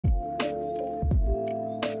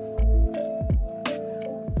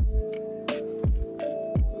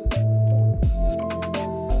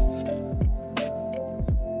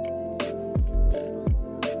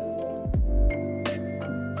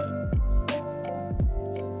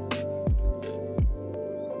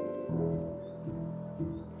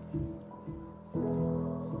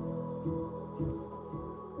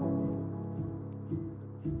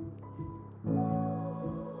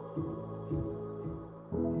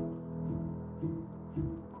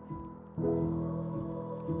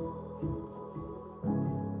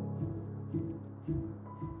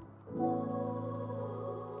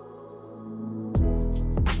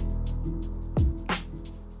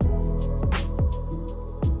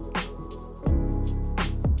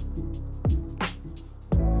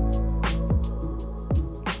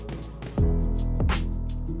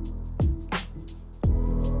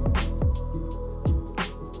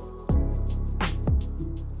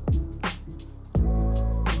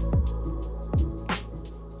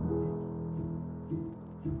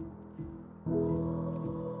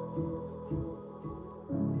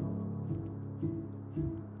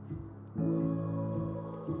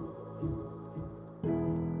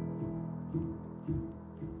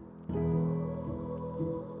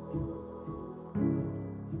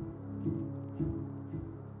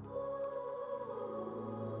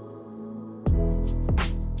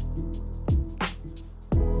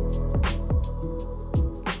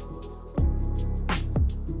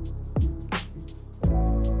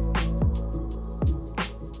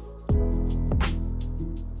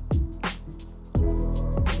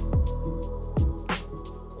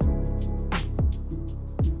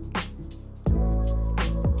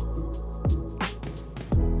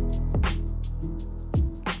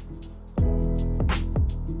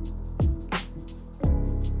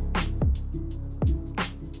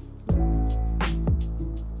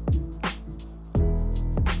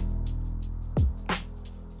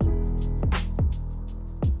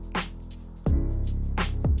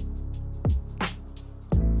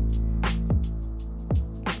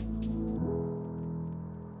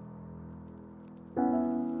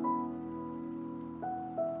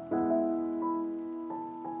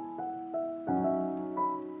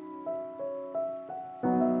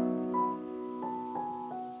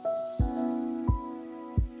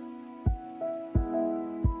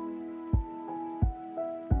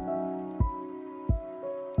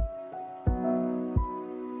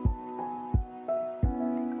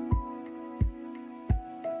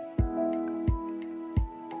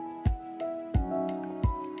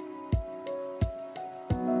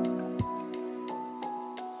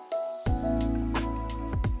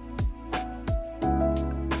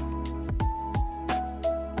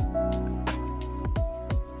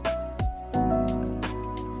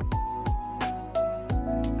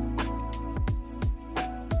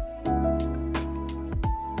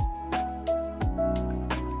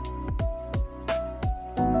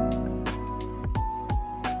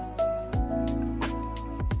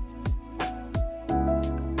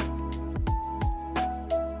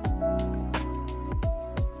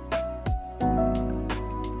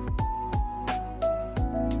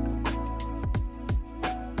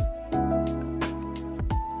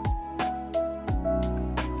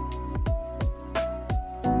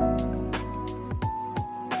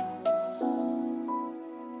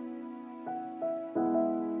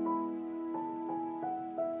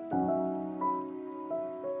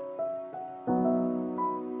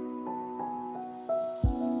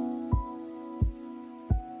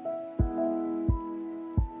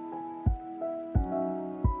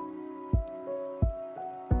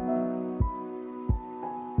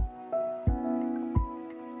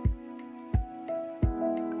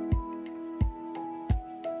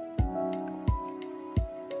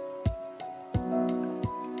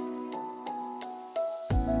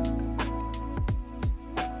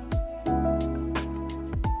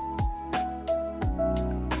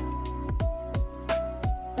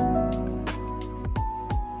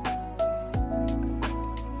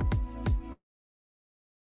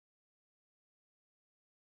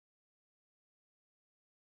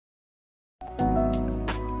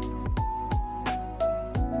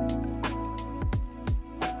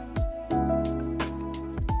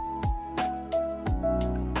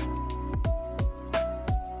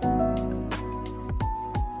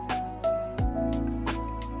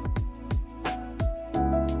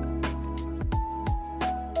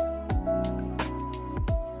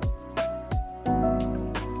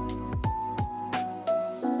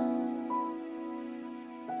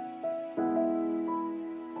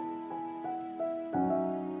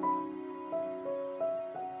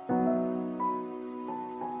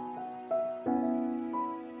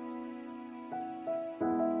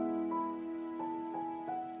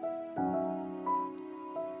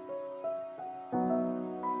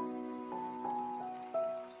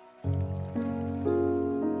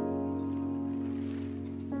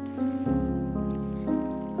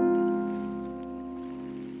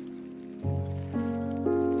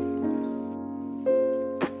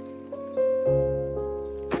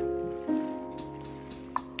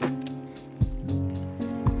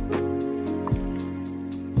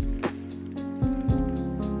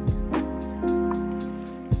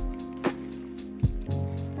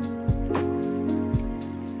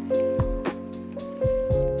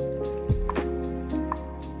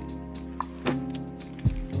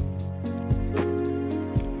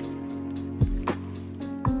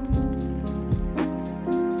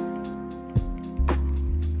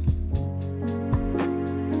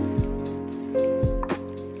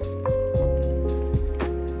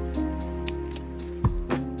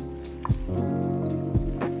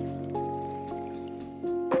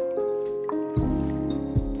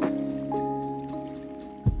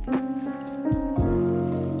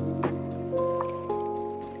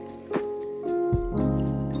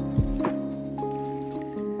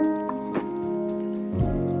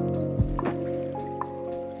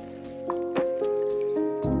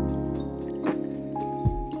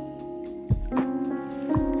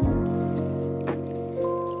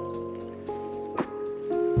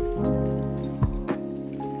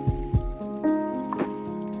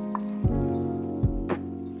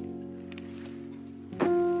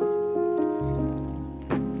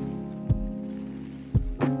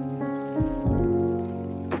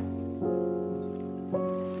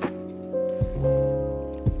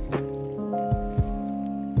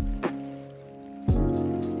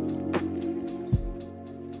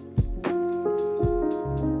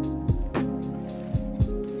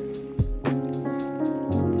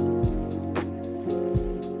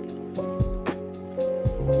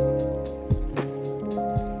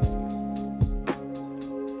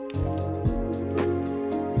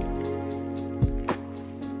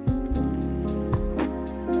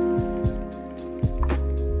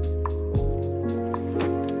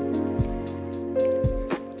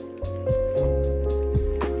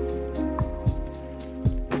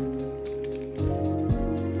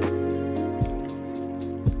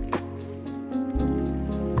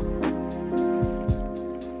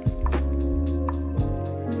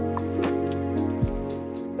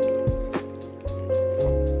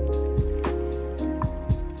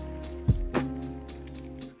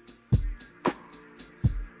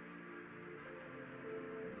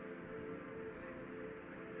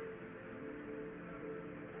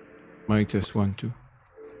Mic test 1, 2.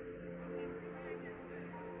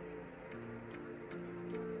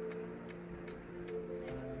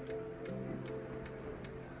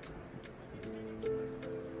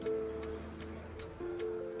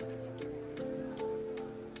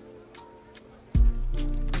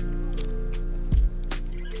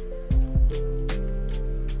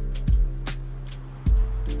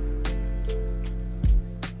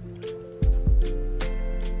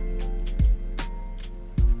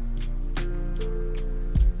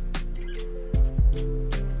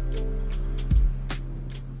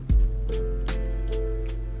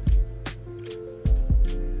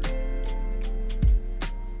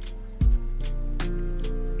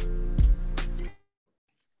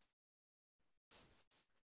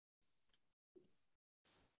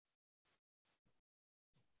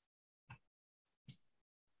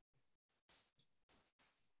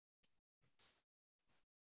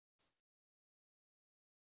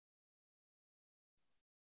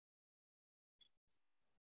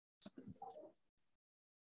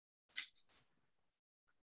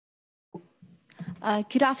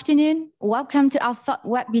 Good afternoon. Welcome to our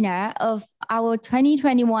webinar of our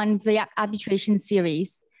 2021 VAS Arbitration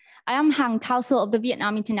Series. I am Hằng, Counsel of the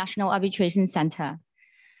Vietnam International Arbitration Center.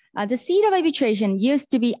 The seat of arbitration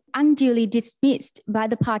used to be unduly dismissed by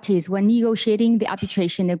the parties when negotiating the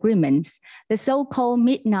arbitration agreements, the so-called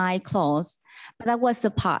midnight clause, but that was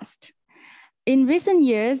the past. In recent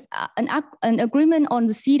years, an agreement on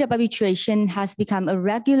the seat of arbitration has become a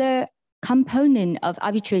regular component of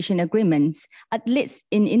arbitration agreements, at least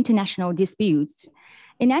in international disputes.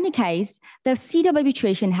 In any case, the seat of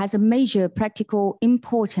arbitration has a major practical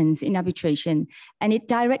importance in arbitration, and it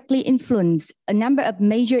directly influences a number of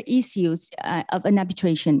major issues of an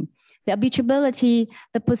arbitration. The arbitrability,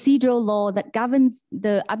 the procedural law that governs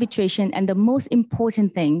the arbitration, and the most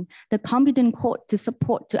important thing, the competent court to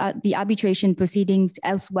support the arbitration proceedings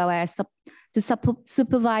as well as to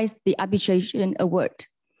supervise the arbitration award.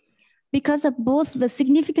 Because of both the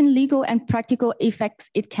significant legal and practical effects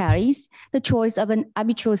it carries, the choice of an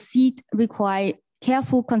arbitral seat requires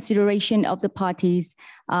careful consideration of the parties,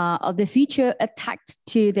 of the future attached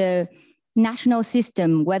to the national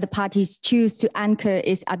system where the parties choose to anchor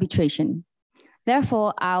its arbitration.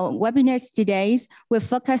 Therefore, our webinars today will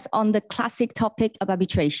focus on the classic topic of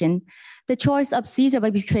arbitration, the choice of seats of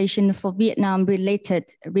arbitration for Vietnam-related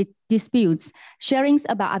disputes, sharings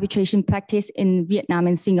about arbitration practice in Vietnam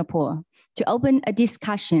and Singapore, to open a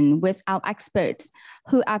discussion with our experts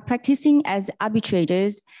who are practicing as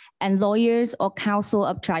arbitrators and lawyers or counsel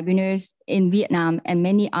of tribunals in Vietnam and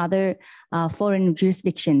many other foreign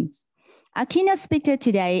jurisdictions. Our keynote speaker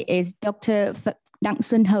today is Dr.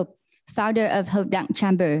 Xuan Hop, founder of Hop Dang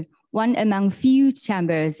Chamber, one among few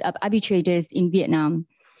chambers of arbitrators in Vietnam,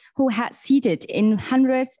 who has seated in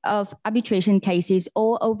hundreds of arbitration cases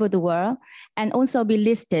all over the world and also be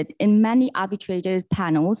listed in many arbitrators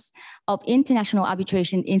panels of international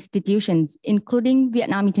arbitration institutions, including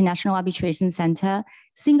Vietnam International Arbitration Center,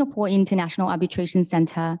 Singapore International Arbitration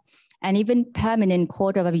Center, and even Permanent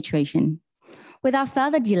Court of Arbitration. Without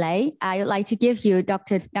further delay, I would like to give you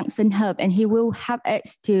Dr. Xuan Hop, and he will help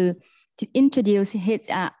us to introduce his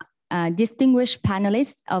distinguished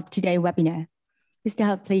panelists of today's webinar. Mr.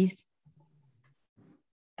 Hop, please.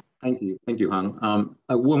 Thank you, Hằng.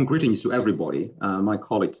 A warm greetings to everybody, my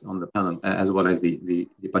colleagues on the panel, as well as the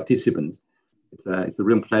participants. It's a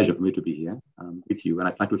real pleasure for me to be here with you, and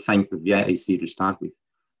I'd like to thank the VAS to start with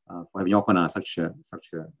for having organized such a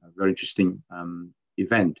very interesting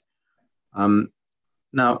event.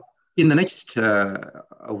 Now, in the next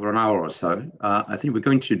over an hour or so, I think we're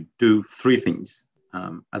going to do three things.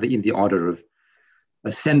 I think in the order of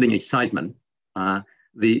ascending excitement.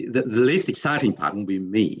 The least exciting part will be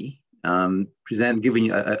me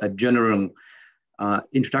giving a general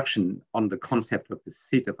introduction on the concept of the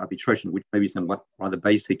seat of arbitration, which may be somewhat rather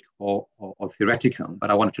basic or theoretical, but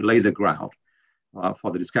I wanted to lay the ground for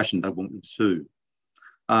the discussion that will ensue.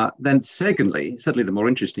 Then secondly, certainly the more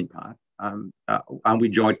interesting part, I'll be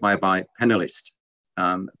joined by panelists,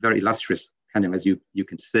 very illustrious panel, as you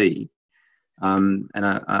can see. And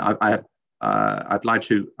I'd like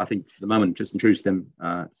to, I think, for the moment, just introduce them,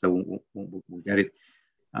 so we'll get it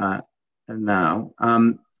now.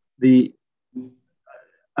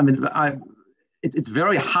 It's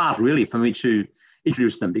very hard, really, for me to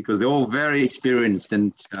introduce them because they're all very experienced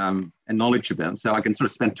and knowledgeable. So I can sort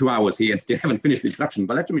of spend 2 hours here and still haven't finished the introduction,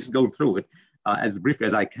 but let me just go through it as briefly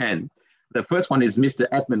as I can. The first one is Mr.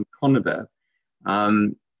 Edmund Kronenburg.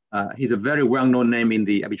 He's a very well-known name in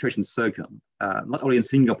the arbitration circle, not only in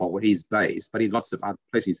Singapore, where he's based, but in lots of other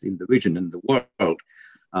places in the region and the world.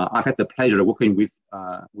 I've had the pleasure of working with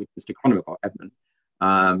Mr. Kronenburg, or Edmund,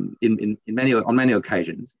 on many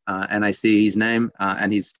occasions, and I see his name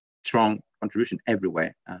and his strong contribution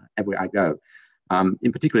everywhere I go.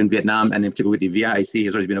 In particular in Vietnam, and in particular with the VAS,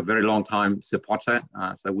 he's always been a very long time supporter.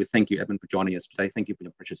 So we thank you, Edmund, for joining us today. Thank you for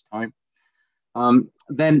your precious time.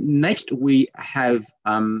 Then next we have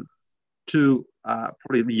two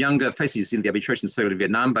probably younger faces in the arbitration circle in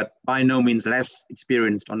Vietnam, but by no means less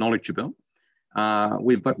experienced or knowledgeable.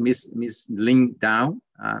 We've got Miss Linh Dao.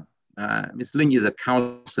 Miss Linh is a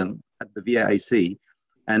counsel at the VAC,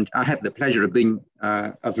 and I have the pleasure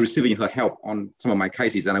of receiving her help on some of my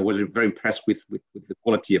cases, and I was very impressed with the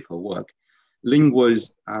quality of her work. Linh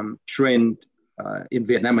was trained in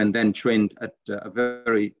Vietnam and then trained at a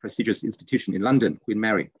very prestigious institution in London, Queen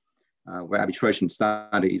Mary, where arbitration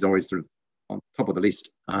study is always sort of on top of the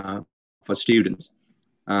list for students.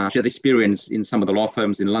 She had experience in some of the law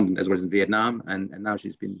firms in London as well as in Vietnam, and now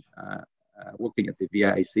she's been working at the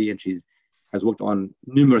VAC, and has worked on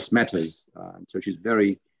numerous matters. So she's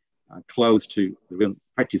very close to the real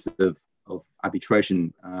practice of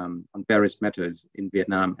arbitration on various matters in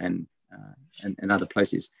Vietnam and other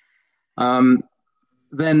places.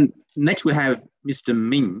 Then next we have Mr.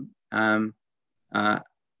 Minh.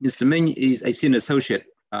 Mr. Minh is a senior associate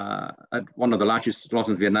at one of the largest law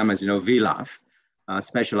firms in Vietnam, as you know, VLAF,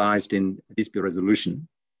 specialized in dispute resolution.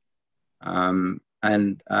 Again,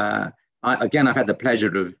 I've had the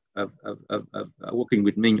pleasure of working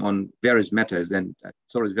with Minh on various matters, and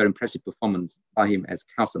it's always a very impressive performance by him as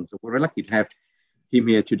counsel. So we're lucky to have him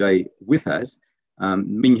here today with us.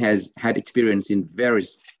 Minh has had experience in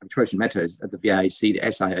various arbitration matters at the VAC, the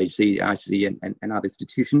SIAC, the ICC, and other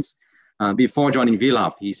institutions. Before joining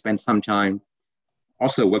VLAF, he spent some time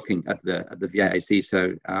also working at the VAC,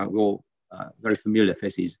 so we're all very familiar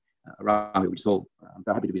faces around it, which is all, I'm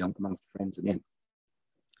very happy to be amongst friends again.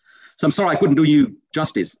 So I'm sorry I couldn't do you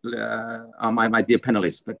justice, my dear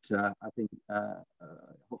panelists, but I think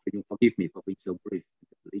hopefully you'll forgive me for being so brief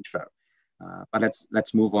in the intro. But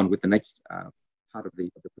let's move on with the next part of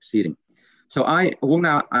the proceeding. So I will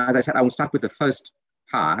now, as I said, I will start with the first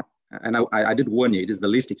part, and I did warn you, it is the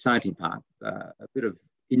least exciting part, a bit of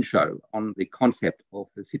intro on the concept of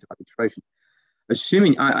the seat of arbitration.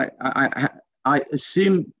 Assuming, I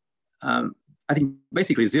assume, I think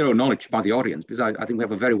basically zero knowledge by the audience, because I think we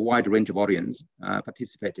have a very wide range of audience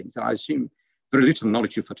participating. So I assume very little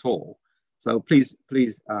knowledge if at all. So please,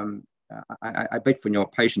 I beg for your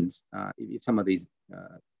patience if some of these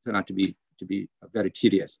turn out to be very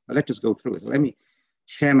tedious. But let's just go through it. So let me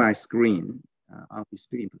share my screen. I'll be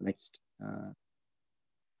speaking for the next, I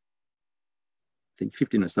think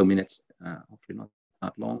 15 or so minutes, hopefully not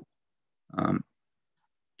that long.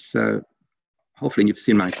 So hopefully you've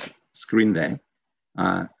seen my screen there.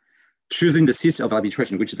 Choosing the seat of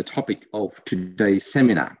arbitration, which is the topic of today's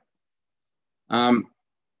seminar.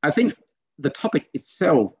 I think the topic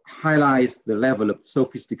itself highlights the level of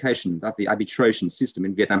sophistication that the arbitration system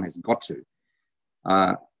in Vietnam has got to.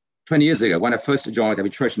 20 years ago, when I first joined the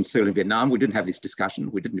arbitration circle in Vietnam, we didn't have this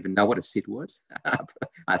discussion. We didn't even know what a seat was,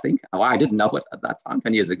 I think. Oh, I didn't know it at that time,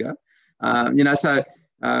 20 years ago.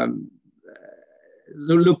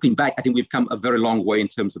 Looking back, I think we've come a very long way in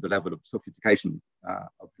terms of the level of sophistication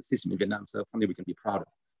of the system in Vietnam. So something we can be proud of.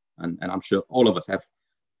 And I'm sure all of us have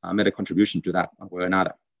made a contribution to that one way or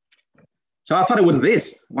another. So I thought it was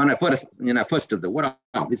this when I first, first of the what?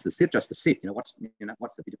 Oh, this is the seat, just the seat. What's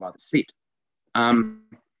the bit about the seat?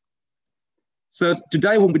 So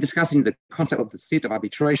today we'll be discussing the concept of the seat of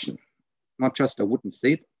arbitration, not just a wooden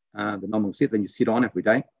seat, the normal seat that you sit on every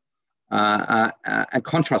day, and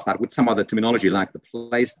contrast that with some other terminology like the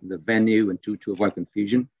place, the venue, and to avoid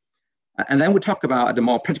confusion. And then we'll talk about at a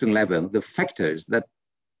more practical level the factors that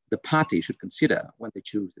the party should consider when they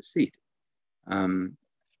choose the seat.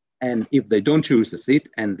 And if they don't choose the seat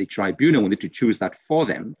and the tribunal will need to choose that for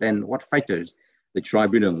them, then what factors the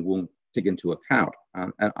tribunal will take into account.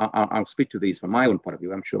 And I'll speak to these from my own point of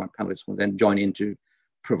view. I'm sure my panelists will then join in to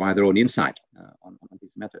provide their own insight on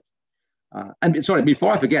these matters. And sorry,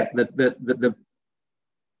 before I forget,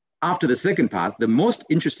 after the second part, the most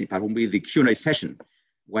interesting part will be the Q&A session,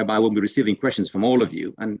 whereby we'll be receiving questions from all of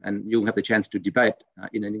you, and you'll have the chance to debate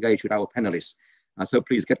and engage with our panelists. So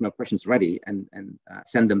please get your questions ready and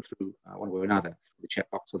send them through one way or another, through the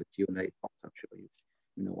chat box or the Q&A box. I'm sure you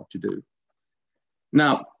know what to do.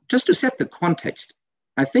 Now, just to set the context,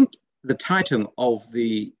 I think the title of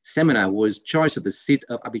the seminar was Choice of the Seat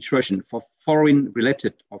of Arbitration for Foreign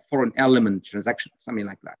Related or Foreign Element Transactions, something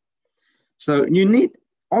like that. So you need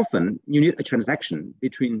often you need a transaction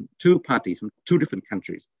between two parties from two different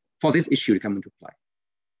countries for this issue to come into play.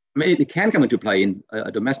 I mean, it can come into play in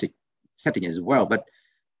a domestic setting as well, but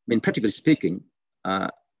I mean, practically speaking,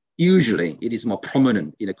 usually it is more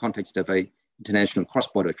prominent in the context of a international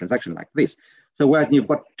cross-border transaction like this. So where you've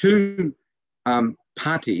got two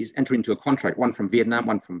parties enter into a contract, one from Vietnam,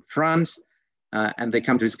 one from France, and they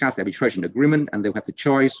come to discuss the arbitration agreement, and they'll have the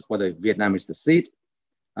choice whether Vietnam is the seat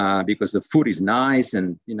because the food is nice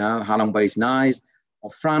and Ha Long Bay is nice,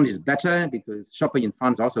 or France is better because shopping in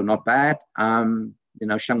France is also not bad,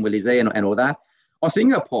 Champs-Élysées and all that, or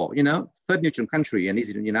Singapore, third neutral country and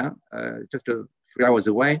easy to, just 3 hours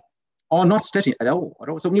away, or not stating at all.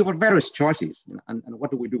 So we've got various choices, and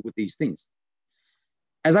what do we do with these things?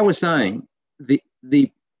 As I was saying,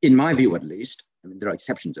 in my view at least, I mean, there are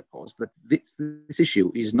exceptions, of course, but this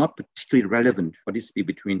issue is not particularly relevant for this to be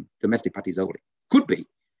between domestic parties only. Could be,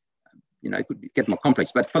 it could get more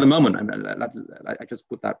complex, but for the moment, I just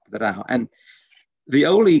put that out. And the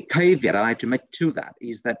only caveat I like to make to that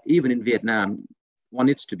is that even in Vietnam, one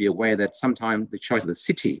needs to be aware that sometimes the choice of the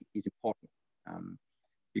city is important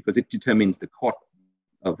because it determines the court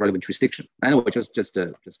of relevant jurisdiction. Anyway, just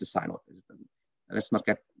a side note. Let's not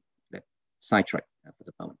get sidetracked for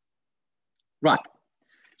the moment. Right.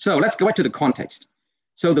 So let's go back to the context.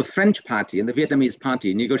 So the French party and the Vietnamese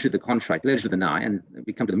party negotiate the contract later to the night, and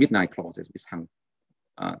we come to the midnight clause, as Ms. Hang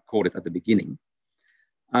called it at the beginning.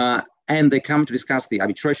 And they come to discuss the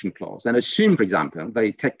arbitration clause and assume, for example,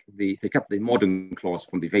 they take up the modern clause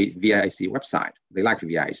from the VAS website. They like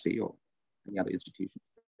the VAS or any other institution.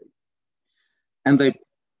 And they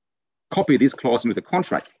copy this clause into the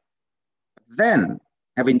contract. Then,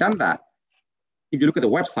 having done that, if you look at the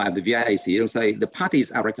website of the VAS, it'll say the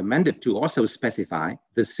parties are recommended to also specify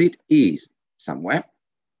the seat is somewhere.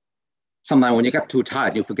 Sometimes when you get too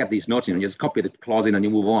tired, you forget these notes, you just copy the clause in and you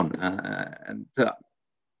move on. And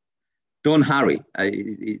don't hurry,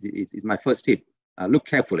 is my first tip. Look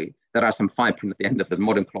carefully. There are some fine print at the end of the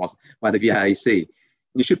modern clause by the VAS. You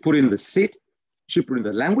should put in the seat, you should put in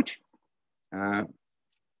the language, you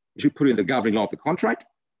should put in the governing law of the contract,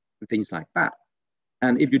 and things like that.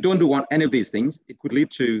 And if you don't do any of these things, it could lead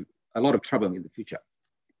to a lot of trouble in the future.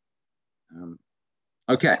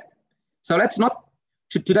 Okay, so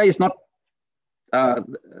today is not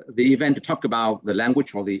the event to talk about the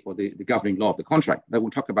language or the governing law of the contract. But we'll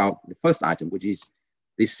talk about the first item, which is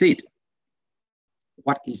the seat.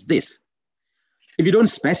 What is this? If you don't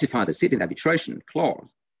specify the seat in the arbitration clause,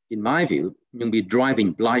 in my view, you'll be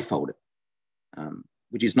driving blindfolded,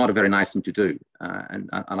 which is not a very nice thing to do. And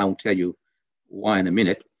I will tell you why in a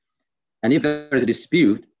minute. And if there is a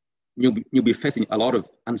dispute, you'll be facing a lot of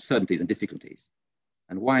uncertainties and difficulties.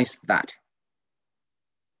 And why is that?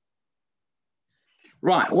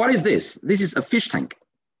 Right, what is this? This is a fish tank.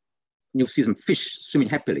 You'll see some fish swimming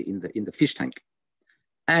happily in the fish tank.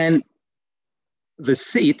 And the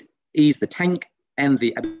seat is the tank and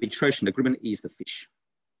the arbitration agreement is the fish.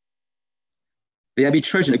 The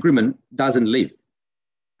arbitration agreement doesn't live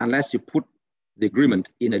unless you put the agreement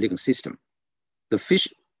in a legal system. The fish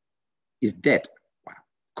is dead. Well,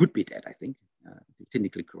 could be dead, I think,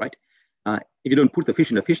 technically correct, if you don't put the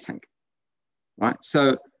fish in a fish tank, right?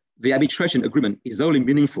 So the arbitration agreement is only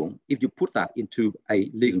meaningful if you put that into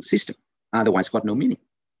a legal system. Otherwise, it's got no meaning.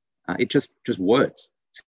 It's just words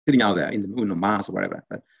sitting out there in the moon or Mars or whatever.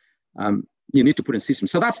 But you need to put in a system.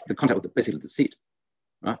 So that's the concept of basically the seat.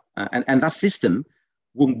 Right? And that system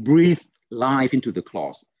will breathe life into the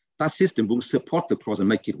clause. That system will support the clause and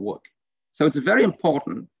make it work. So it's very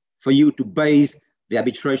important for you to base the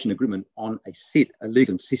arbitration agreement on a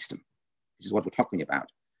legal system, which is what we're talking about.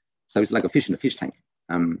 So it's like a fish in a fish tank.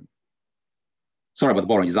 Sorry about the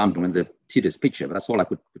boring example and the tedious picture, but that's all I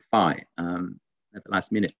could find at the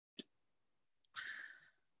last minute.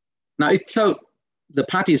 Now, so the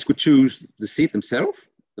parties could choose the seat themselves,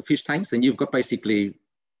 the fish tanks, and you've got basically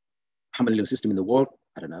how many legal systems in the world?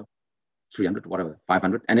 I don't know, 300, whatever,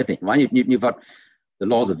 500, anything, right? You've got the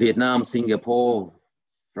laws of Vietnam, Singapore,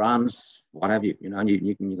 France, what have you, and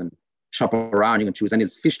you can shop around, you can choose any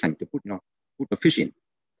fish tank to put the fish in.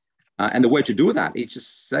 And the way to do that is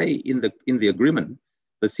just say in the agreement,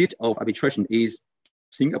 the seat of arbitration is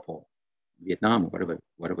Singapore, Vietnam, or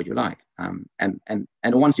whatever you like. And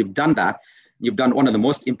once you've done that, you've done one of the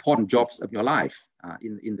most important jobs of your life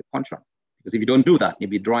in the contract. Because if you don't do that, you'll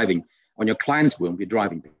be driving, on your client's will, be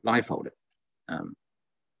driving blindfolded.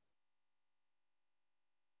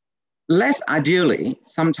 Less ideally,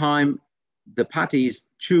 sometimes the parties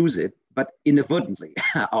choose it, but inadvertently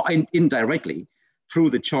or indirectly through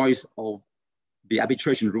the choice of the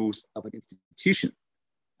arbitration rules of an institution.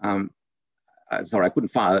 sorry, I couldn't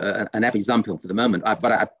find an apt example for the moment,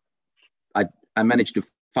 but I managed to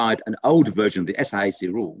find an old version of the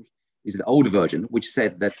SIAC rules. This is the old version, which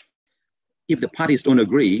said that if the parties don't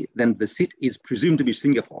agree, then the seat is presumed to be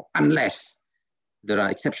Singapore, unless there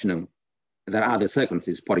are other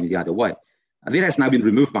circumstances pointing the other way. This has now been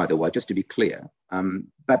removed, by the way, just to be clear.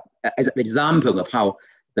 But as an example of how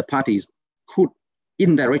the parties could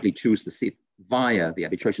indirectly choose the seat via the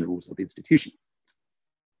arbitration rules of the institution.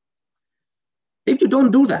 If you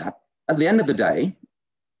don't do that, at the end of the day,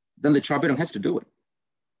 then the tribunal has to do it.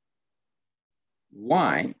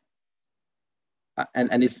 Why?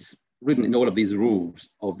 And it's written in all of these rules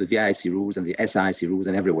of the VAS rules and the SIAC rules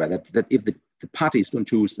and everywhere that if the parties don't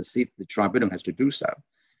choose the seat, the tribunal has to do so.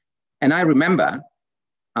 And I remember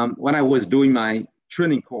when I was doing my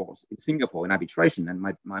training course in Singapore in arbitration and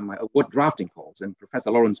my award drafting course, and Professor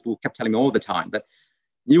Lawrence Boo kept telling me all the time that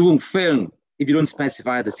you won't fail if you don't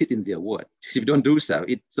specify the seat in the award. If you don't do so,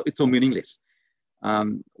 it's so meaningless.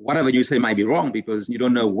 Whatever you say might be wrong because you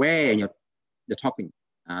don't know where you're talking.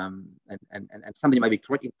 And something might be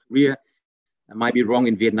correct in Korea, and might be wrong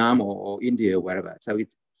in Vietnam or India or wherever. So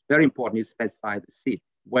it's very important you specify the seat.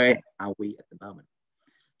 Where are we at the moment?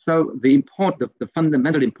 So the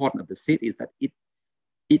fundamental importance of the seat is that it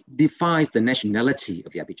defines the nationality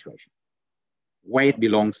of the arbitration, where it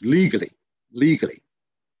belongs legally.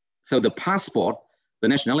 So the passport, the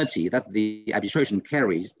nationality that the arbitration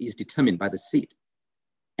carries is determined by the seat.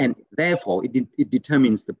 And therefore, it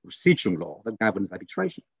determines the procedural law that governs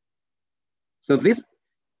arbitration. So this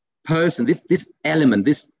person, this element,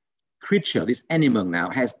 this creature, this animal now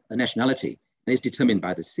has a nationality and is determined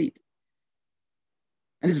by the seat.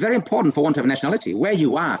 And it's very important for one to have nationality. Where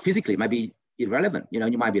you are physically might be irrelevant. You know,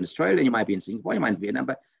 you might be in Australia, you might be in Singapore, you might be in Vietnam,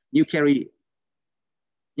 but you carry,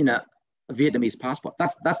 a Vietnamese passport.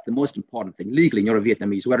 That's the most important thing. Legally, you're a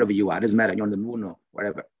Vietnamese, wherever you are. It doesn't matter, you're on the moon or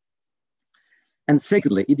wherever. And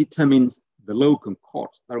secondly, it determines the local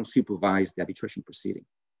court that will supervise the arbitration proceeding.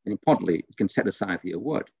 And importantly, it can set aside the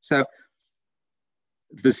award. So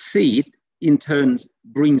the seat, in turn,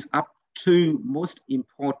 brings up two most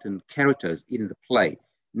important characters in the play,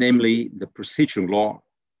 namely the procedural law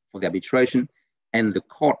for the arbitration and the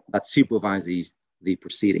court that supervises the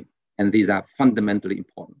proceeding. And these are fundamentally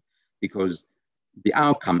important because the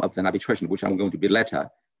outcome of an arbitration, which I'm going to be later,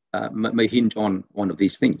 may hinge on one of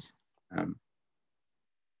these things.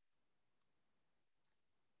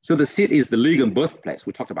 So the seat is the legal birthplace.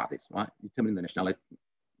 We talked about this, right? Determining the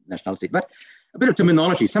nationality. But a bit of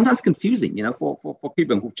terminology, sometimes confusing, for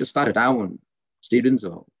people who've just started out, and students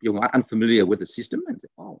or people who are unfamiliar with the system. And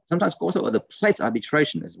sometimes also the place of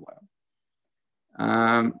arbitration as well.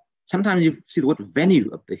 Sometimes you see the word venue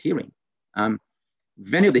of the hearing.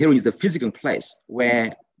 Venue of the hearing is the physical place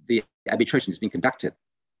where the arbitration is being conducted.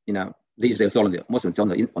 These days, most of it's on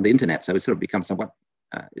the internet, so it sort of becomes somewhat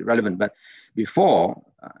irrelevant. But before,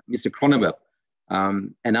 Mr. Kronenburg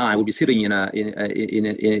and I will be sitting on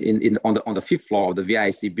the fifth floor of the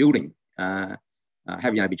VIC building, having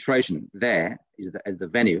an arbitration there as the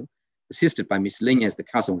venue, assisted by Ms. Ling as the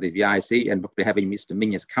counsel of the VIC, and probably having Mr.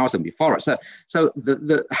 Ming as counsel before us. So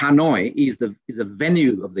the Hanoi is the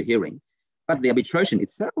venue of the hearing, but the arbitration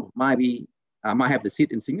itself might have the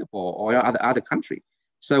seat in Singapore or other country.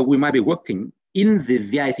 So we might be working in the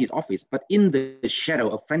VIC's office, but in the shadow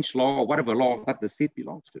of French law or whatever law that the seat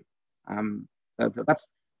belongs to. So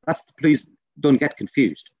that's please don't get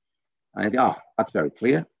confused. That's very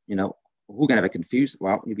clear. Who can ever confused?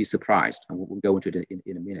 Well, you'll be surprised, and we'll go into it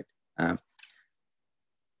in a minute.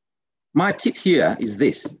 My tip here is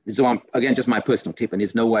this. So again, just my personal tip, and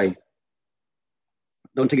there's no way,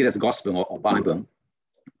 don't take it as gospel or Bible,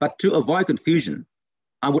 but to avoid confusion,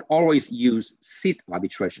 I would always use seat of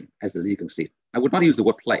arbitration as the legal seat. I would not use the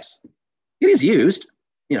word place. It is used,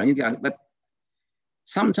 but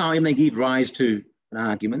sometimes it may give rise to an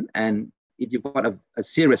argument. And if you've got a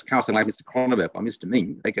serious counsel like Mr. Kronenburg or Mr.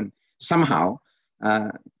 Ming, they can somehow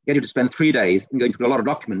get you to spend 3 days and going through a lot of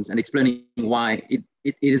documents and explaining why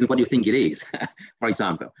it isn't what you think it is, for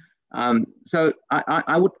example. So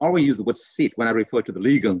I would always use the word seat when I refer to the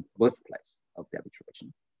legal birthplace of the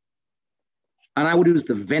arbitration. And I would use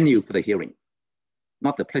the venue for the hearing,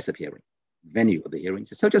 not the place of hearing, venue of the hearing.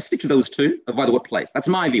 So just stick to those two, avoid the word place. That's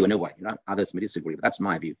my view anyway. Others may disagree, but that's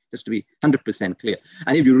my view, just to be 100% clear.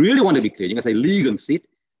 And if you really want to be clear, you can say legal seat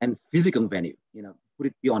and physical venue, put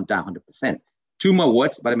it beyond down 100%. 2 more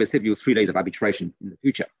words, but I may save you 3 days of arbitration in the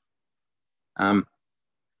future.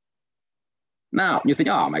 Now you think,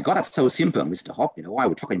 oh my God, that's so simple, Mr. Hop. Why are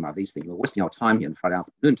we talking about these things? We're wasting our time here on Friday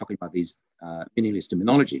afternoon talking about these meaningless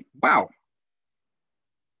terminology. Wow.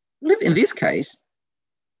 In this case,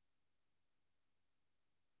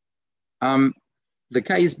 the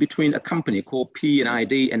case between a company called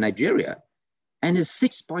P&ID and Nigeria, and it's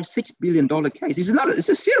 $6.6 billion case. It's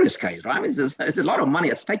a serious case, right? It's a lot of money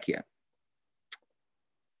at stake here.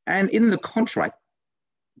 And in the contract,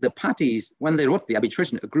 the parties, when they wrote the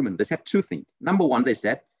arbitration agreement, they said two things. Number one, they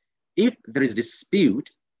said, if there is a dispute,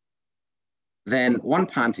 then one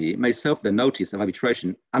party may serve the notice of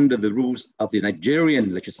arbitration under the rules of the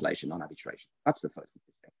Nigerian legislation on arbitration. That's the first thing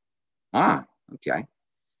they said. Ah, okay.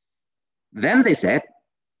 Then they said,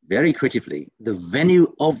 very critically, the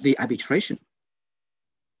venue of the arbitration.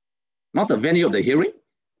 Not the venue of the hearing,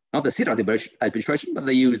 not the seat of the arbitration, but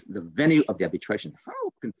they use the venue of the arbitration. How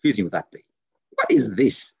confusing would that be? What is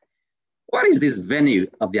this? What is this venue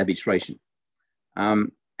of the arbitration?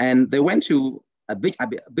 And they went to a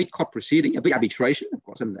big court proceeding, a big arbitration, of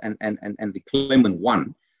course, and the claimant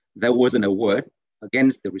won. There was an award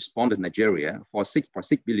against the respondent Nigeria for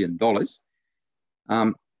 $6.6 billion.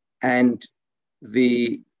 And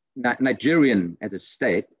the Nigerian, as a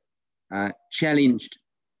state, challenged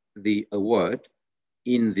the award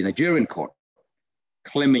in the Nigerian court,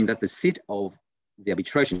 claiming that the seat of the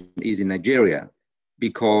arbitration is in Nigeria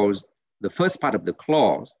because the first part of the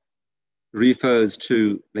clause refers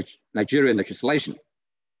to Nigerian legislation,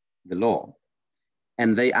 the law.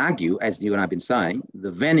 And they argue, as you and I have been saying,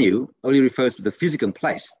 the venue only refers to the physical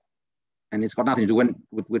place. And it's got nothing to do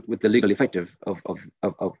with the legal effect of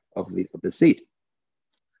the seat.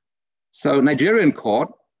 So Nigerian court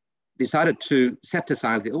decided to set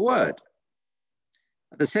aside the award.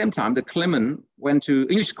 At the same time, the claimant went to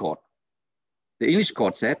English court. The English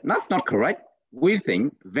court said, that's not correct. We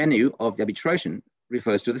think venue of the arbitration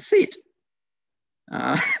refers to the seat.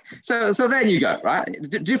 So there you go, right?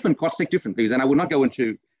 Different courts take different views, and I will not go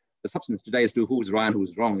into the substance today as to who's right and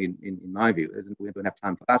who's wrong in my view. We don't have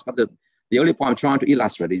time for that. But the only point I'm trying to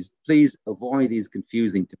illustrate is please avoid these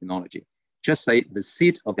confusing terminology. Just say the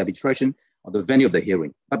seat of the arbitration or the venue of the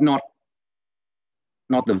hearing, but not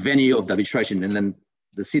the venue of the arbitration and then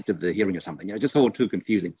the seat of the hearing or something. You know, just all too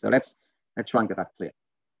confusing. So let's try and get that clear.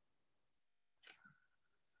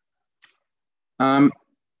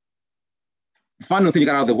 Final thing to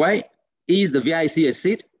get out of the way, is the VIC a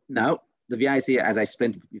seat? No, the VIC, as I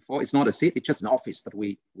explained before, it's not a seat. It's just an office that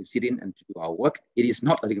we sit in and to do our work. It is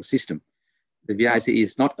not a legal system. The VIC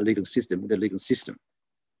is not a legal system, it's a legal system.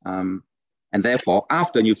 And therefore,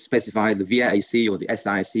 after you've specified the VIC or the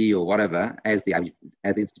SIC or whatever as the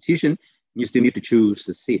institution, you still need to choose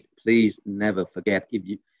the seat. Please never forget, if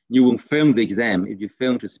you will fail the exam if you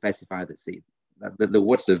fail to specify the seat. The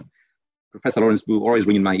words of Professor Lawrence Boo always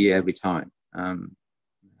ring in my ear every time.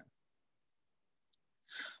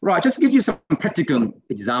 Right, just to give you some practical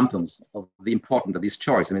examples of the importance of this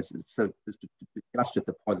choice. And it's to illustrate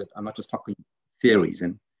the point that I'm not just talking theories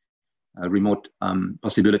and remote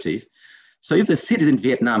possibilities. So if the seat is in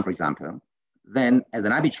Vietnam, for example, then as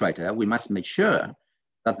an arbitrator, we must make sure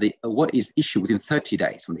that the award is issued within 30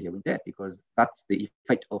 days from the hearing date, because that's the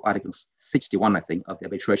effect of Article 61, I think, of the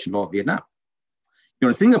arbitration law of Vietnam. Here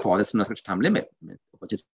in Singapore, there's no such time limit. We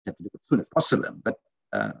just have to do it as soon as possible, but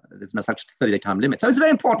there's no such 30-day time limit. So it's very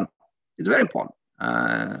important. It's very important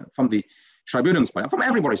from the tribunal's point, from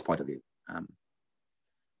everybody's point of view.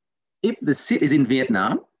 If the seat is in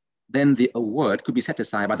Vietnam, then the award could be set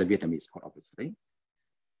aside by the Vietnamese court, obviously.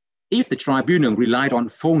 If the tribunal relied on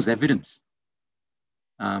false evidence,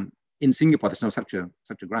 in Singapore, there's no such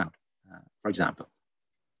a ground, for example.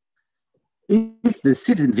 If the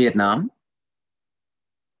seat is in Vietnam,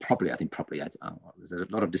 I think there's a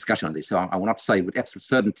lot of discussion on this, so I will not say with absolute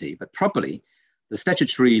certainty, but properly, the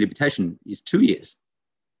statutory limitation is 2 years.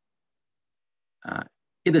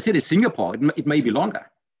 If the seat is Singapore, it may be longer,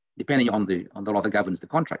 depending on the law that governs the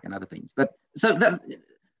contract and other things. But so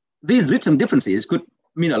these little differences could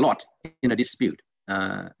mean a lot in a dispute,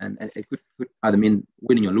 and it could either mean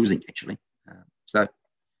winning or losing, actually.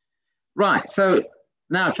 Right. So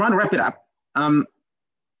now trying to wrap it up.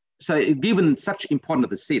 So given such importance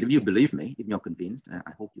of the seat, if you believe me, if you're convinced,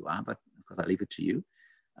 I hope you are, but because I leave it to you,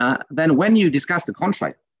 then when you discuss the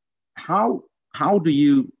contract, how do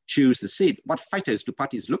you choose the seat? What factors do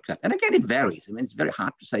parties look at? And again, it varies. I mean, it's very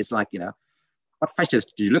hard to say. It's like, what factors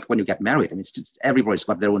do you look when you get married? I mean, it's just, everybody's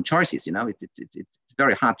got their own choices, It's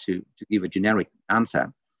very hard to give a generic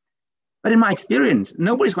answer. But in my experience,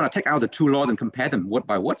 nobody's going to take out the two laws and compare them word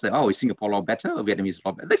by word, say, oh, is Singapore law better or Vietnamese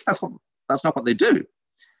law better? That's not what they do.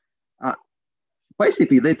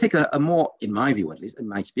 Basically, they take a more, in my view, at least in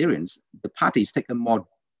my experience, the parties take a more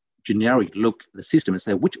generic look at the system and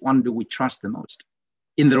say, which one do we trust the most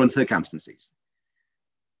in their own circumstances?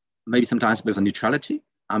 Maybe sometimes based on neutrality.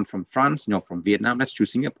 I'm from France, you're from Vietnam, let's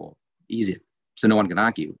choose Singapore. Easier, so no one can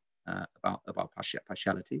argue. about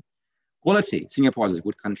partiality. Quality, Singapore is a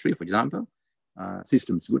good country, for example.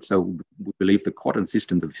 System is good, so we believe the court and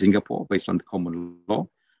system of Singapore based on the common law.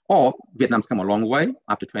 Or Vietnam's come a long way.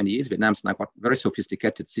 After 20 years, Vietnam's now got a very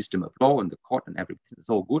sophisticated system of law and the court and everything. It's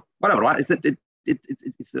all good. Whatever, right? It's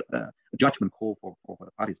a judgment call for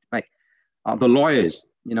the parties to make. The lawyers,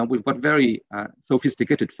 we've got very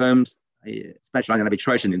sophisticated firms specializing in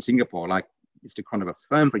arbitration in Singapore, like Mr. Kronenburg's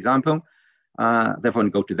firm, for example. Therefore, we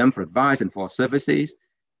go to them for advice and for services.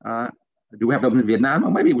 Do we have them in Vietnam?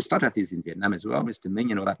 Or maybe we start at this in Vietnam as well, Mr.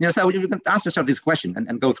 Minh and all that. So you can ask yourself this question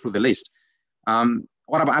and go through the list.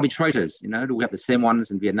 What about arbitrators? Do we have the same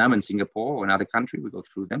ones in Vietnam and Singapore or another country? We go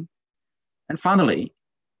through them. And finally,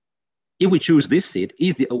 if we choose this seat,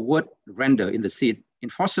 is the award rendered in the seat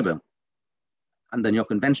enforceable under your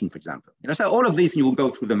convention, for example? So all of these you will go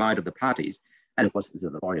through the mind of the parties. And of course, these are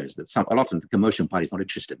the lawyers. A lot of the commercial parties not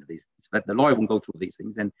interested in these things, but the lawyer will go through these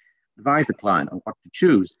things and advise the client on what to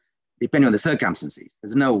choose, depending on the circumstances.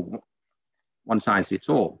 There's no one size fits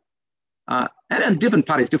all. And different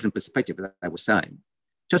parties, different perspectives, as I was saying.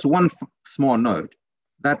 Just one small note,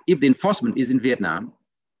 that if the enforcement is in Vietnam,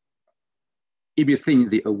 if you think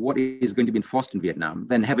the award is going to be enforced in Vietnam,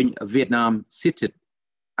 then having a Vietnam-seated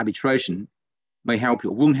arbitration may help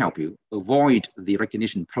you or won't help you avoid the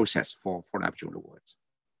recognition process for an arbitral award.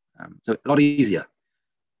 So a lot easier.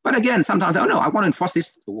 But again, sometimes, oh no, I want to enforce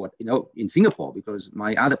this award, in Singapore because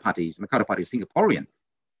my counterparty is Singaporean.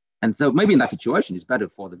 And so maybe in that situation, it's better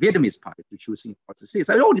for the Vietnamese party to choose Singapore to see.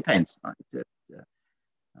 So it all depends. Right?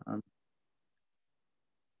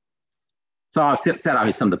 So I've set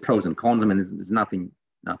out some of the pros and cons. I mean, there's nothing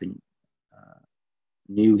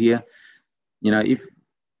new here.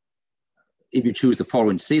 If you choose the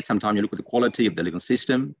foreign seat, sometimes you look at the quality of the legal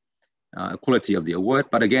system, quality of the award.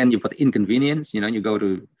 But again, you've got the inconvenience. You go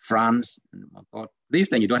to France, and oh my God, these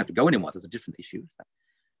days you don't have to go anymore. There's a different issue.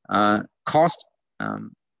 Cost,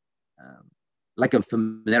 lack of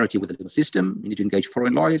familiarity with the legal system. You need to engage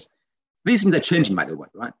foreign lawyers. These things are changing, by the way,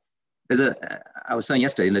 right? I was saying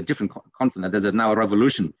yesterday in a different conference that there's now a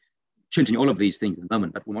revolution changing all of these things at the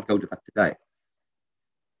moment, but we'll not go to that today.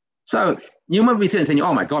 So you might be saying,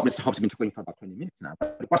 oh my God, Mr. Hop's been talking for about 20 minutes now.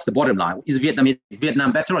 But what's the bottom line? Is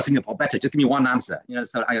Vietnam better or Singapore better? Just give me one answer.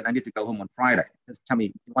 So I need to go home on Friday. Just tell me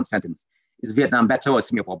in one sentence, is Vietnam better or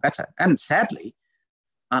Singapore better? And sadly,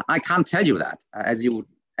 I can't tell you that.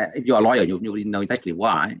 If you're a lawyer, you know exactly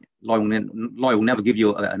why. Lawyer will never give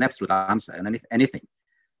you an absolute answer on anything.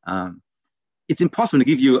 It's impossible to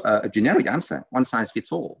give you a generic answer, one size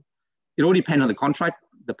fits all. It all depends on the contract,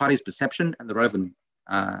 the party's perception, and the relevant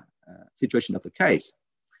situation of the case.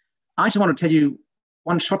 I just want to tell you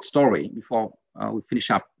one short story before we finish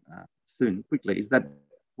up soon, quickly, is that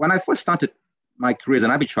when I first started my career as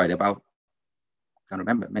an arbitrator I can't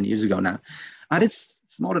remember, many years ago now, I had a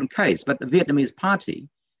small case, but the Vietnamese party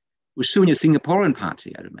was suing a Singaporean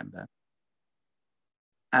party, I remember.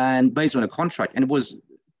 And based on a contract, and it was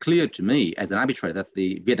clear to me as an arbitrator that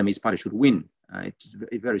the Vietnamese party should win. It's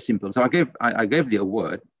very simple. So I gave the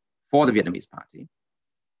award for the Vietnamese party.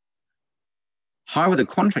 However, the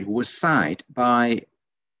contract was signed by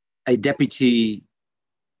a deputy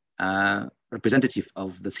representative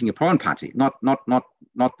of the Singaporean party, not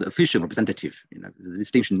the official representative. There's a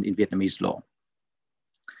distinction in Vietnamese law.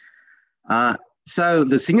 So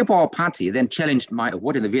the Singapore party then challenged my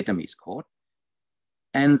award in the Vietnamese court,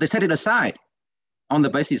 and they set it aside on the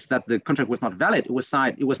basis that the contract was not valid. It was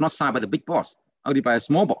not signed by the big boss, only by a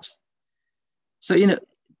small boss. So,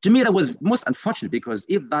 to me, that was most unfortunate, because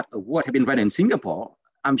if that award had been rendered in Singapore,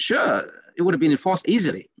 I'm sure it would have been enforced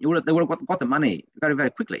easily. They would have got the money very, very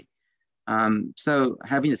quickly. So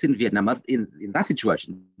having a seat in Vietnam in that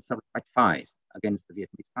situation sort of backfires against the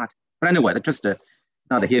Vietnamese party. But anyway, that's just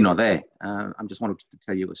neither here nor there. I just wanted to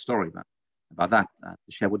tell you a story about that,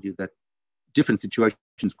 to share with you that different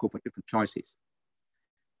situations call for different choices.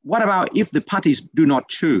 What about if the parties do not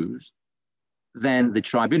choose? Then the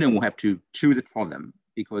tribunal will have to choose it for them,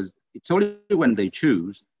 because it's only when they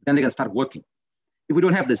choose, then they can start working. If we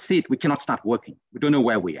don't have the seat, we cannot start working. We don't know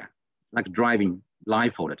where we are, like driving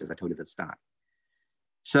blindfolded, as I told you at the start.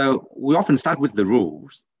 So we often start with the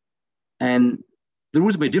rules, and the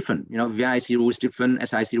rules may be different. VIC rule is different,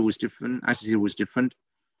 SIC rule is different, ICC rule is different.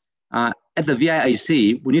 At the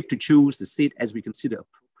VIC, we need to choose the seat as we consider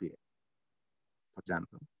appropriate, for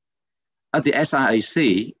example. At the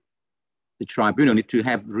SIC, the tribunal need to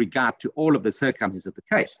have regard to all of the circumstances of the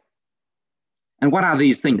case. And what are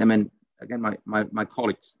these things? I mean, again, my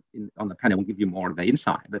colleagues on the panel will give you more of the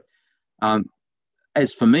insight. But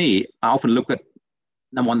as for me, I often look at,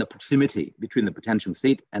 number one, the proximity between the potential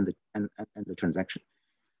seat and the transaction.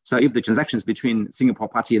 So if the transactions between Singapore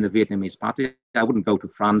party and the Vietnamese party, I wouldn't go to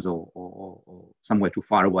France or somewhere too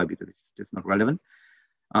far away because it's just not relevant.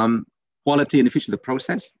 Quality and efficiency of the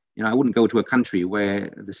process. I wouldn't go to a country where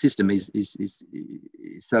the system is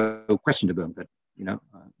so questionable that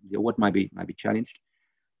the award might be challenged.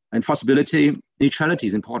 Enforceability, neutrality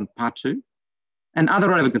is an important part too, and other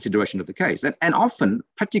relevant consideration of the case. And often,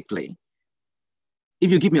 practically, if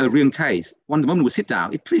you give me a real case, the moment we sit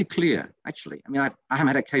down, it's pretty clear, actually. I mean, I haven't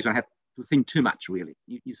had a case where I had to think too much, really.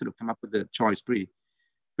 You sort of come up with the choice pretty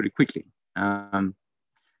quickly.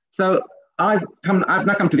 So I've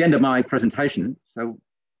now come to the end of my presentation. So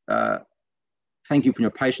thank you for your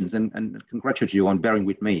patience and congratulate you on bearing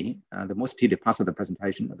with me, the most tedious part of the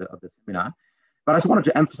presentation of the seminar. But I just wanted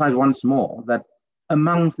to emphasize once more that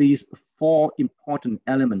amongst these 4 important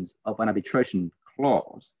elements of an arbitration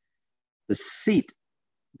clause, the seat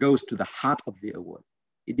goes to the heart of the award.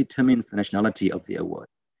 It determines the nationality of the award.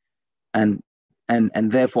 And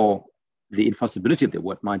therefore, the enforceability of the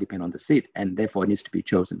award might depend on the seat, and therefore it needs to be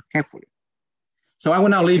chosen carefully. So I will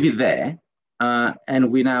now leave it there, and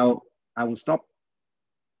I will stop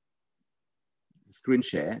the screen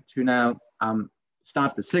share to now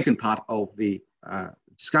start the second part of the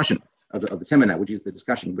discussion of the seminar, which is the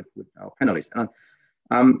discussion with our panelists.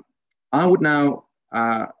 I would now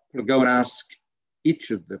go and ask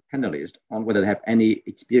each of the panelists on whether they have any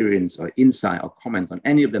experience or insight or comments on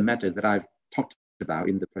any of the matters that I've talked about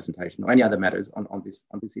in the presentation, or any other matters on this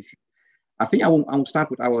issue. I think I will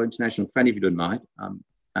start with our international friend, if you don't mind,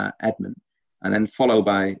 Edmund, and then followed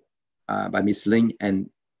by Ms. Ling, and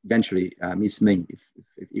eventually Ms. Ming,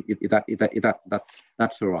 if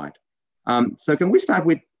that's all right. So can we start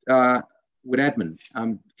with Edmund?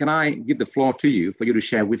 Can I give the floor to you for you to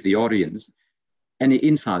share with the audience any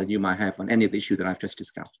insight that you might have on any of the issues that I've just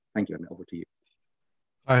discussed? Thank you, and over to you.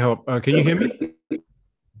 I hope. Can you hear me?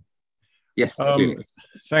 Yes. I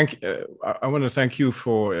want to thank you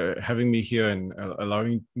for having me here and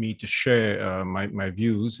allowing me to share my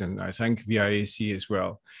views, and I thank VIAC as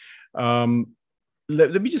well.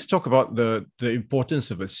 Let me just talk about the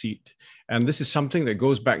importance of a seat. And this is something that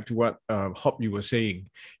goes back to what Hop, you were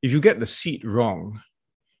saying. If you get the seat wrong,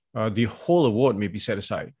 the whole award may be set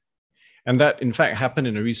aside. And that, in fact, happened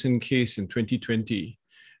in a recent case in 2020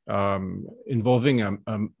 involving a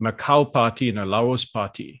Macau party and a Laos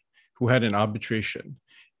party who had an arbitration.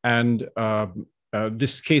 And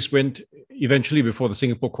this case went eventually before the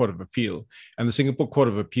Singapore Court of Appeal. And the Singapore Court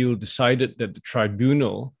of Appeal decided that the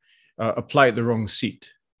tribunal applied the wrong seat.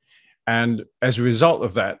 And as a result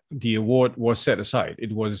of that, the award was set aside.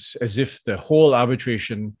 It was as if the whole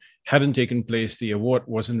arbitration hadn't taken place, the award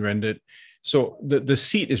wasn't rendered. So the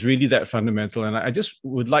seat is really that fundamental. And I just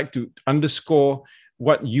would like to underscore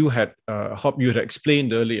what you had, Hop, you had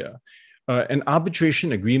explained earlier. An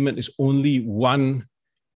arbitration agreement is only one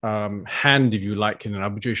hand, if you like, in an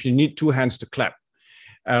arbitration. You need 2 hands to clap.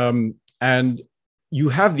 And you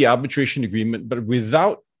have the arbitration agreement, but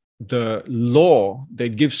without the law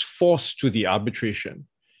that gives force to the arbitration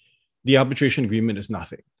agreement is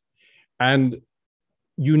nothing. And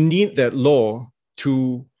you need that law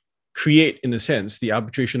to create, in a sense, the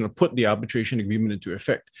arbitration, or put the arbitration agreement into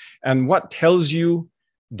effect. And what tells you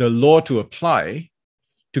the law to apply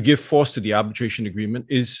to give force to the arbitration agreement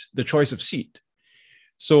is the choice of seat.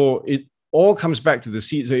 So it all comes back to the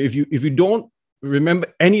seat. So if you don't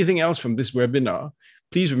remember anything else from this webinar,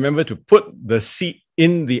 please remember to put the seat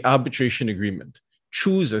in the arbitration agreement.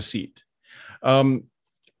 Choose a seat.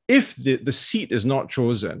 If the seat is not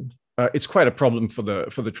chosen, it's quite a problem for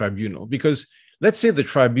the tribunal, because let's say the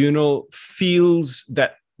tribunal feels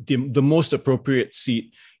that the most appropriate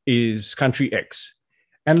seat is country X.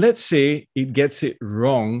 And let's say it gets it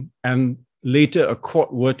wrong, and later a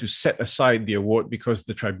court were to set aside the award because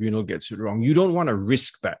the tribunal gets it wrong. You don't want to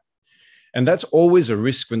risk that. And that's always a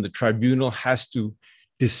risk when the tribunal has to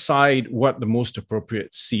decide what the most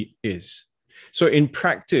appropriate seat is. So in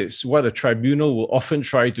practice, what a tribunal will often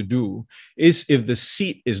try to do is, if the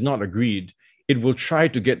seat is not agreed, it will try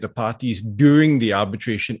to get the parties during the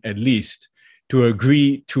arbitration at least to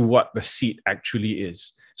agree to what the seat actually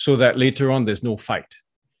is, so that later on there's no fight.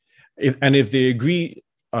 If they agree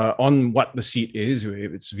on what the seat is,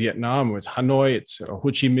 if it's Vietnam or it's Hanoi, it's Ho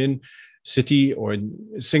Chi Minh City or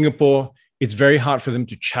in Singapore, it's very hard for them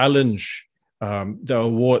to challenge the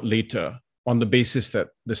award later on the basis that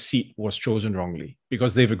the seat was chosen wrongly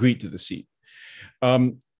because they've agreed to the seat.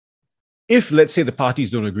 If, let's say, the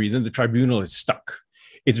parties don't agree, then the tribunal is stuck.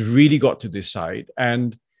 It's really got to decide.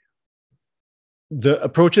 And the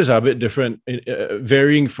approaches are a bit different,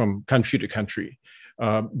 varying from country to country.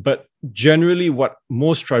 But generally, what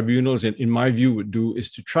most tribunals, in my view, would do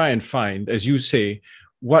is to try and find, as you say,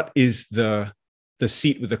 what is the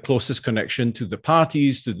seat with the closest connection to the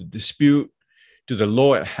parties, to the dispute, to the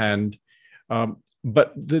law at hand.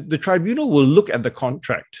 But the tribunal will look at the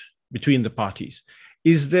contract between the parties.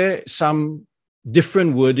 Is there some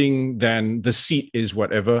different wording than the seat is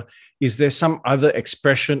whatever? Is there some other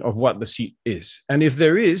expression of what the seat is? And if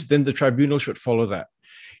there is, then the tribunal should follow that.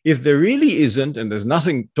 If there really isn't, and there's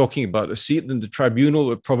nothing talking about a seat, then the tribunal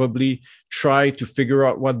would probably try to figure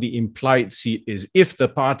out what the implied seat is. If the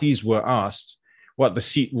parties were asked what the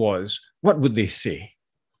seat was, what would they say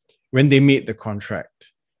when they made the contract?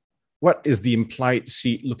 What is the implied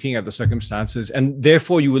seat looking at the circumstances? And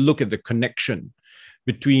therefore, you will look at the connection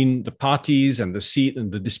between the parties and the seat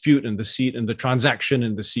and the dispute and the seat and the transaction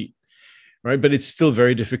and the seat, right? But it's still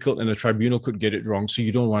very difficult and the tribunal could get it wrong. So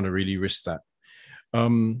you don't want to really risk that.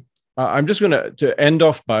 I'm just going to end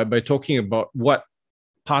off by talking about what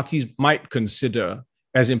parties might consider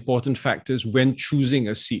as important factors when choosing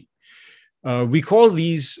a seat. We call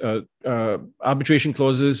these arbitration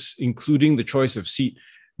clauses, including the choice of seat,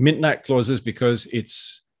 midnight clauses, because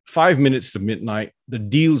it's 5 minutes to midnight. The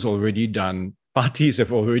deal's already done. Parties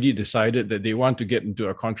have already decided that they want to get into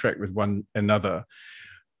a contract with one another.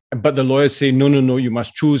 But the lawyers say, no, you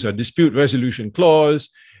must choose a dispute resolution clause,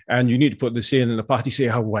 and you need to put this in. And the parties say,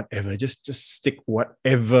 oh, whatever, just stick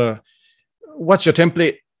whatever. What's your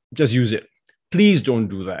template? Just use it. Please don't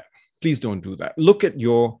do that. Please don't do that. Look at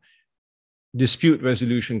your dispute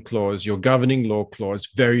resolution clause, your governing law clause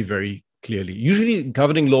very, very clearly. Usually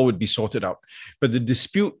governing law would be sorted out, but the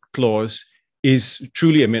dispute clause is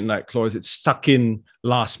truly a midnight clause. It's stuck in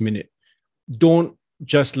last minute. Don't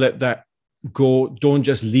just let that go. Don't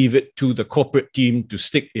just leave it to the corporate team to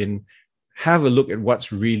stick in. Have a look at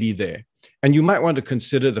what's really there. And you might want to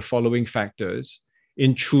consider the following factors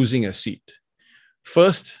in choosing a seat.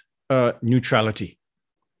 First, neutrality,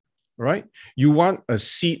 right? You want a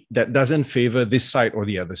seat that doesn't favor this side or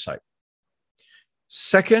the other side.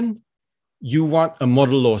 Second, you want a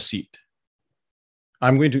model law seat.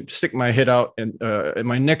 I'm going to stick my head out and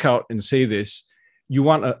my neck out and say this. You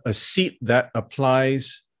want a seat that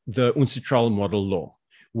applies the UNCITRAL model law.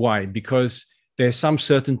 Why? Because there's some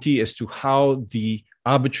certainty as to how the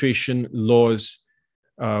arbitration laws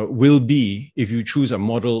will be if you choose a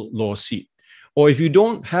model law seat. Or if you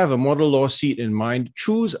don't have a model law seat in mind,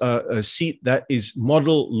 choose a seat that is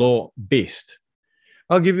model law based.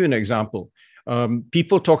 I'll give you an example.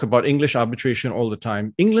 People talk about English arbitration all the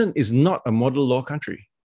time. England is not a model law country.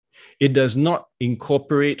 It does not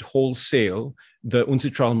incorporate wholesale the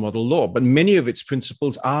UNCITRAL model law, but many of its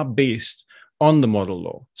principles are based on the model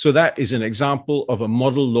law. So that is an example of a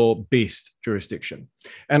model law-based jurisdiction.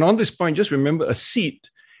 And on this point, just remember, a seat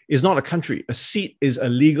is not a country. A seat is a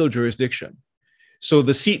legal jurisdiction. So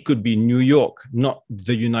the seat could be New York, not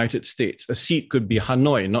the United States. A seat could be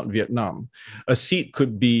Hanoi, not Vietnam. A seat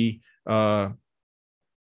could be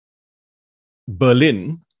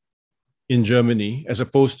Berlin in Germany, as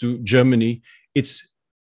opposed to Germany. It's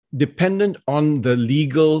dependent on the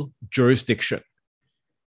legal jurisdiction.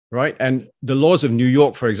 Right? And the laws of New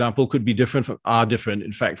York, for example, could be are different,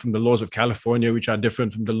 in fact, from the laws of California, which are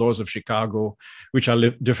different from the laws of Chicago, which are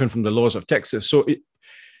different from the laws of Texas. So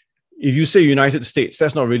if you say United States,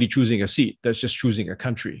 that's not really choosing a seat. That's just choosing a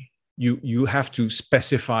country. You have to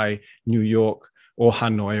specify New York or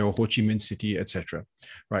Hanoi or Ho Chi Minh City, etc.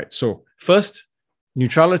 Right? So first,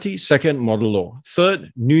 neutrality. Second, model law.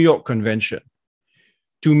 Third, New York Convention,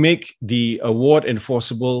 to make the award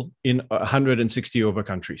enforceable in 160 over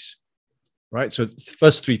countries, right? So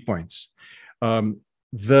first 3 points.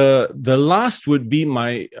 The last would be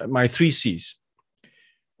my 3 C's.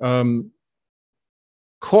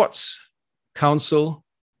 Courts, counsel,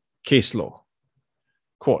 case law.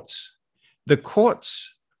 Courts. The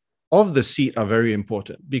courts of the seat are very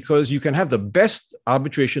important because you can have the best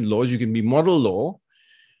arbitration laws, you can be model law,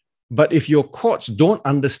 but if your courts don't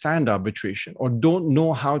understand arbitration or don't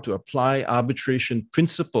know how to apply arbitration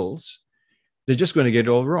principles, they're just going to get it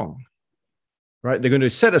all wrong, right? They're going to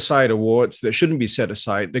set aside awards that shouldn't be set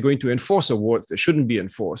aside. They're going to enforce awards that shouldn't be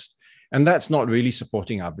enforced. And that's not really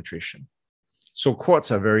supporting arbitration. So courts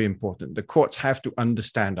are very important. The courts have to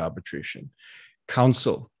understand arbitration.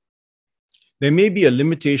 Counsel. There may be a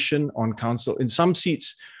limitation on counsel. In some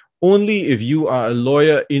seats, only if you are a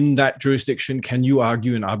lawyer in that jurisdiction can you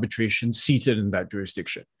argue in arbitration seated in that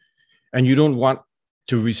jurisdiction. And you don't want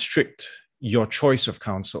to restrict your choice of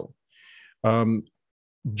counsel.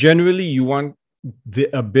 Generally, you want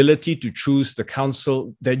the ability to choose the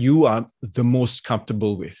counsel that you are the most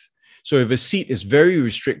comfortable with. So if a seat is very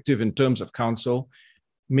restrictive in terms of counsel,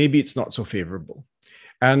 maybe it's not so favorable.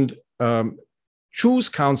 And choose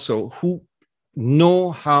counsel who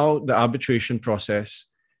know how the arbitration process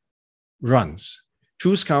runs.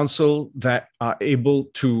 Choose counsel that are able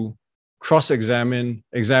to cross-examine,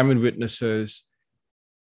 examine witnesses,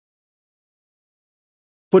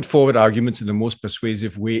 put forward arguments in the most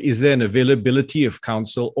persuasive way. Is there an availability of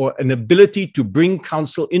counsel or an ability to bring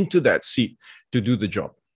counsel into that seat to do the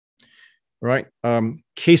job? Right?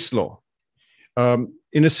 Case law.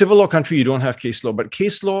 In a civil law country, you don't have case law, but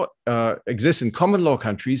case law exists in common law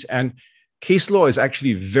countries, and case law is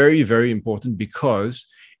actually very, very important because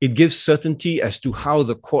it gives certainty as to how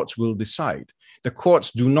the courts will decide. The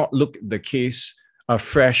courts do not look at the case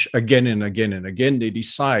afresh again and again and again. They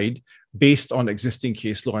decide based on existing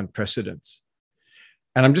case law and precedents.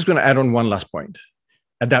 And I'm just going to add on one last point,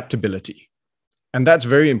 adaptability. And that's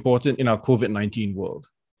very important in our COVID-19 world.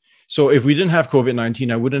 So if we didn't have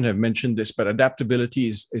COVID-19, I wouldn't have mentioned this, but adaptability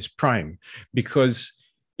is prime, because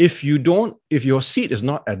if your seat is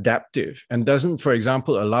not adaptive and doesn't, for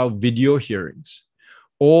example, allow video hearings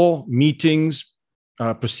or meetings,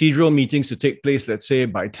 procedural meetings to take place, let's say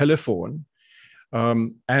by telephone,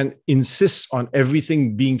 and insists on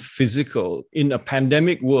everything being physical in a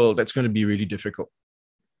pandemic world, that's going to be really difficult,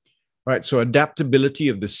 right? So adaptability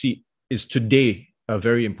of the seat is today a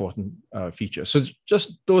very important feature. So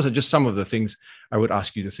those are just some of the things I would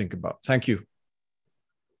ask you to think about. Thank you.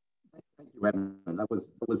 Thank you, Edmund. That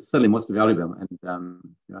was certainly most valuable, and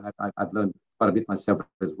I've learned quite a bit myself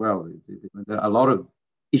as well. There are a lot of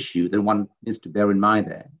issues that one needs to bear in mind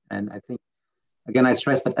there, and I think, again, I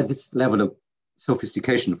stress that at this level of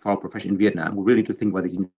sophistication for our profession in Vietnam, we really need to think about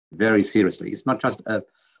this very seriously. It's not just a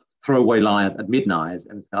throwaway line at midnight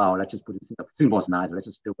and say, oh, let's just put it in Singapore night, let's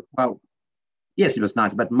just do it. Well, yes, it was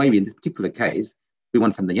nice, but maybe in this particular case, we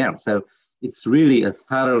want something else. So it's really a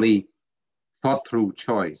thoroughly thought through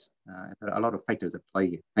choice. There are a lot of factors at play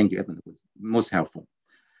here. Thank you, Edmund. It was most helpful.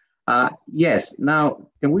 Yes, now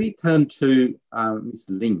can we turn to Ms.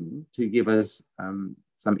 Linh to give us some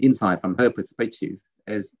insight from her perspective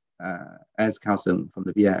as counsel from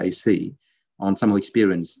the VAC on some of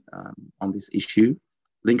experience on this issue.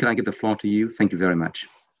 Linh, can I give the floor to you? Thank you very much.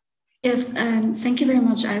 Yes, thank you very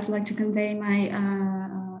much. I'd like to convey my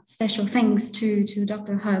special thanks to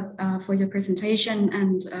Dr. Hop for your presentation,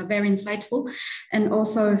 and very insightful, and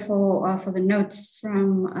also for the notes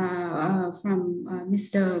from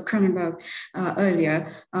Mr. Kronenburg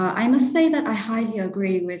earlier. I must say that I highly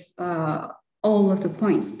agree with all of the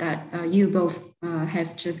points that you both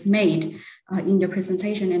have just made in your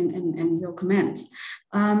presentation and your comments.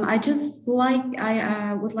 I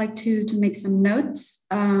would like to make some notes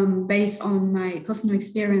based on my personal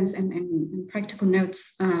experience and practical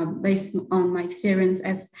notes based on my experience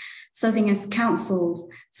as serving as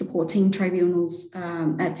counsel supporting tribunals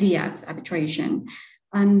at VAS arbitration.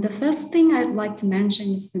 The first thing I'd like to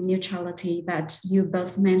mention is the neutrality that you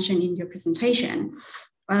both mentioned in your presentation.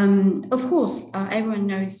 Of course, everyone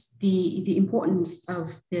knows the importance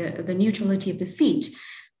of the neutrality of the seat.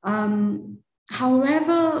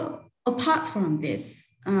 However, apart from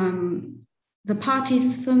this, the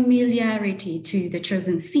party's familiarity to the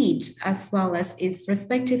chosen seat, as well as its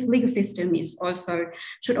respective legal system,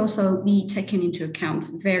 should also be taken into account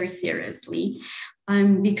very seriously.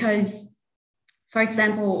 Because, for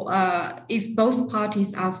example, if both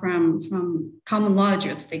parties are from common law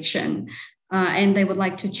jurisdiction, and they would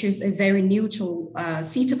like to choose a very neutral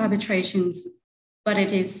seat of arbitrations, but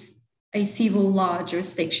it is a civil law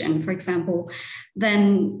jurisdiction, for example,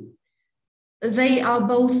 then they are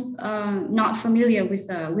both not familiar with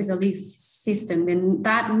the legal system, then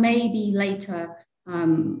that may be later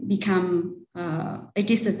become a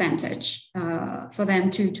disadvantage for them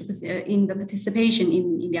to in the participation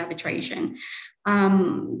in the arbitration.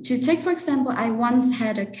 To take, for example, I once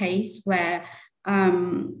had a case where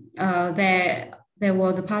the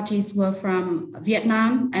parties were from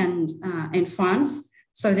Vietnam and France.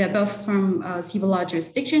 So they're both from civil law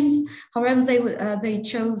jurisdictions. However, they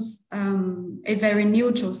chose a very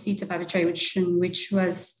neutral seat of arbitration, which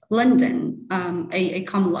was London, a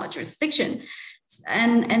common law jurisdiction.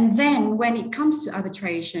 And then when it comes to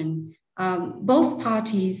arbitration, both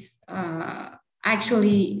parties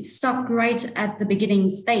actually stuck right at the beginning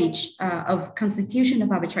stage of constitution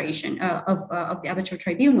of arbitration of the arbitral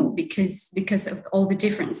tribunal because of all the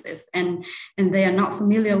differences, and they are not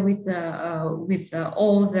familiar with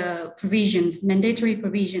all the provisions, mandatory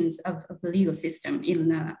provisions of the legal system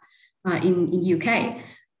in UK.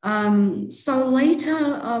 So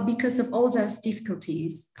later, because of all those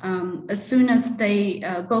difficulties, as soon as they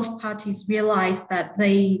both parties realized that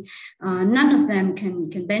none of them can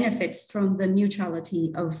benefit from the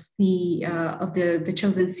neutrality of the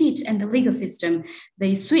chosen seat and the legal system,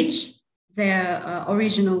 they switch their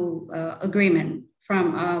original agreement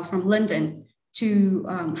from London to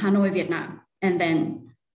Hanoi, Vietnam, and then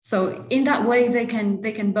so in that way they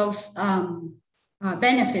can both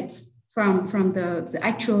benefit from the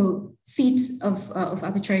actual seat of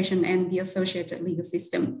arbitration and the associated legal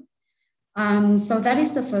system. So that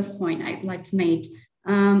is the first point I'd like to make.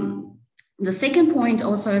 The second point,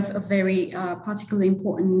 also of very particular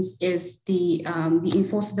importance, is the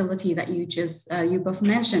enforceability that you both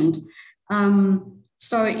mentioned.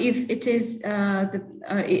 So if it is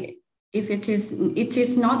it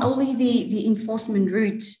is not only the enforcement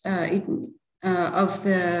route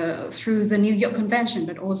through the New York Convention,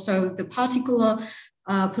 but also the particular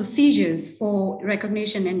procedures for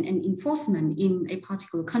recognition and enforcement in a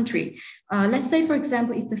particular country. Let's say, for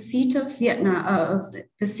example, if the seat of Vietnam,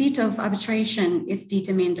 the seat of arbitration is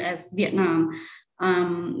determined as Vietnam,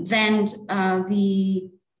 then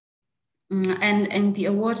the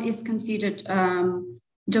award is considered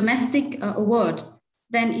domestic award,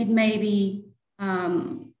 then it may be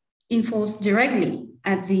enforced directly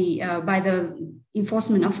at by the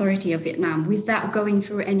enforcement authority of Vietnam without going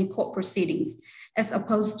through any court proceedings, as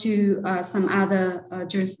opposed to some other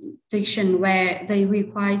jurisdiction where they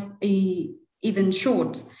require even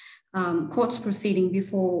short court proceeding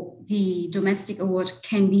before the domestic award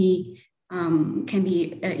can be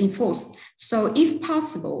enforced. So if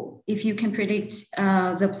possible, if you can predict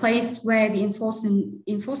the place where the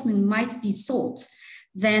enforcement might be sought,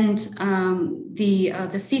 then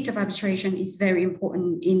the seat of arbitration is very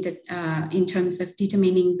important in terms of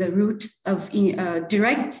determining the route of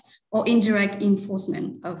direct or indirect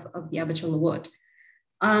enforcement of the arbitral award.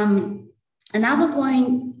 Another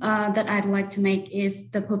point that I'd like to make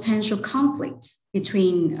is the potential conflict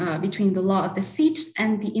between the law of the seat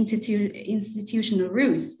and the institutional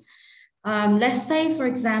rules. Let's say, for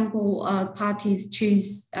example, parties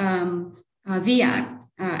choose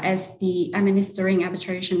VAS as the administering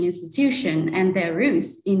arbitration institution and their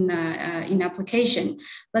rules in application,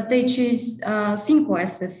 but they choose Singapore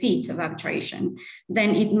as the seat of arbitration.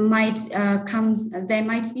 Then it might there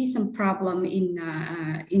might be some problem in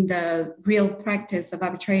the real practice of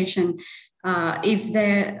arbitration if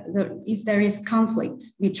there is conflict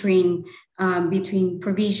between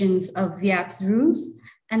provisions of VAS rules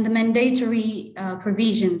and the mandatory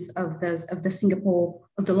provisions of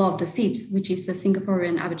the law of the seat, which is the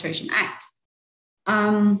Singaporean Arbitration Act.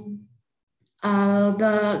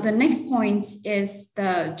 The next point is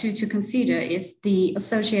to consider is the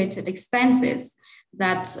associated expenses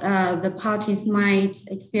that the parties might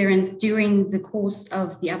experience during the course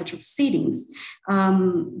of the arbitral proceedings.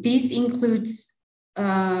 These include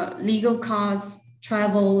legal costs,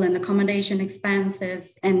 travel and accommodation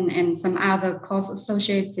expenses, and some other costs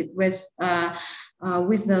associated with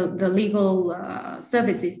the legal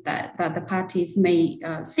services that the parties may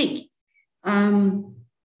seek.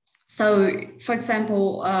 So, for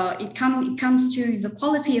example, it comes to the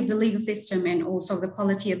quality of the legal system and also the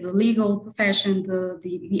quality of the legal profession,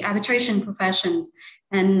 the arbitration professions,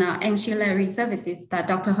 and ancillary services that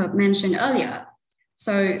Dr. Hop mentioned earlier.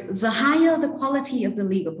 So the higher the quality of the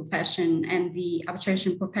legal profession and the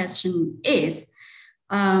arbitration profession is,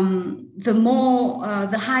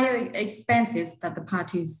 the higher expenses that the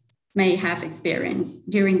parties may have experienced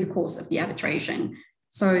during the course of the arbitration.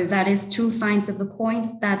 So that is two sides of the coin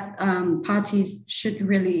that parties should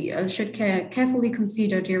carefully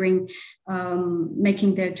consider during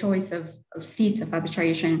making their choice of seat of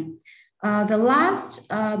arbitration. The last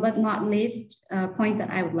but not least point that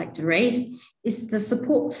I would like to raise is the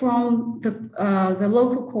support from the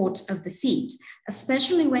local court of the seat,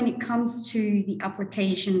 especially when it comes to the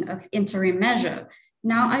application of interim measure.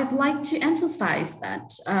 Now, I'd like to emphasize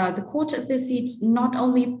that the court of the seat not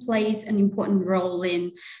only plays an important role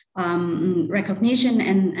in recognition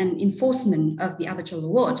and enforcement of the arbitral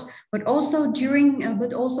award, but also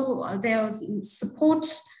there's support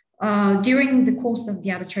during the course of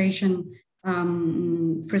the arbitration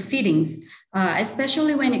proceedings,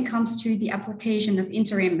 especially when it comes to the application of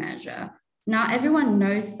interim measure. Now, everyone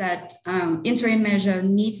knows that interim measure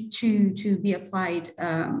needs to be applied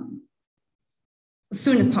as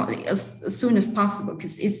soon as possible,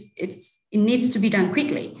 because it needs to be done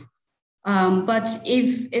quickly. But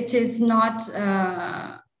if it is not,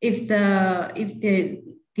 if the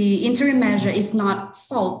interim measure is not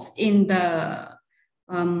sought in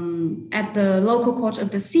at the local court of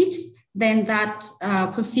the seat, then that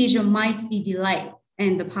procedure might be delayed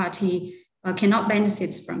and the party cannot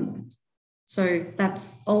benefit from that. So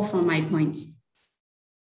that's all from my point.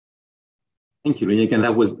 Thank you, Rini. Again,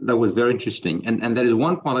 that was very interesting. And there is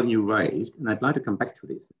one point that you raised, and I'd like to come back to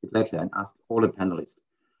this a bit later and ask all the panelists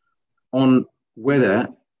on whether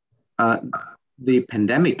the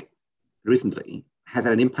pandemic recently has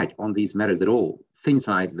had an impact on these matters at all. Things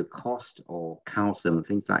like the cost or counsel and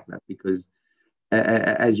things like that, because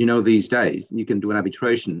as you know, these days, you can do an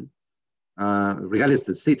arbitration regardless of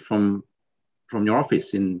the seat from your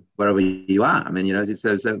office in wherever you are. I mean, you know,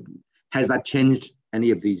 so has that changed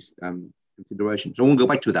any of these considerations? So we'll go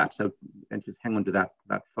back to that. So and just hang on to that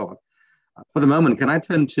thought. For the moment, can I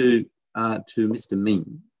turn to Mr.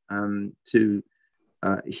 Minh to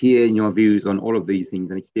hear your views on all of these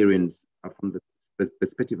things and experience from the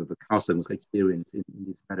perspective of the Council's experience in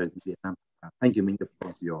these matters in Vietnam. Thank you, Minh. The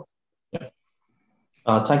floor is yours. Yeah.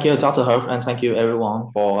 Thank you, Dr. Hop, and thank you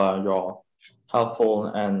everyone for your helpful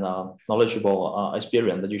and knowledgeable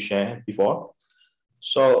experience that you shared before.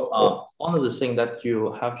 So one of the things that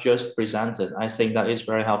you have just presented, I think that is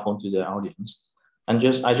very helpful to the audience. And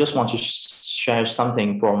I just want to share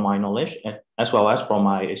something from my knowledge as well as from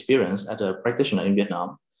my experience as a practitioner in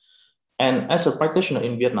Vietnam. And as a practitioner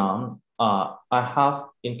in Vietnam, I have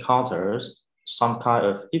encountered some kind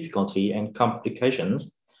of difficulty and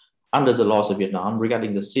complications under the laws of Vietnam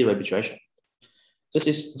regarding the sea arbitration. This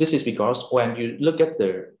is because when you look at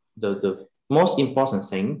the most important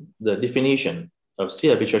thing, the definition of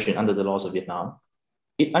sea arbitration under the laws of Vietnam,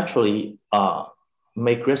 it actually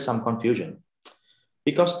may create some confusion.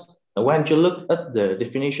 Because when you look at the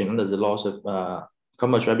definition under the laws of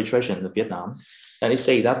commercial arbitration in Vietnam, and it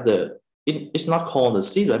say that it's not called the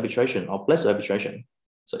sea arbitration or place arbitration.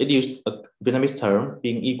 So it used a Vietnamese term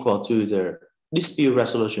being equal to the dispute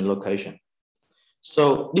resolution location.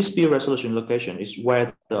 So dispute resolution location is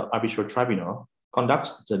where the arbitral tribunal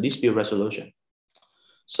conducts the dispute resolution.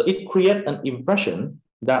 So it creates an impression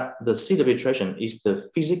that the sea arbitration is the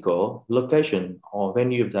physical location or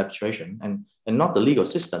venue of the arbitration and not the legal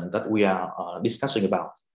system that we are discussing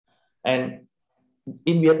about. And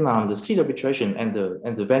in Vietnam, the sea arbitration and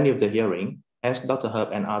the venue of the hearing, as Dr.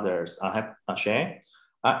 Hop and others have shared,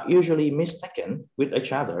 are usually mistaken with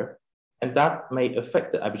each other, and that may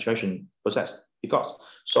affect the arbitration process. Because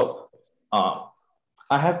I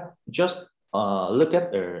have just looked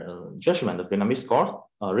at the judgment of Vietnamese court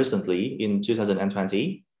recently in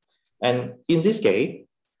 2020, and in this case,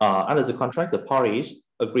 under the contract, the parties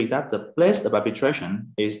agree that the place of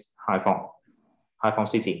arbitration is Haiphong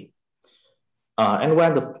City. And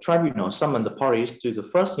when the tribunal summoned the parties to the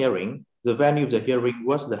first hearing, the venue of the hearing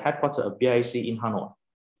was the headquarters of VAS in Hanoi.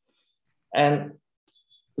 And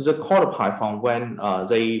the court of Haiphong, when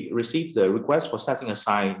they received the request for setting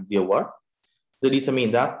aside the award, they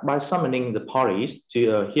determined that by summoning the parties to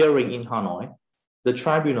a hearing in Hanoi, the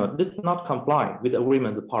tribunal did not comply with the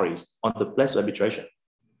agreement of the parties on the place of arbitration,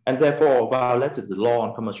 and therefore violated the law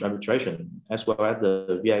on commercial arbitration as well as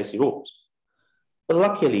the VAS rules. But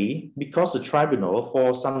luckily, because the tribunal,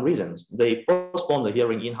 for some reasons, they postponed the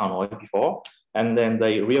hearing in Hanoi before, and then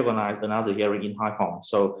they reorganized another hearing in Haiphong.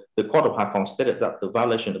 So the court of Haiphong stated that the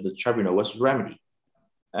violation of the tribunal was remedied,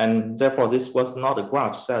 and therefore this was not a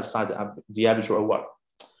ground to set aside the arbitral award.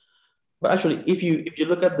 But actually, if you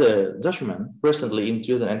look at the judgment recently in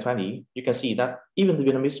 2020, you can see that even the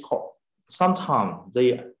Vietnamese court, sometimes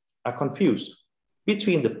they are confused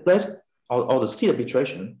between the place or the seat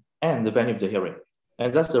arbitration and the venue of the hearing.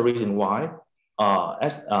 And that's the reason why,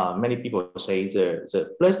 as many people say,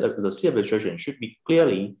 the place of the sea arbitration should be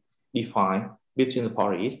clearly defined between the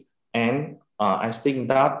parties. And I think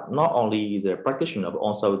that not only the practitioner, but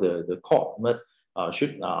also the court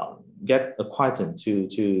should get acquainted to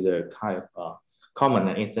the kind of common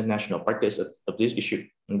and international practice of this issue.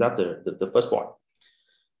 And that's the first point.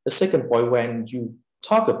 The second point, when you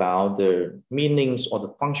talk about the meanings or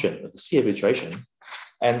the function of the sea arbitration,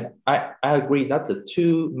 and I agree that the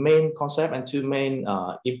two main concepts and two main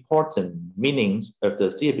important meanings of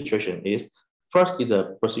the sea arbitration is, first is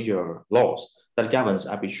the procedural laws that governs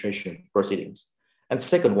arbitration proceedings. And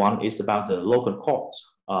second one is about the local court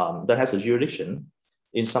that has a jurisdiction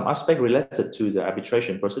in some aspect related to the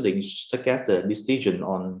arbitration proceedings, such as the decision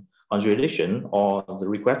on jurisdiction or the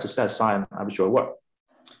request to set aside an arbitral award.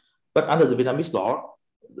 But under the Vietnamese law,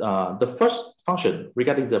 the first function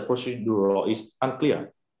regarding the procedural law is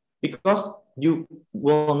unclear, because you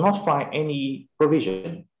will not find any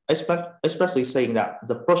provision, especially saying that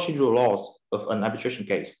the procedural laws of an arbitration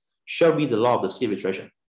case shall be the law of the sea arbitration.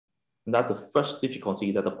 And that's the first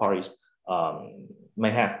difficulty that the parties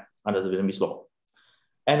may have under the Vietnamese law.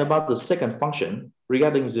 And about the second function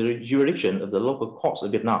regarding the jurisdiction of the local courts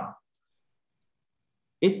of Vietnam,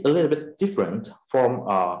 it's a little bit different from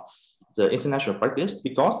the international practice,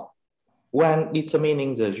 because when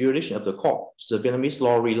determining the jurisdiction of the court, the Vietnamese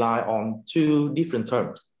law rely on two different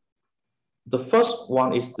terms. The first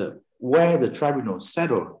one is where the tribunal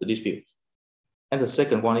settled the dispute. And the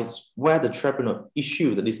second one is where the tribunal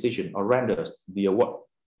issued the decision or renders the award.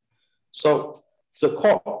 So the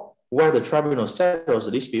court where the tribunal settles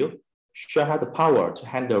the dispute shall have the power to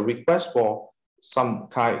handle requests for some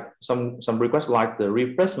requests like the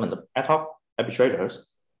replacement of ad hoc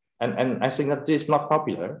arbitrators. And I think that this is not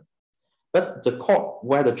popular. But the court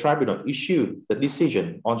where the tribunal issued the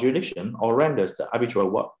decision on jurisdiction or renders the arbitral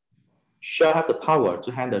award shall have the power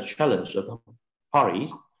to handle challenge of the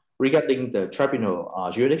parties regarding the tribunal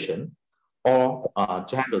jurisdiction, or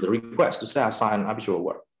to handle the request to set aside an arbitral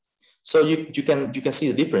award. So you can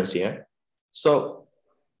see the difference here. So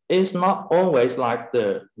it's not always like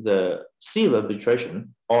the civil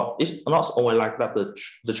arbitration, or it's not always like that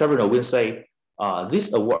the tribunal will say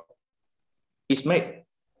this award is made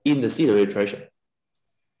in the civil arbitration.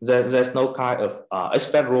 There's no kind of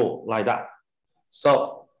expert rule like that.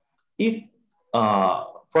 So if,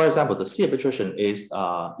 for example, the civil arbitration is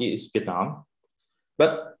Vietnam,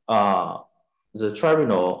 but the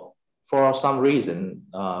tribunal, for some reason,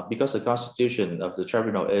 because the constitution of the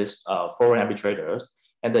tribunal is foreign arbitrators,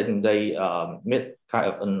 and then they meet kind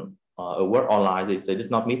of a word online, they did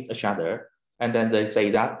not meet each other, and then they say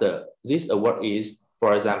that this award is,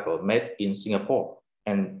 for example, made in Singapore,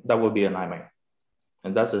 and that would be a nightmare.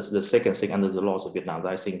 And that's the second thing under the laws of Vietnam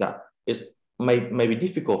that I think that is may be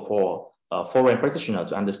difficult for a foreign practitioner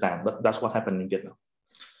to understand, but that's what happened in Vietnam.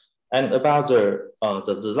 And about the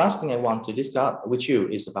last thing I want to discuss with you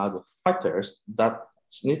is about the factors that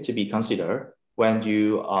need to be considered when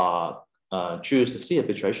you choose the C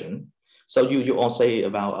arbitration. So you all say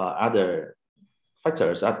about other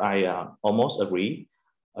factors that I almost agree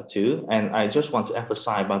to, and I just want to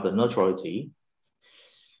emphasize about the neutrality,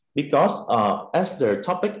 because as the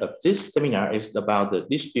topic of this seminar is about the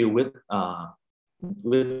dispute with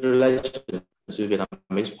relation to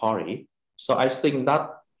Vietnamese party, so I think that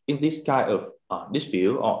in this kind of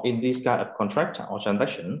dispute, or in this kind of contract or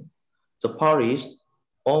transaction, the parties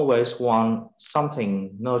always want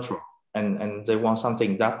something neutral, and they want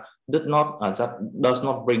something that does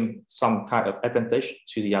not bring some kind of advantage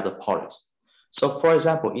to the other parties. So, for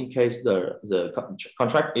example, in case the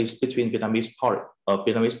contract is between Vietnamese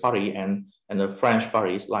party and the French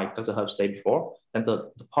parties, like Dr. Hop said before, then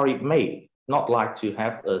the party may not like to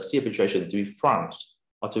have a sea arbitration to be France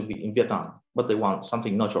or to be in Vietnam, but they want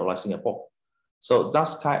something neutral like Singapore. So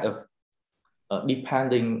that's kind of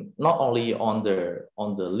depending not only on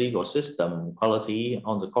the legal system quality,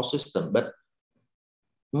 on the court system, but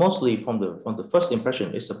mostly from the first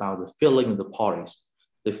impression, it's about the feeling of the parties.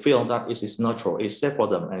 They feel that it is neutral, it's safe for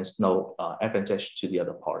them, and it's no advantage to the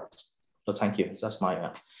other parties. So thank you. That's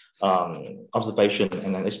my observation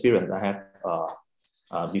and an experience I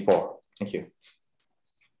have before. Thank you.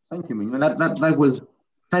 Thank you, Minh. That was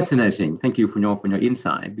fascinating. Thank you for your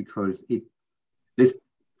insight, because this,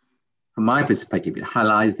 from my perspective, it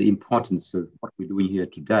highlights the importance of what we're doing here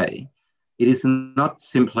today. It is not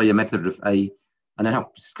simply a method of an ad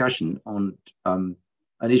hoc discussion on an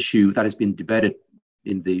issue that has been debated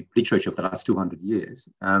in the literature of the last 200 years.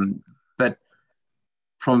 But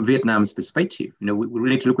from Vietnam's perspective, we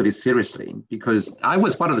really need to look at this seriously, because I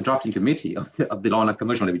was part of the drafting committee of the law on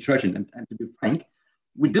commercial arbitration, and to be frank,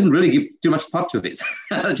 we didn't really give too much thought to this.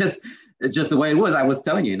 just the way it was. I was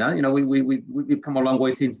telling you, we've come a long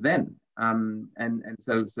way since then, and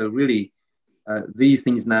so really these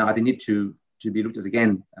things now I think need to be looked at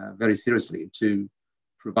again very seriously, to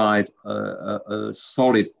provide a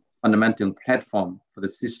solid fundamental platform for the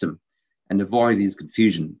system and avoid this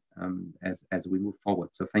confusion as we move forward.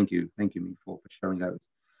 So thank you, Minh, for sharing those.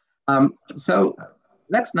 So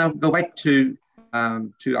let's now go back to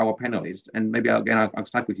our panelists, and maybe I'll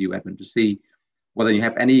start with you, Edmund, to see whether you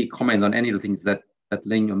have any comment on any of the things that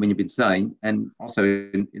Linh or Minh have been saying, and also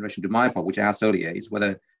in relation to my part, which I asked earlier, is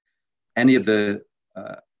whether any of the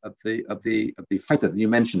factors that you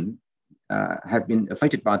mentioned have been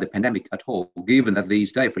affected by the pandemic at all, given that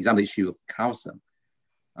these days, for example, the issue of counsel,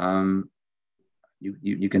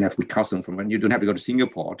 you can have good counsel from when you don't have to go to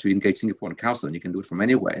Singapore to engage Singapore in counsel, and you can do it from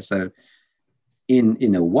anywhere. So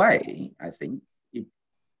in a way, I think,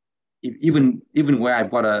 even where I've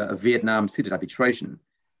got a Vietnam seated arbitration,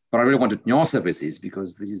 but I really wanted your services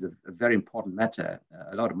because this is a very important matter,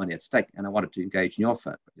 a lot of money at stake, and I wanted to engage in your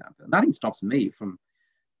firm, for example. Nothing stops me from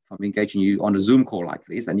from engaging you on a Zoom call like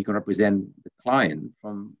this, and you can represent the client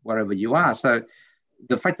from wherever you are. So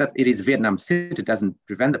the fact that it is Vietnam City doesn't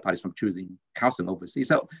prevent the parties from choosing counsel overseas.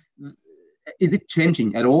 So is it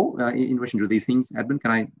changing at all in relation to these things? Edmund,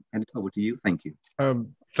 can I hand it over to you? Thank you.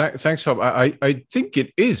 Thanks, Hop. I think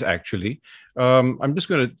it is actually. I'm just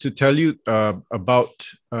going to tell you about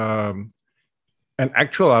an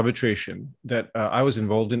actual arbitration that I was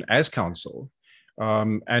involved in as counsel.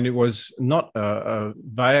 And it was not a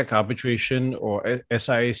VAS arbitration or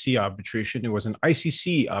SIAC arbitration. It was an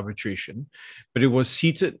ICC arbitration, but it was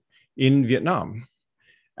seated in Vietnam.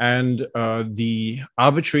 And the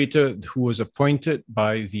arbitrator who was appointed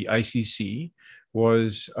by the ICC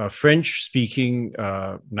was a French-speaking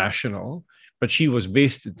national, but she was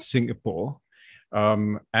based in Singapore.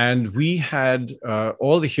 And we had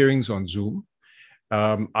all the hearings on Zoom.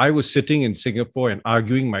 I was sitting in Singapore and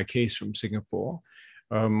arguing my case from Singapore.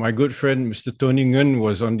 My good friend, Mr. Tony Nguyen,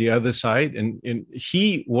 was on the other side, and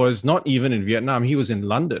he was not even in Vietnam. He was in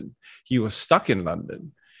London. He was stuck in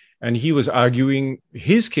London, and he was arguing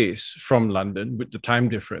his case from London with the time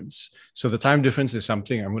difference. So the time difference is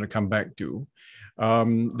something I'm going to come back to.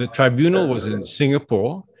 The tribunal was in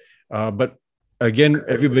Singapore, but again,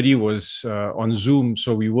 everybody was on Zoom,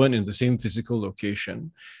 so we weren't in the same physical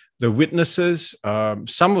location. The witnesses,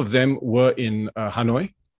 some of them were in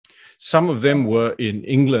Hanoi. Some of them were in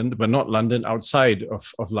England, but not London, outside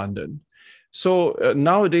of London. So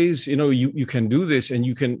nowadays, you can do this and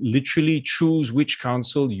you can literally choose which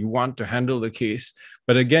counsel you want to handle the case.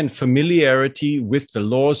 But again, familiarity with the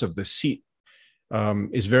laws of the seat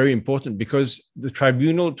is very important, because the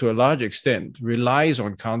tribunal, to a large extent, relies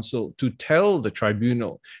on counsel to tell the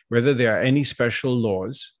tribunal whether there are any special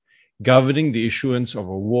laws governing the issuance of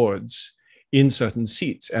awards in certain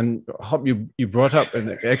seats. And Hop, you brought up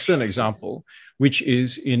an excellent example, which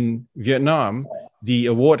is in Vietnam, the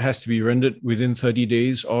award has to be rendered within 30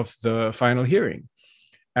 days of the final hearing.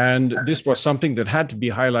 And this was something that had to be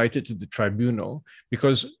highlighted to the tribunal,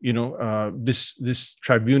 because this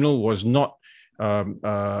tribunal was not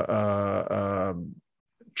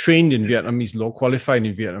trained in Vietnamese law, qualified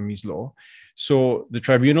in Vietnamese law. So the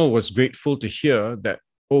tribunal was grateful to hear that,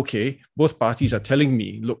 okay, both parties are telling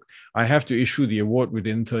me, look, I have to issue the award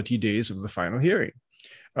within 30 days of the final hearing.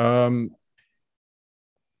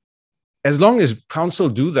 As long as counsel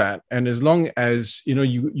do that, and as long as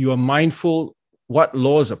you are mindful what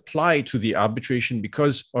laws apply to the arbitration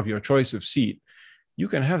because of your choice of seat, you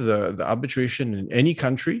can have the arbitration in any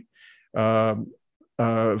country,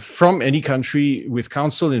 from any country, with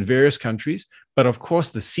counsel in various countries. But of course,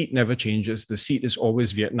 the seat never changes. The seat is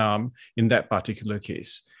always Vietnam in that particular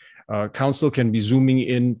case. Counsel can be zooming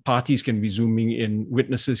in, parties can be zooming in,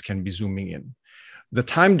 witnesses can be zooming in. The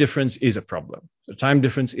time difference is a problem. The time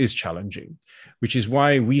difference is challenging, which is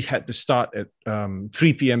why we had to start at 3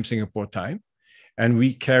 p.m. Singapore time, and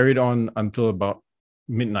we carried on until about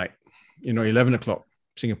midnight, 11 o'clock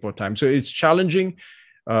Singapore time. So it's challenging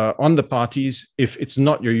on the parties if it's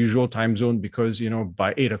not your usual time zone, because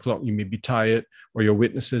by 8 o'clock you may be tired, or your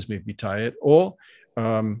witnesses may be tired, or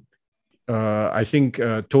I think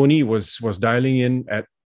Tony was dialing in at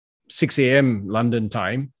 6 a.m. London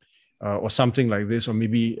time, or something like this, or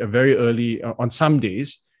maybe a very early on some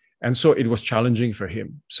days, and so it was challenging for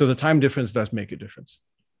him. So the time difference does make a difference.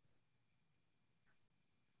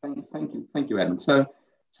 Thank you, Edmund. So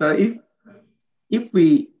if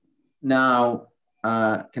we now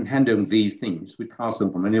can handle these things with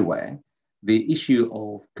counsel from anywhere, the issue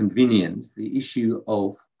of convenience, the issue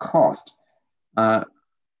of cost,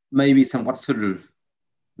 may be somewhat sort of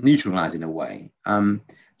neutralized in a way.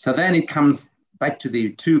 So then it comes back to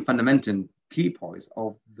the two fundamental key points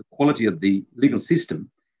of the quality of the legal system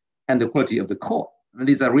and the quality of the court. And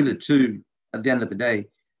these are really the two, at the end of the day.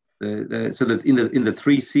 In the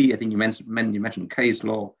 3C, I think you mentioned case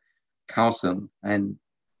law, counsel, and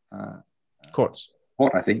courts.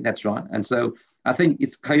 Court, I think that's right. And so I think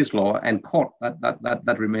it's case law and court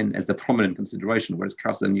that remain as the prominent consideration, whereas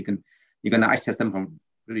counsel, you can access them from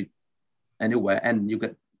really anywhere, and you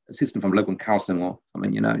get assistance from local counsel or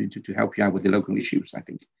something, to help you out with the local issues, I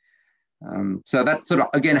think. So that sort of,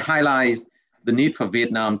 again, highlights the need for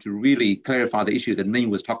Vietnam to really clarify the issue that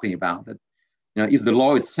Minh was talking about, that, if the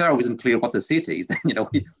law itself isn't clear what the seat is, then,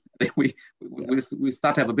 we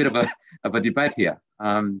start to have a bit of a debate here.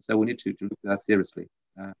 So we need to look at that seriously.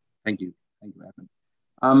 Thank you,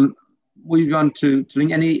 Edmund. We want to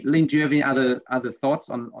Linh, do you have any other thoughts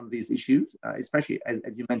on these issues, especially as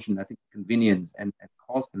you mentioned, I think convenience and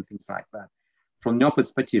cost and things like that. From your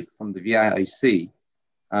perspective, from the VIAC,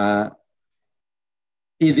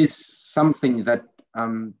 it is something that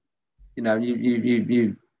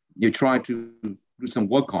you you try to do some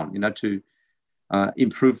work on, to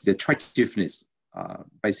improve the attractiveness,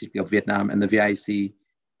 basically, of Vietnam and the VAC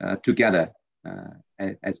together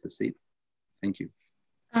as the seat. Thank you.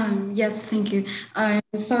 Yes, thank you.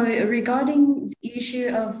 So regarding the issue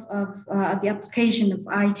of the application of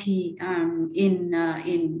IT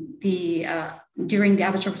during the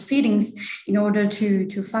arbitral proceedings, in order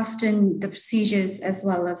to fasten the procedures as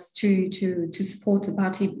well as to support the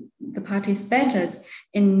parties better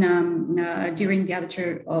during the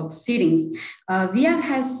arbitral proceedings,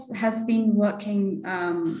 VIAC has been working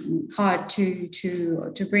hard to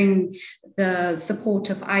bring the support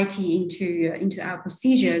of IT into our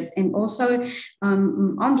procedures, and also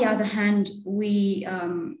on the other hand, we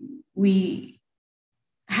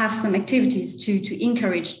have some activities to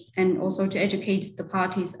encourage and also to educate the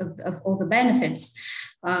parties of all the benefits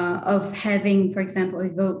of having, for example,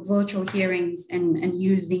 virtual hearings and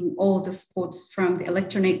using all the supports from the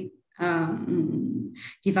electronic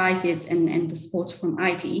devices and the support from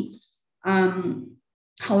IT.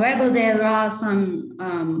 However, there are some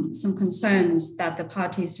concerns that the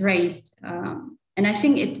parties raised, and I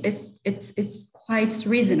think it's quite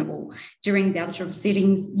reasonable during the arbitral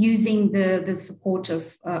proceedings, using the support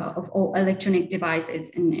of all electronic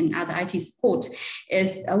devices and other IT support,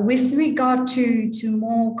 is with regard to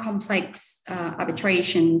more complex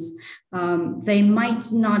arbitrations. They might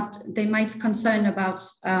concern about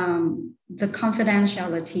the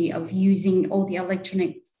confidentiality of using all the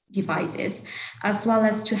electronic devices, as well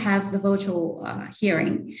as to have the virtual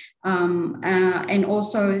hearing, and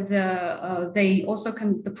also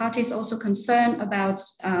the parties also concerned about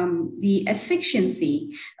the efficiency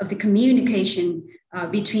of the communication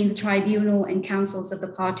between the tribunal and counsels of the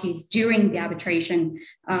parties during the arbitration,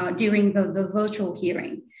 during the virtual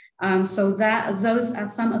hearing. So those are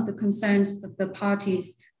some of the concerns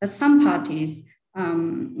that some parties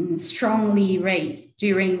strongly raised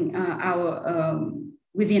during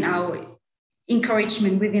within our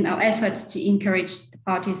efforts to encourage the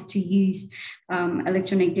parties to use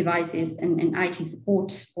electronic devices and IT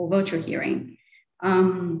support for virtual hearing.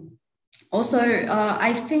 Also,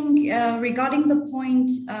 I think regarding the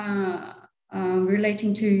point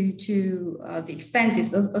relating to the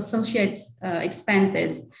expenses, the associate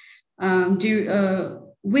expenses,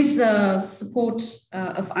 with the support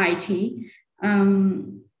of IT,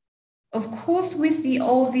 of course, with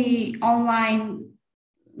all the online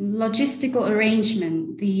logistical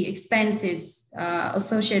arrangement, the expenses,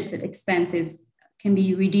 associated expenses, can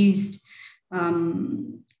be reduced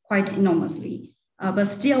quite enormously. But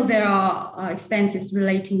still, there are expenses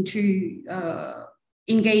relating to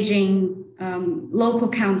engaging local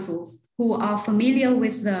counsels who are familiar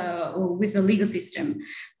with the legal system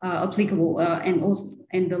applicable and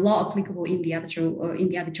the law applicable in the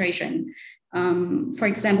arbitration. For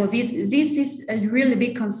example, this is a really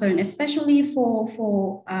big concern, especially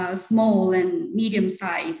for small and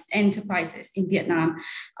medium-sized enterprises in Vietnam.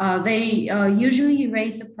 They usually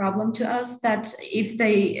raise a problem to us that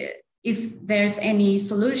if there's any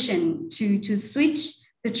solution to switch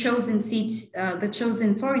the chosen seat, the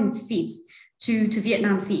chosen foreign seats to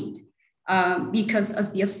Vietnam seat, because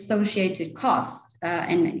of the associated costs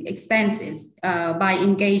and expenses by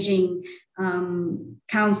engaging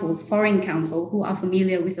foreign counsel who are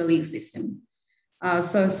familiar with the legal system.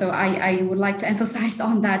 So I would like to emphasize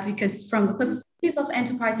on that, because from the perspective of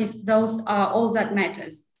enterprises, those are all that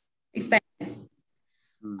matters, expenses.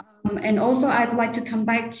 And also I'd like to come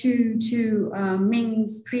back to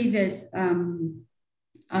Ming's previous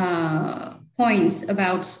points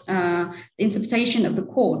about the interpretation of the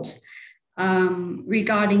court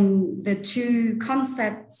regarding the two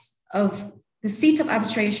concepts of the seat of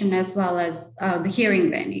arbitration as well as the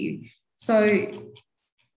hearing venue. So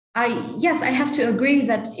I have to agree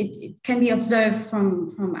that it can be observed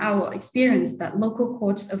from our experience that local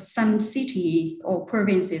courts of some cities or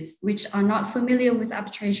provinces which are not familiar with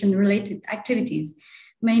arbitration-related activities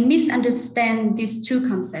may misunderstand these two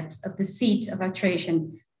concepts of the seat of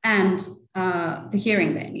arbitration and the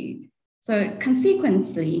hearing venue. So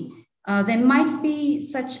consequently, there might be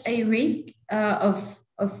such a risk of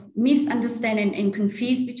misunderstanding and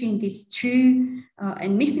confuse between these two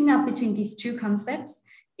and mixing up between these two concepts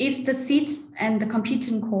if the seat and the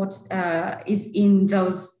competent court is in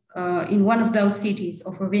one of those cities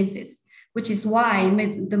or provinces, which is why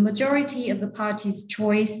the majority of the parties'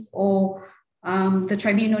 choice or the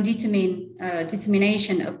tribunal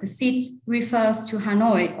determination of the seats refers to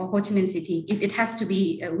Hanoi or Ho Chi Minh City. If it has to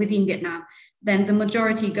be within Vietnam, then the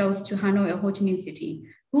majority goes to Hanoi or Ho Chi Minh City.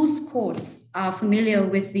 whose courts are familiar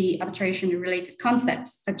with the arbitration-related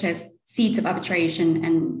concepts, such as seat of arbitration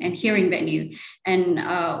and hearing venue.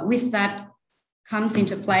 And with that comes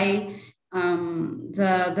into play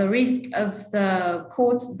the risk of the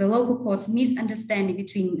courts, the local courts, misunderstanding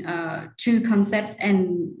between two concepts,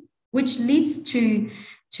 and which leads to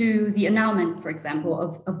the annulment, for example,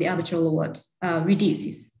 of the arbitral awards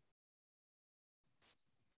reduces.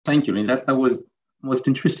 Thank you, Lynn. That was most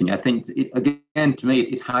interesting. I think, again, to me,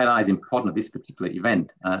 it highlights the importance of this particular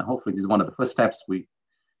event. Hopefully, this is one of the first steps we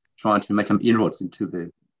try to make some inroads into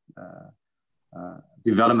the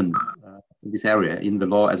developments in this area, in the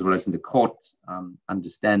law as well as in the court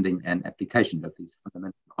understanding and application of these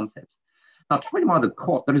fundamental concepts. Now, talking about the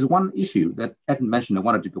court, there is one issue that Edmund mentioned I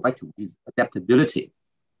wanted to go back to, which is adaptability.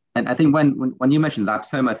 And I think when you mentioned that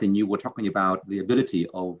term, I think you were talking about the ability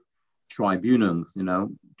of tribunals,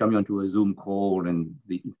 jumping onto a Zoom call and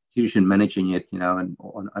the institution managing it, and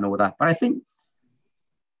all that. But I think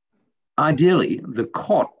ideally the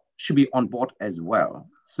court should be on board as well.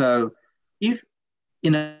 So if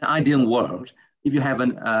in an ideal world, if you have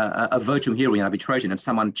a virtual hearing in arbitration and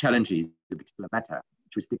someone challenges a particular matter,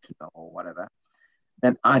 jurisdiction or whatever,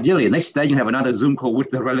 then ideally the next day you have another Zoom call with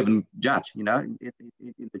the relevant judge, in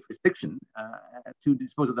the jurisdiction to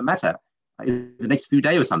dispose of the matter in the next few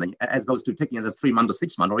days or something, as opposed to taking another 3 months or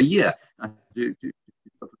 6 months or a year to go through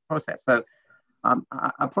the process. So I'll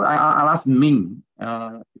ask Ming,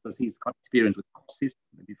 because he's got experience with the court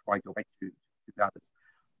system, before I go back to the others,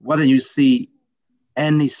 whether you see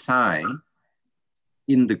any sign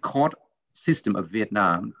in the court system of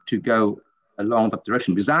Vietnam to go along that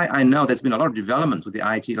direction. Because I know there's been a lot of developments with the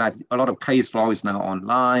IT, like a lot of case law is now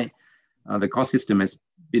online. The court system has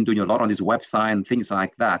been doing a lot on this website and things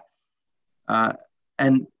like that.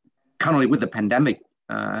 And currently with the pandemic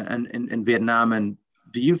in Vietnam, and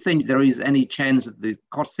do you think there is any chance that the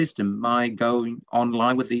court system might go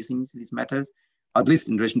online with these things, these matters, at least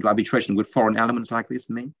in relation to arbitration with foreign elements like this,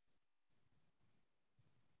 Ming?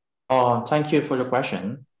 Thank you for the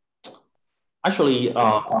question. Actually,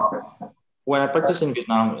 when I practice in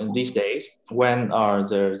Vietnam in these days, when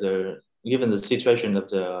given the situation of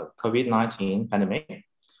the COVID-19 pandemic,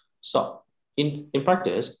 so in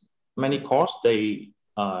practice, many courts, they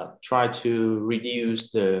try to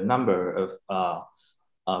reduce the number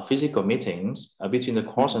of physical meetings between the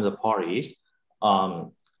courts and the parties.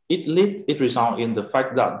 It results in the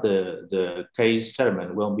fact that the case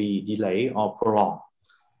settlement will be delayed or prolonged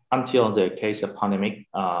until the case of pandemic,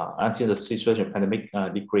 until the situation of pandemic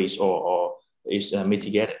decrease or is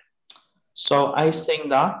mitigated. So I think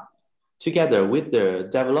that together with the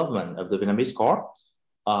development of the Vietnamese court,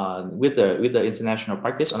 with the international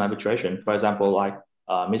practice on arbitration, for example, like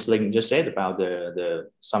Ms. Linh just said about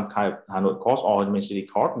some kind of Hanoi court or Hanoi City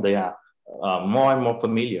court, they are more and more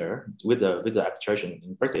familiar with the arbitration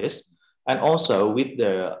in practice, and also with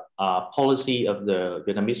the policy of the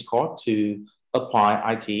Vietnamese court to apply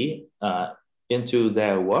IT into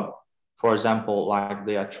their work. For example, like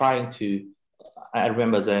they are trying to, I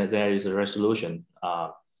remember there is a resolution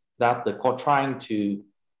that the court trying to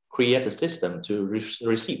create a system to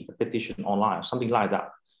receive the petition online, something like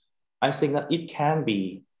that. I think that it can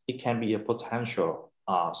be a potential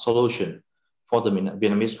solution for the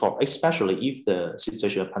Vietnamese court, especially if the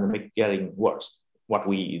situation of pandemic getting worse, what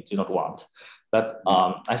we do not want. But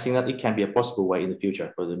I think that it can be a possible way in the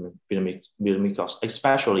future for the Vietnamese courts,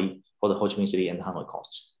 especially for the Ho Chi Minh City and Hanoi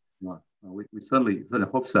courts. Well, we certainly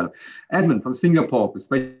hope so. Edmund, from Singapore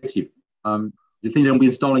perspective, do you think they'll be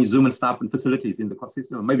installing Zoom and staff and facilities in the court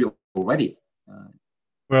system, or maybe already?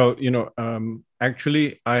 Well,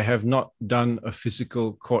 actually, I have not done a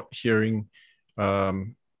physical court hearing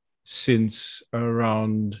since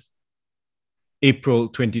around April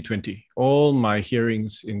 2020. All my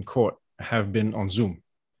hearings in court have been on Zoom,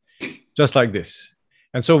 just like this.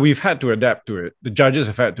 And so we've had to adapt to it. The judges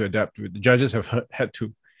have had to adapt to it. The judges have had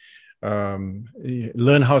to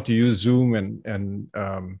learn how to use Zoom and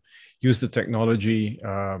use the technology.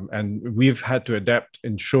 And we've had to adapt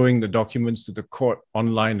in showing the documents to the court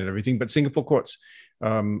online and everything. But Singapore courts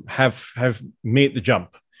have made the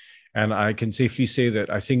jump. And I can safely say that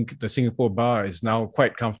I think the Singapore bar is now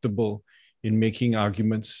quite comfortable in making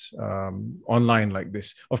arguments online like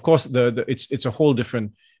this. Of course, it's a whole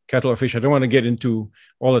different kettle of fish. I don't want to get into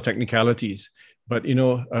all the technicalities, but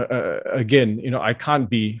again, I can't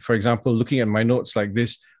be, for example, looking at my notes like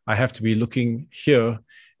this. I have to be looking here,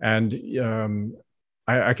 and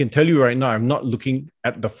I can tell you right now, I'm not looking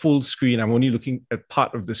at the full screen. I'm only looking at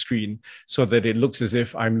part of the screen so that it looks as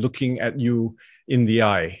if I'm looking at you in the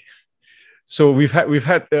eye. So we've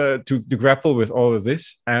had to grapple with all of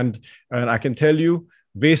this, and I can tell you,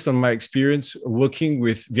 based on my experience working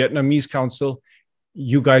with Vietnamese counsel,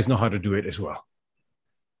 you guys know how to do it as well.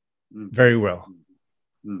 Very well.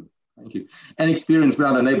 Thank you. And experience with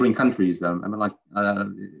other neighboring countries, I mean, like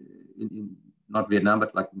in not Vietnam,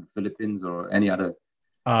 but like in the Philippines or any other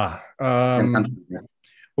country. Yeah.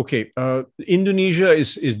 Okay. Indonesia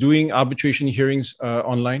is doing arbitration hearings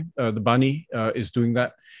online. The BANI is doing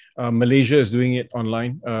that. Malaysia is doing it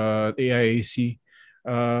online. AIAC.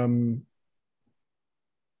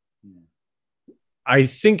 I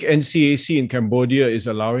think NCAC in Cambodia is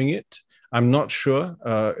allowing it. I'm not sure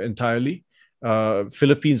entirely.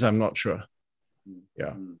 Philippines, I'm not sure.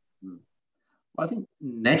 Yeah. Well, I think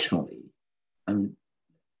naturally,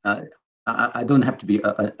 I don't have to be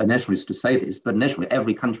a nationalist to say this, but naturally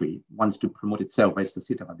every country wants to promote itself as the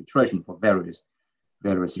seat of arbitration for various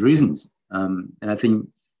reasons. And I think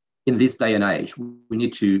in this day and age, we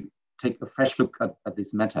need to take a fresh look at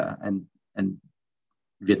this matter, and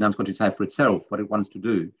Vietnam's going to decide for itself what it wants to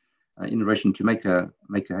do in relation to make a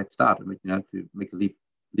head start, to make a leap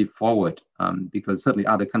forward, because certainly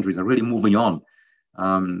other countries are really moving on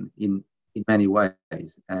in many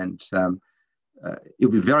ways, and it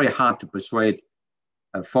will be very hard to persuade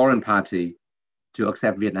a foreign party to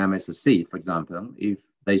accept Vietnam as a seat, for example, if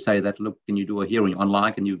they say that, look, can you do a hearing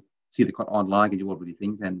online? Can you see the court online? Can you do all of these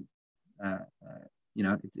things? And,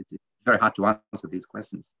 it's very hard to answer these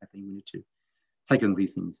questions. I think we need to take on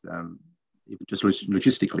these things just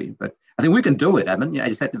logistically. But I think we can do it, Edmund. As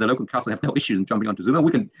you said, the local council have no issues in jumping onto Zoom.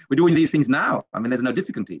 We're doing these things now. I mean, there's no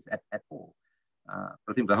difficulties at all.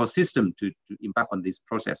 I think the whole system to embark on this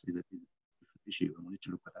process is a issue, and we need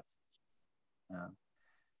to look at that.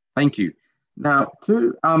 Thank you. Now,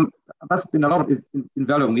 that's been a lot of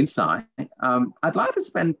invaluable insight. I'd like to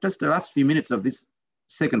spend just the last few minutes of this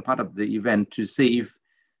second part of the event to see if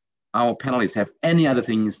our panelists have any other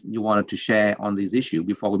things you wanted to share on this issue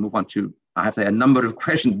before we move on to, I have to say, a number of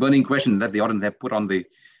burning questions that the audience have put on the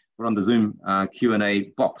Zoom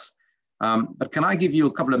Q&A box. But can I give you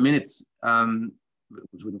a couple of minutes?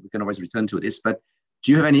 We can always return to this, but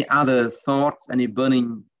do you have any other thoughts, any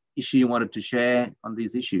burning issue you wanted to share on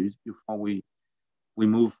these issues before we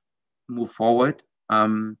move forward?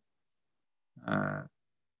 Now,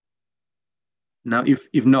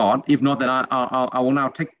 if not, then I will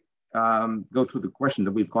now go through the questions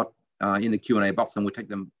that we've got in the Q&A box, and we'll take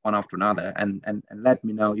them one after another, and let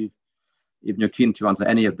me know if you're keen to answer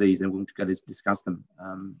any of these, and we'll together discuss them.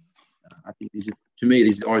 I think to me,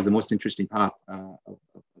 this is always the most interesting part of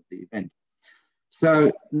the event.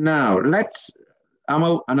 So now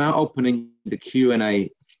I'm now opening the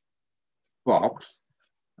Q&A box,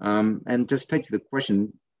 and just take the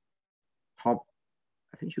question I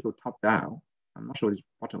think it should go top down. I'm not sure it's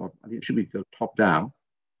bottom up. I think it should go top down.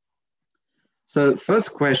 So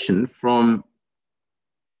first question from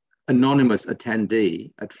anonymous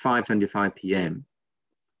attendee at 5:25 p.m.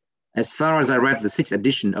 As far as I read the 6th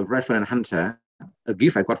edition of Redfern and Hunter, a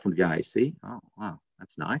gift I got from the VAC. Oh, wow,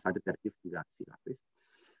 that's nice. I did get a gift from the VAC like this.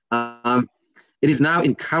 It is now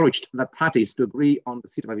encouraged that parties to agree on the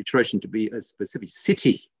seat of arbitration to be a specific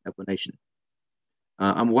city of a nation.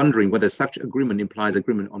 I'm wondering whether such agreement implies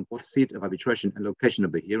agreement on both seat of arbitration and location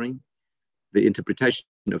of the hearing. The interpretation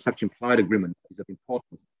of such implied agreement is of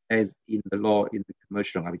importance as in the law in the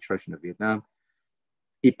commercial arbitration of Vietnam.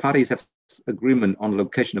 If parties have agreement on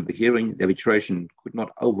location of the hearing, the arbitration could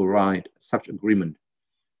not override such agreement.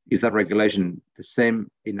 Is that regulation the same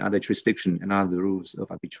in other jurisdictions and other rules of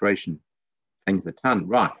arbitration? Thanks a ton.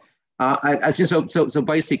 Right. I think so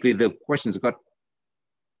basically the questions have got,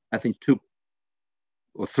 I think, 2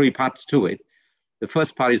 or 3 parts to it. The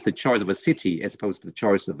first part is the choice of a city as opposed to the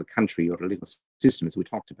choice of a country or a legal system, as we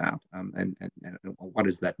talked about, and what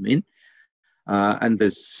does that mean? And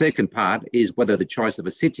the second part is whether the choice of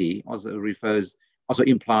a city also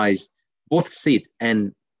implies both seat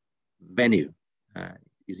and venue,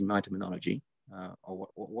 using my terminology, or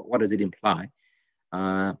what does it imply?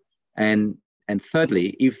 And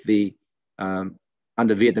thirdly, if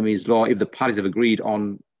under Vietnamese law, if the parties have agreed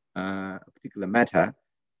on a particular matter,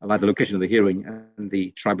 like the location of the hearing, and the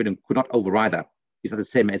tribunal could not override that, is that the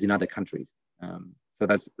same as in other countries? So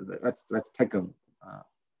let's take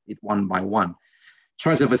it one by one.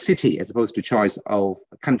 Choice of a city as opposed to choice of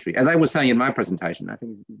a country. As I was saying in my presentation, I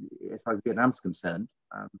think as far as Vietnam's concerned,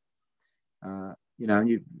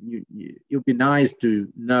 you'd be nice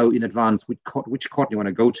to know in advance which court you want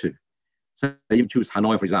to go to. So you choose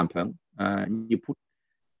Hanoi, for example, you put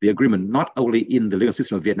the agreement not only in the legal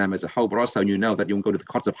system of Vietnam as a whole, but also you know that you can go to the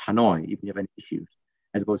courts of Hanoi if you have any issues,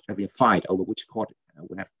 as opposed to having a fight over which court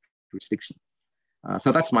would have jurisdiction.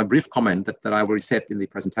 So that's my brief comment that I already said in the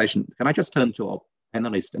presentation. Can I just turn to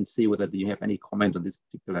panelists and see whether you have any comment on this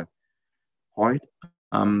particular point.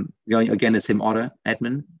 Again, the same order,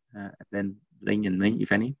 Edmund, then Linh and me,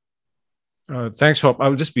 if any. Thanks, Hop.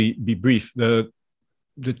 I'll just be brief. The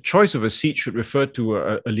choice of a seat should refer to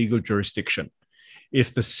a legal jurisdiction.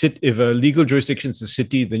 If a legal jurisdiction is a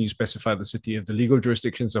city, then you specify the city. If the legal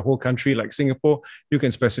jurisdiction is a whole country like Singapore, you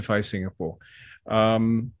can specify Singapore.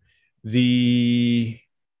 The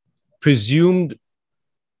presumed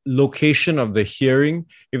location of the hearing,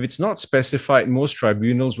 if it's not specified, most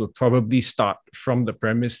tribunals will probably start from the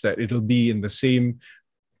premise that it'll be in the same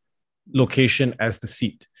location as the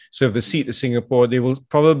seat. So if the seat is Singapore, they will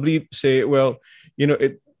probably say, well,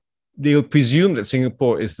 they'll presume that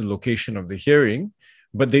Singapore is the location of the hearing,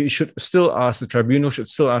 but they should still ask, the tribunal should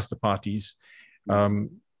still ask the parties,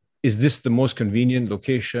 is this the most convenient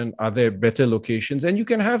location? Are there better locations? And you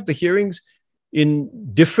can have the hearings in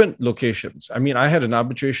different locations. I mean, I had an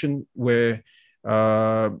arbitration where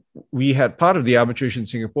we had part of the arbitration in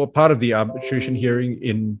Singapore, part of the arbitration hearing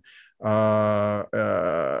in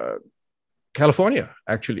California,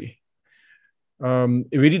 actually.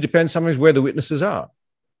 It really depends sometimes where the witnesses are.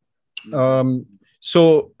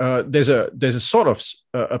 So there's a sort of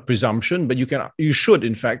a presumption, but you should,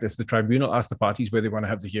 in fact, as the tribunal, ask the parties where they want to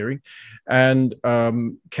have the hearing. And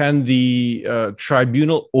can the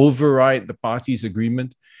tribunal override the parties'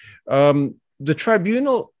 agreement? The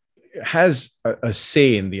tribunal has a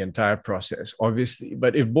say in the entire process, obviously.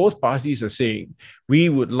 But if both parties are saying, we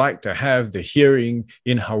would like to have the hearing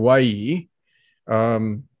in Hawaii,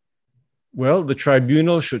 well, the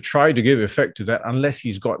tribunal should try to give effect to that unless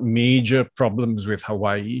he's got major problems with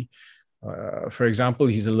Hawaii. For example,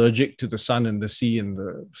 he's allergic to the sun and the sea and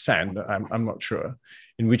the sand. I'm not sure.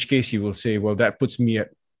 In which case he will say, well, that puts me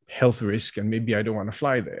at health risk and maybe I don't want to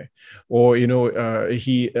fly there. Or,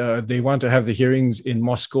 they want to have the hearings in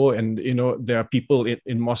Moscow and, there are people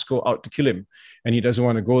in Moscow out to kill him and he doesn't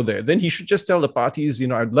want to go there. Then he should just tell the parties,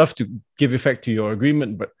 I'd love to give effect to your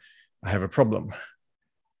agreement, but I have a problem.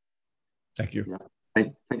 Thank you. Yeah.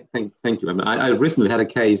 Thank you. I mean, I recently had a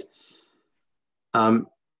case. So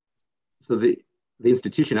the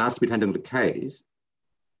institution asked to be handling the case,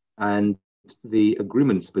 and the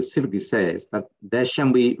agreement specifically says that there shall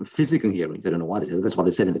be physical hearings. I don't know why they said that's what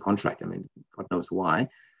they said in the contract. I mean, God knows why.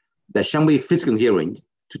 There shall be physical hearings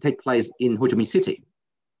to take place in Ho Chi Minh City.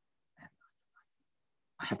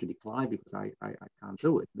 I have to decline because I can't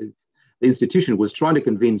do it. The institution was trying to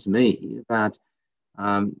convince me that.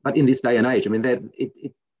 But in this day and age, I mean,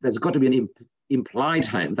 there's got to be an implied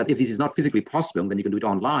time that if this is not physically possible, then you can do it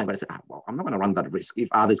online. But I said, well, I'm not going to run that risk. If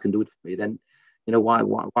others can do it for me, then,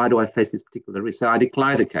 why do I face this particular risk? So I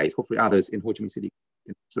declined the case. Hopefully others in Ho Chi Minh City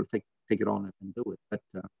can sort of take it on and do it. But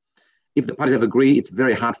if the parties have agreed, it's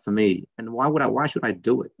very hard for me. And why should I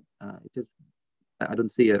do it? I don't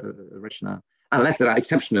see a rationale, unless there are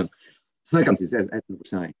exceptional circumstances, as you were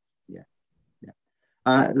saying.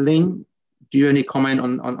 Yeah. Linh, do you have any comment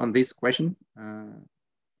on this question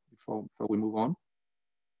before we move on?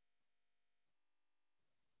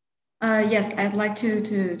 Yes, I'd like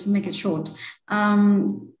to make it short.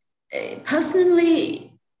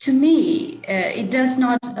 Personally, to me, it does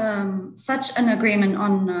not such an agreement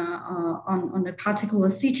on a particular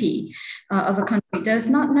city of a country does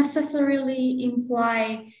not necessarily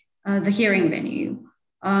imply the hearing venue,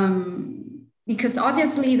 because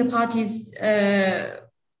obviously the parties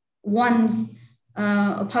wants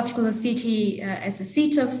a particular city as a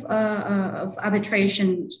seat of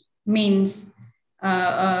arbitration means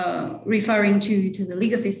referring to the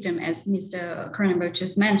legal system, as Mr. Kronenburg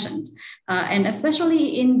just mentioned. And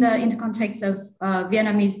especially in the context of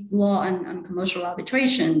Vietnamese law and commercial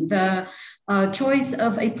arbitration, the choice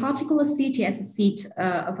of a particular city as a seat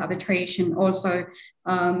of arbitration also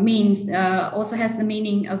also has the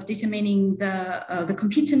meaning of determining the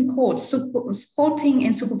competent court supporting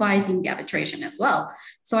and supervising the arbitration as well.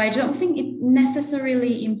 So I don't think it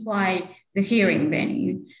necessarily implies the hearing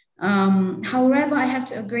venue. However, I have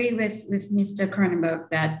to agree with Mr. Kronenburg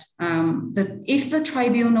that if the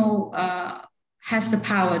tribunal has the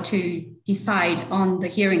power to decide on the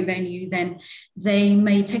hearing venue, then they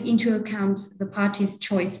may take into account the party's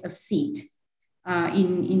choice of seat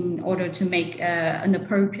in order to make an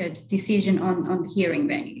appropriate decision on the hearing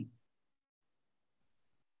venue.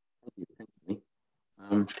 Thank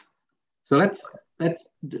you. So let's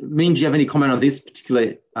Minh, do you have any comment on this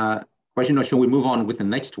particular question, or shall we move on with the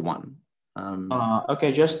next one?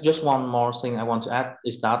 Okay, just one more thing I want to add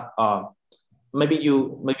is that maybe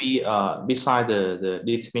beside the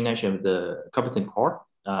determination of the competent court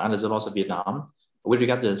under the laws of Vietnam with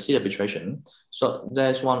regard to seat arbitration. So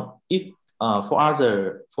there's one, if for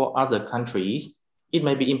other countries, it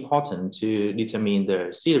may be important to determine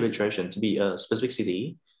the seat arbitration to be a specific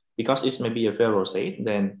city, because it may be a federal state.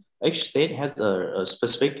 Then each state has a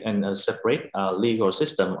specific and a separate legal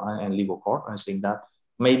system and legal court. I think that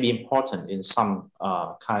may be important in some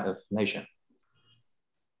kind of nation.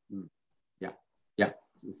 Yeah,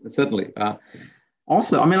 certainly.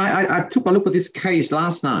 Also, I mean, I took a look at this case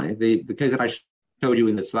last night, the case that I showed you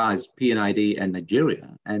in the slides, PNID and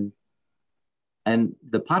Nigeria, and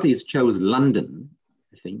the parties chose London,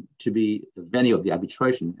 I think, to be the venue of the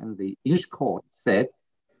arbitration. And the English court said,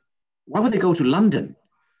 why would they go to London?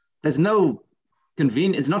 There's no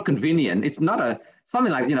convenient, it's not convenient. It's not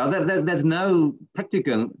something like, there's no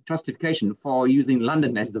practical justification for using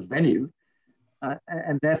London as the venue.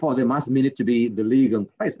 And therefore, there must mean it to be the legal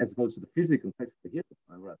place as opposed to the physical place for the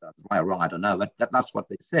hearing. That's right or wrong, I don't know, but that's what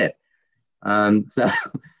they said. So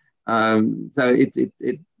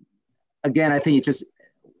it again, I think it just,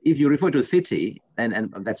 if you refer to a city,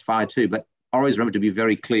 and that's fine too, but always remember to be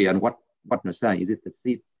very clear on what you're saying. Is it the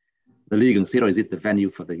seat, the legal seat, or is it the venue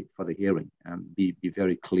for the hearing? Be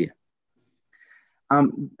very clear.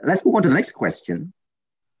 Let's move on to the next question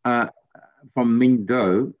from Ming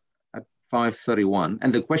Do at 5:31,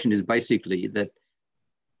 and the question is basically that,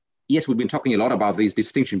 yes, we've been talking a lot about this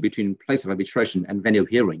distinction between place of arbitration and venue of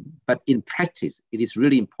hearing, but in practice, it is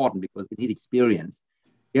really important because in his experience,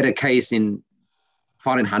 he had a case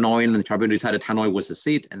filed in Hanoi, and the tribunal decided Hanoi was the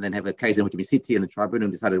seat, and then have a case in Ho Chi Minh City, and the tribunal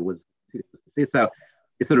decided it was the seat. So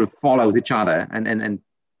it sort of follows each other, and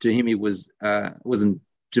to him, it wasn't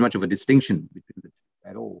too much of a distinction between the two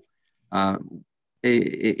at all.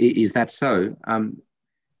 Is that so? And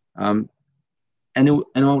I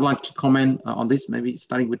would like to comment on this, maybe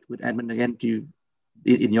starting with Edmund again.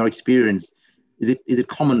 In your experience, is it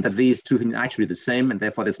common that these two things are actually the same, and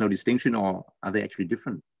therefore there's no distinction, or are they actually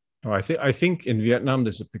different? Oh, I think in Vietnam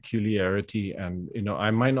there's a peculiarity, and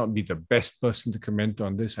I might not be the best person to comment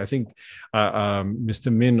on this. I think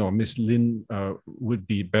Mr. Min or Ms. Lin would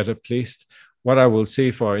be better placed. What I will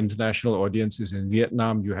say for our international audiences, in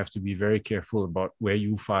Vietnam, you have to be very careful about where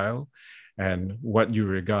you file and what you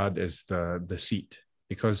regard as the seat,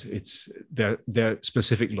 because they're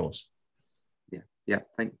specific laws. Yeah.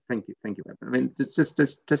 Thank you. I mean, just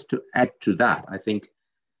to add to that, I think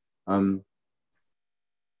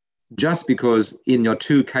just because in your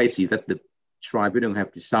two cases that the tribunal have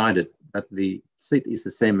decided that the seat is the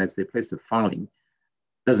same as the place of filing,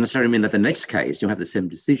 doesn't necessarily mean that the next case you'll have the same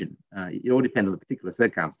decision. It all depends on the particular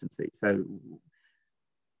circumstances. So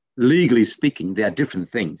legally speaking, they are different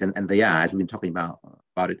things, and they are, as we've been talking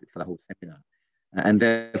about it for the whole seminar. And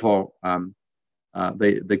therefore,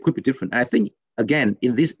 they could be different. And I think, again,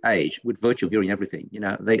 in this age, with virtual hearing everything,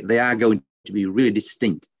 they are going to be really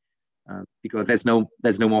distinct. Because there's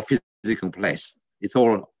no more physical place. It's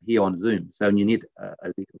all here on Zoom. So you need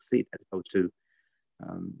a legal seat as opposed to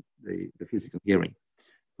the physical hearing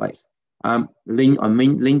place. Ling or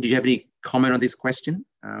Ming, Ling, do you have any comment on this question?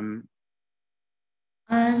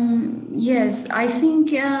 Yes, I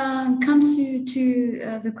think comes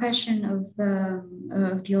to the question of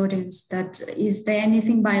the audience, that is there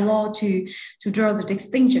anything by law to draw the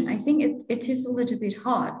distinction? I think it is a little bit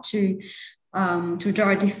hard to draw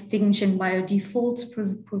a distinction by a default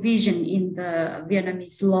provision in the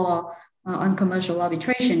Vietnamese law on commercial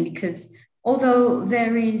arbitration, because although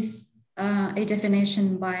there is a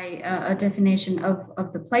definition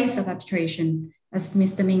of the place of arbitration, as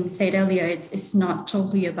Mr. Minh said earlier, it's not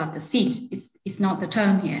totally about the seat. It's not the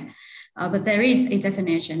term here, but there is a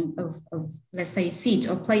definition of let's say seat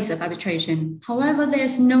or place of arbitration. However,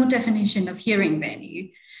 there's no definition of hearing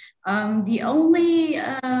venue. The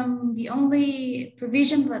only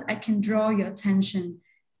provision that I can draw your attention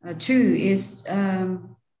to is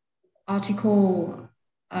Article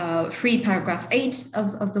 3, Paragraph 8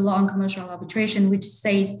 of the Law on Commercial Arbitration, which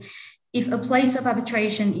says, if a place of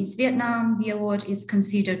arbitration is Vietnam, the award is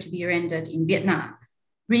considered to be rendered in Vietnam,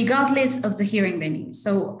 regardless of the hearing venue.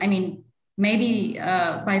 So, I mean, maybe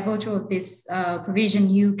by virtue of this provision,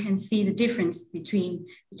 you can see the difference between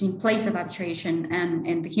place of arbitration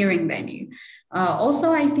and the hearing venue.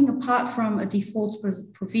 Also, I think apart from a default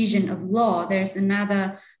provision of law, there's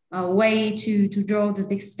another way to draw the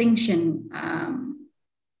distinction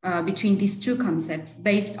between these two concepts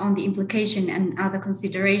based on the implication and other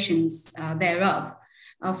considerations thereof.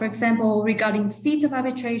 For example, regarding the seat of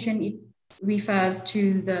arbitration, it refers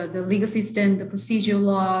to the legal system, the procedural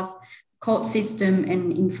laws, court system,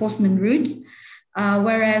 and enforcement route,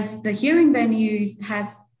 whereas the hearing venue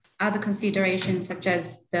has other considerations such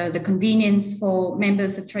as the convenience for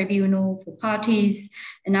members of tribunal, for parties,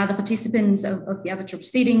 and other participants of the arbitral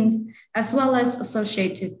proceedings, as well as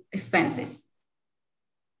associated expenses.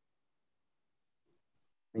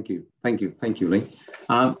 Thank you. Thank you, Ling.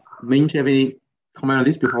 Minh, do you have any comment on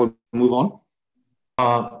this before we move on?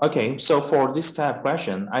 Okay, so for this kind of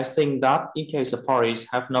question, I think that in case the parties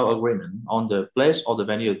have no agreement on the place or the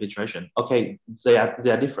venue of arbitration, okay, they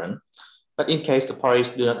are different. But in case the parties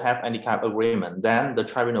do not have any kind of agreement, then the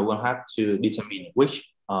tribunal will have to determine which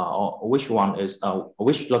one is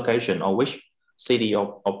which location or which city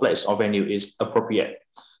or place or venue is appropriate.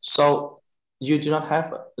 So you do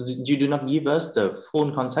not give us the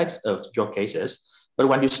full context of your cases. But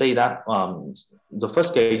when you say that the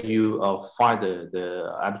first case you find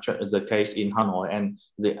the case in Hanoi and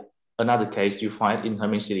another case you find in Ho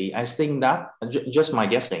Chi Minh City, I think that just my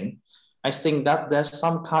guessing, I think that there's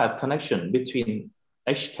some kind of connection between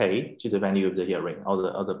HK to the venue of the hearing or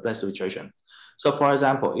the place of arbitration. So, for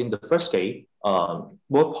example, in the first case,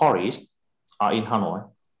 both parties are in Hanoi,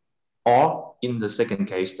 or in the second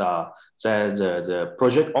case, the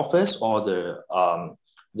project office or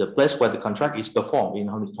the place where the contract is performed in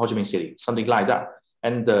Ho Chi Minh City, something like that.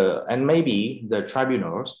 And maybe the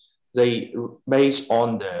tribunals, they, based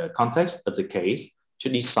on the context of the case, to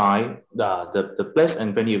decide the place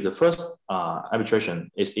and venue of the first arbitration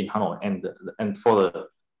is in Hanoi, and for the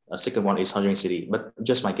second one is Ho Chi Minh City. But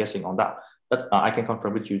just my guessing on that. But I can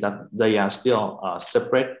confirm with you that they are still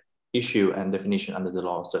separate issue and definition under the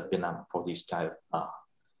laws of Vietnam for these kind of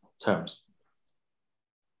terms.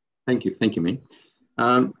 Thank you, Minh.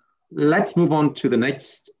 Let's move on to the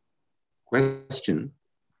next question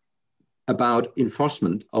about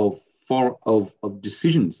enforcement of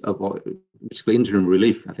decisions of basically interim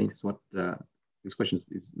relief. I think that's what this question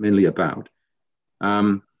is mainly about.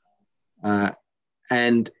 And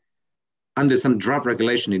under some draft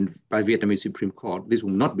regulation by Vietnamese Supreme Court, this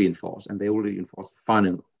will not be enforced, and they already enforce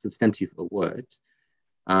final substantive awards.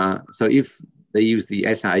 So if they use the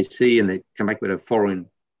SIC and they come back with a foreign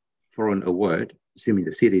award, assuming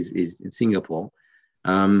the city is in Singapore,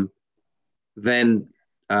 then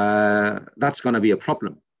that's going to be a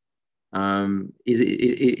problem.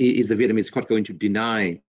 Is the Vietnamese court going to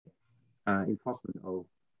deny enforcement of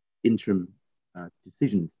interim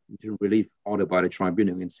decisions, interim relief ordered by the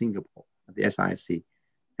tribunal in Singapore, the SIC,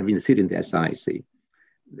 having the seat in the SIC?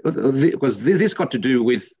 Because this got to do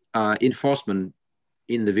with enforcement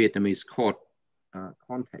in the Vietnamese court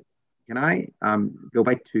context. Can I go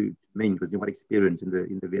back to Minh, because you have experience in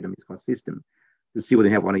the Vietnamese court system, to see whether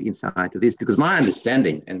they have any insight to this? Because my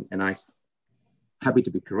understanding, and I'm happy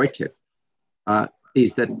to be corrected,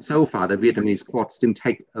 is that so far the Vietnamese courts didn't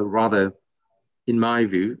take a rather, in my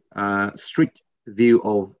view, strict view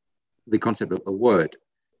of the concept of award.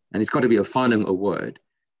 And it's got to be a final award.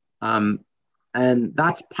 And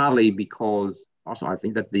that's partly because also I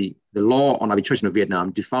think that the law on arbitration of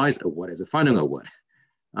Vietnam defines award as a final award.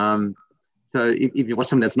 So if you want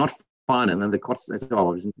something that's not final, and the court says,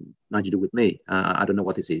 oh, it's nothing to do with me, I don't know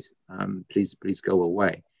what this is, please go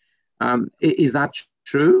away. Is that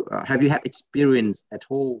true? Have you had experience at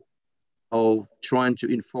all of trying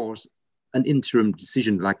to enforce an interim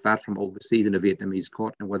decision like that from overseas in a Vietnamese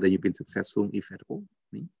court, and whether you've been successful, if at all?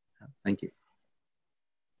 Thank you.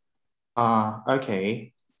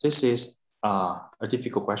 Okay, this is a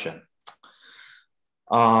difficult question.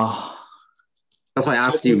 That's why I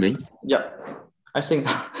asked you, Minh. Yeah, I think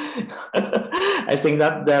I think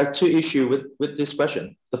that there are two issues with this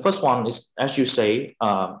question. The first one is, as you say,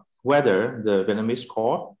 whether the Vietnamese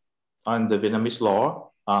court and the Vietnamese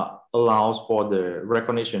law allows for the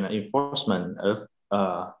recognition and enforcement of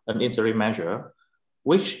an interim measure,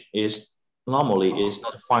 which is normally is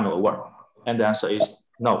not a final award. And the answer is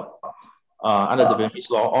no. Under the Vietnamese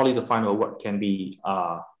law, only the final award can be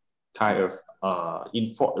kind of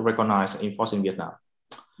recognized and enforced in Vietnam.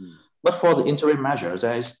 But for the interim measure,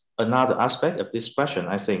 there is another aspect of this question,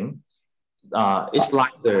 I think. It's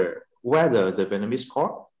like whether the Vietnamese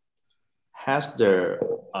court has the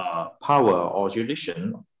power or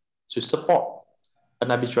jurisdiction to support an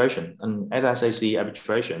arbitration, an SIC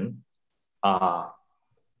arbitration,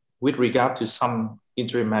 with regard to some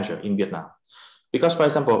interim measure in Vietnam. Because, for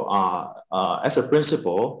example, as a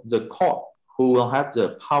principle, the court who will have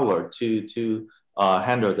the power to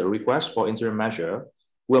handle the request for interim measure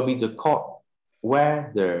will be the court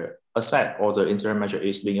where the asset or the interim measure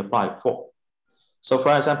is being applied for. So,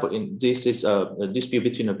 for example, this is a dispute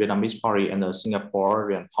between the Vietnamese party and the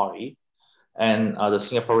Singaporean party, and the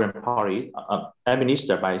Singaporean party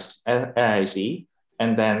administered by AIC,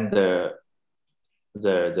 and then the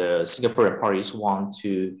Singaporean parties want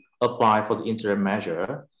to apply for the interim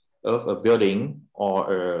measure of a building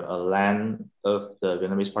or a land of the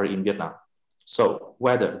Vietnamese party in Vietnam. So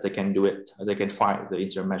whether they can do it, they can file the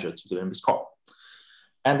interim measure to the Vietnamese court.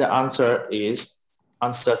 And the answer is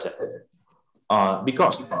uncertain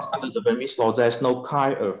because under the Vietnamese law, there's no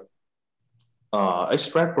kind of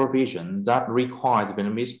express provision that require the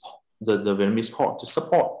Vietnamese court to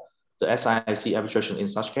support the SIC arbitration in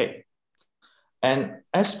such case. And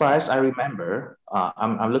as far as I remember,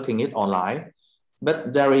 I'm looking it online,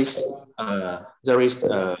 but there is kind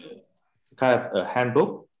of a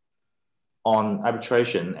handbook on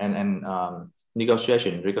arbitration and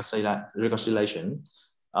negotiation, reconciliation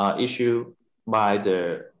issued by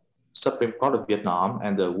the Supreme Court of Vietnam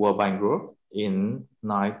and the World Bank Group in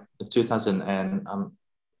 2000 and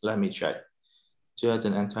let me check,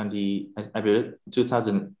 2020, I believe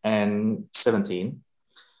 2017.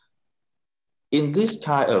 In this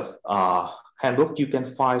kind of handbook, you can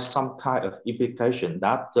find some kind of implication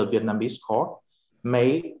that the Vietnamese court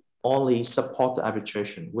may only support the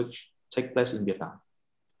arbitration which take place in Vietnam.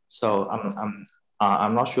 So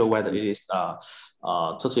I'm not sure whether it is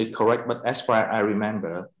totally correct, but as far as I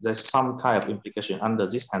remember, there's some kind of implication under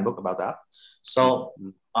this handbook about that. So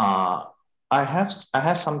I have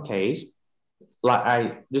some case like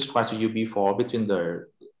I described to you before between the,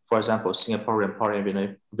 for example, Singaporean party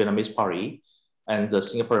and Vietnamese party, and the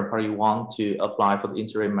Singaporean party want to apply for the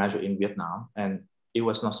interim measure in Vietnam, and it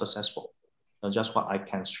was not successful. So just what I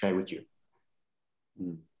can share with you.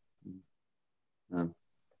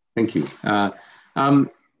 Thank you.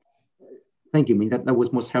 Thank you, Minh. That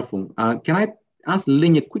was most helpful. Can I ask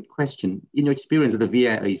Linh a quick question? In your experience at the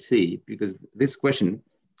VAC, because this question,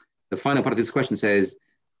 the final part of this question says,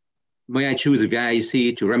 may I choose a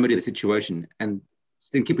VAC to remedy the situation and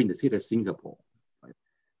still keeping the seat as Singapore? Right?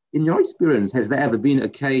 In your experience, has there ever been a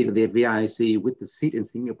case at the VAC with the seat in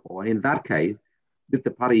Singapore? And in that case, did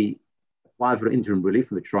the party apply for interim relief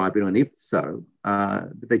from the tribunal? And if so,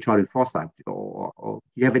 did they try to enforce that? Or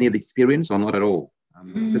do you have any of the experience or not at all?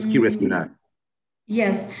 Just curious to know.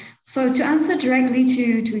 Yes. So to answer directly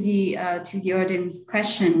to the audience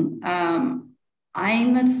question, I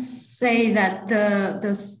must say that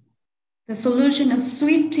the solution of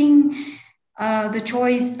switching the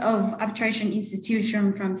choice of arbitration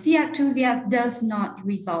institution from SIAC to VIAC does not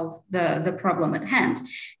resolve the problem at hand,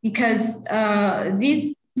 because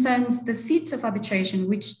this concerns the seat of arbitration,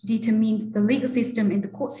 which determines the legal system and the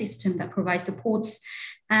court system that provides supports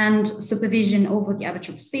and supervision over the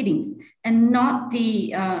arbitral proceedings, and not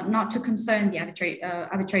to concern the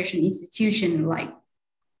arbitration institution, like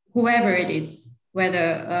whoever it is,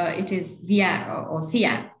 whether it is VIAC or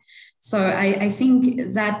SIAC. So I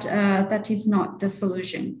think that that is not the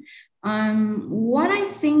solution. What I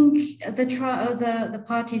think the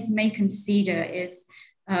parties may consider is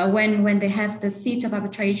when they have the seat of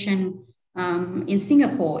arbitration in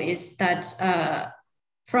Singapore, is that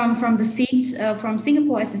from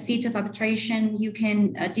Singapore as a seat of arbitration, you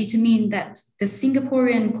can determine that the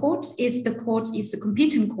Singaporean court is the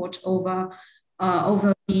competent court over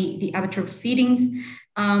the arbitral proceedings,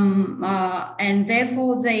 and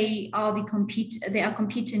therefore they are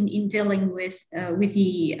competent in dealing with the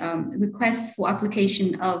request for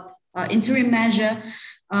application of interim measure.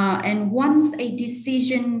 And once a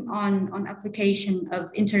decision on application of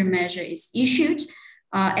interim measure is issued,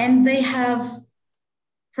 and they have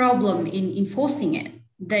problem in enforcing it,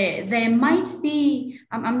 there might be,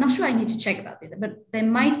 I'm not sure, I need to check about it, but there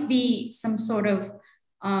might be some sort of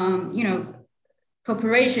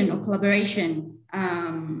cooperation or collaboration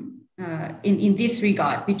in this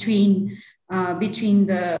regard between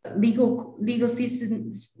the legal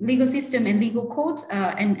system and legal court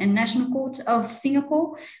and national court of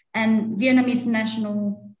Singapore and Vietnamese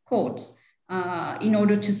national court in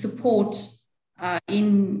order to support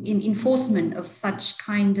in enforcement of such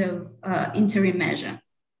kind of interim measure.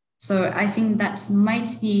 So I think that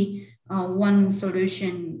might be one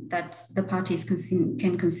solution that the parties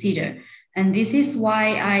can consider. And this is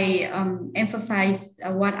why I emphasized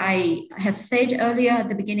what I have said earlier at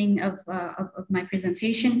the beginning of my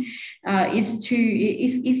presentation, is to,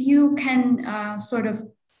 if you can sort of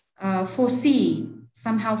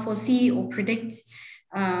somehow foresee or predict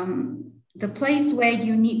the place where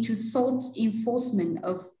you need to sort enforcement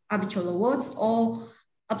of arbitral awards or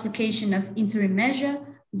application of interim measure,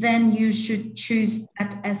 then you should choose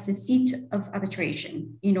that as the seat of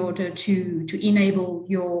arbitration in order to enable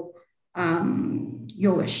your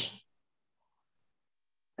wish.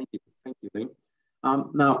 Thank you, Linh.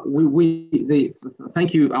 Now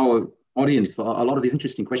thank you our audience for a lot of these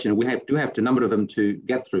interesting questions. We do have a number of them to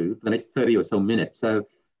get through for the next 30 or so minutes. So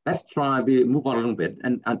let's try to move on a little bit.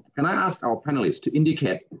 And can I ask our panelists to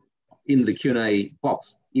indicate in the Q&A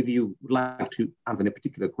box if you would like to answer any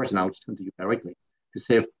particular question? I'll just come to you directly to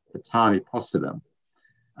save the time if possible.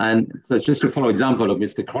 And so just to follow example of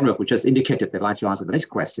Mr. Kronenburg, who just indicated they'd like to answer the next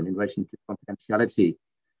question in relation to confidentiality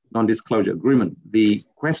non-disclosure agreement. The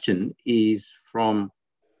question is from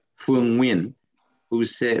Phương Nguyen, who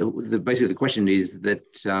said, basically the question is that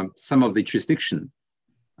some of the jurisdiction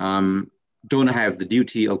don't have the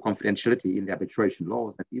duty of confidentiality in the arbitration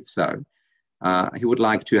laws, and if so, he would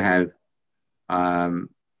like to have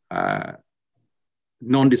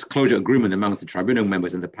non-disclosure agreement amongst the tribunal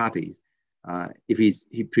members and the parties if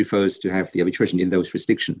he prefers to have the arbitration in those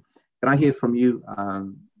jurisdictions. Can I hear from you,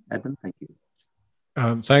 Edmund? Thank you.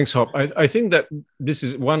 Thanks, Hop. I think that this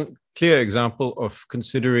is one clear example of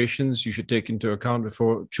considerations you should take into account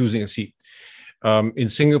before choosing a seat. In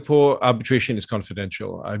Singapore, arbitration is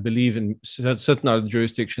confidential. I believe in certain other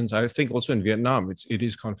jurisdictions, I think also in Vietnam, it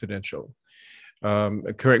is confidential.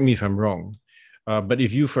 Correct me if I'm wrong. But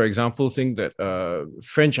if you, for example, think that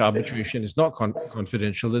French arbitration is not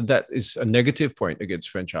confidential, then that is a negative point against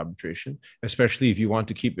French arbitration, especially if you want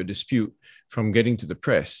to keep a dispute from getting to the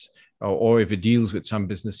press, or if it deals with some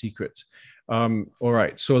business secrets. All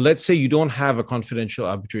right, so let's say you don't have a confidential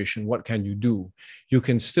arbitration. What can you do? You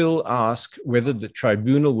can still ask whether the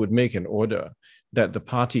tribunal would make an order that the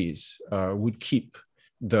parties would keep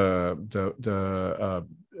the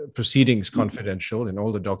proceedings confidential and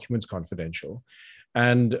all the documents confidential.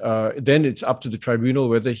 And then it's up to the tribunal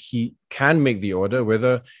whether he can make the order,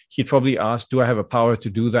 whether he'd probably ask, do I have a power to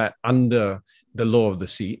do that under the law of the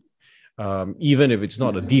seat? Even if it's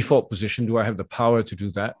not a default position, do I have the power to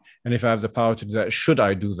do that? And if I have the power to do that, should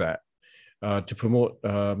I do that to promote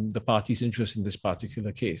the party's interest in this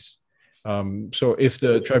particular case? So if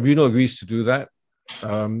the tribunal agrees to do that,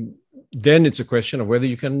 then it's a question of whether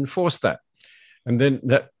you can enforce that. And then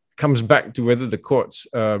that comes back to whether the courts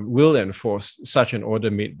will enforce such an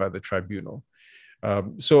order made by the tribunal.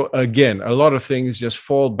 So again, a lot of things just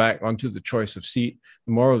fall back onto the choice of seat.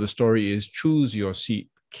 The moral of the story is choose your seat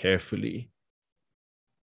carefully.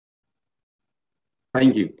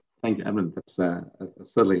 Thank you, Edmund. That's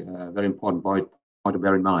certainly a very important point to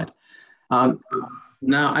bear in mind.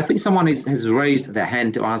 Now, I think someone has raised their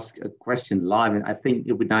hand to ask a question live, and I think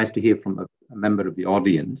it would be nice to hear from a member of the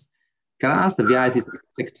audience. Can I ask the VAS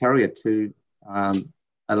Secretariat to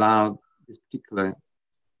allow this particular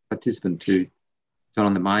participant to turn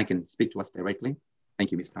on the mic and speak to us directly?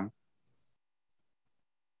 Thank you, Ms. Tang.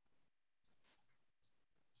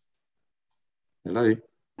 Hello.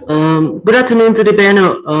 Good afternoon to the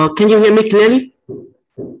panel. Can you hear me clearly?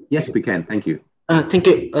 Yes, we can. Thank you. Thank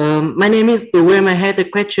you. My name is Tu Wem. I had a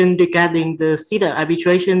question regarding the CEDAW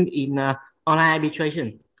arbitration in online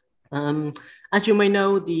arbitration. As you may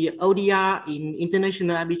know, the ODR in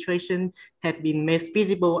international arbitration have been made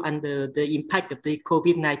feasible under the impact of the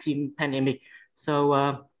COVID-19 pandemic.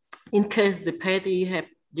 So in case the party have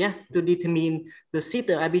just to determine the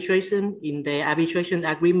CEDAW arbitration in their arbitration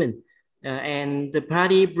agreement, and the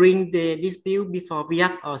party bring the dispute before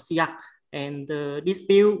VAS or SIAC, and the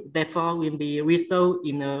dispute therefore will be resolved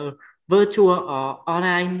in a virtual or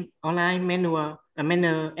online manner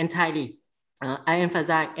entirely. I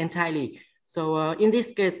emphasize entirely. So in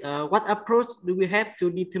this case, what approach do we have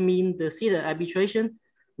to determine the CEDAW arbitration?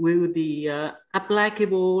 Will the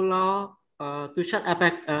applicable law to shut up?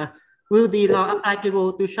 Will the law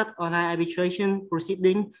applicable to shut online arbitration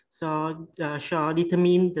proceeding shall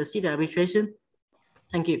determine the CEDAW arbitration?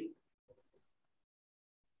 Thank you.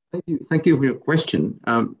 Thank you for your question.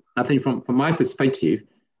 I think from my perspective,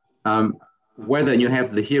 whether you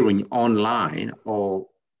have the hearing online or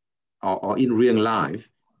in real life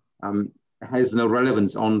has no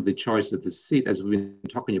relevance on the choice of the seat, as we've been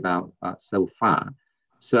talking about so far.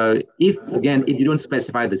 So if you don't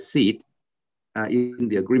specify the seat in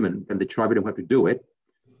the agreement, then the tribunal will have to do it.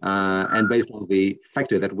 And based on the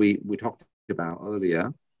factor that we talked about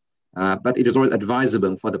earlier, but it is always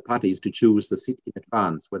advisable for the parties to choose the seat in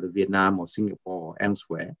advance, whether Vietnam or Singapore or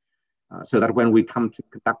elsewhere, so that when we come to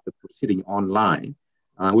conduct the proceeding online,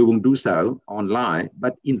 we will do so online,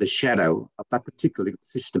 but in the shadow of that particular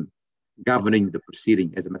system governing the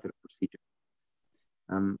proceeding as a matter of procedure.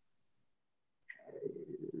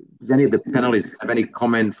 Does any of the panelists have any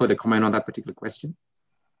further comment on that particular question?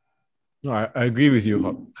 No, I agree with you,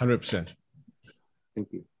 100%.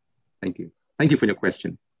 Thank you. Thank you for your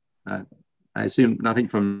question. I assume nothing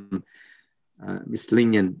from Ms.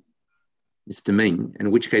 Ling and Mr. Minh,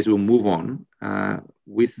 in which case we'll move on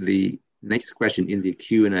with the next question in the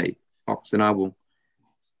Q&A box. And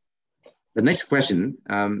the next question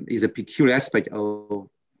is a peculiar aspect of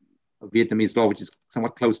Vietnamese law, which is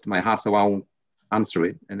somewhat close to my heart, so I'll answer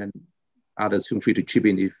it, and then others feel free to chip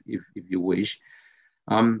in if you wish.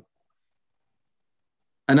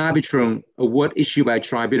 an arbitral award issued by a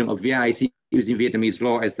tribunal of VAC using Vietnamese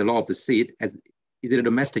law as the law of the seat, is it a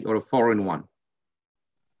domestic or a foreign one?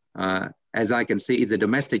 As I can see, it's a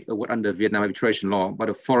domestic award under Vietnam arbitration law, but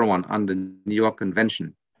a foreign one under New York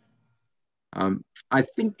Convention. I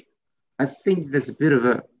think there's a bit of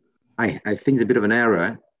a, I think it's a bit of an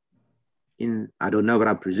error in, I don't know, but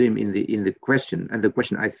I presume in the question, and the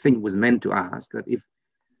question I think was meant to ask that if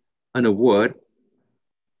an award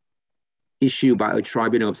issued by a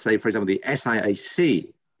tribunal of, say, for example, the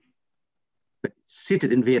SIAC, but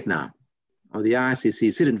seated in Vietnam, or the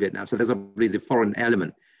ICC seated in Vietnam, so there's probably the foreign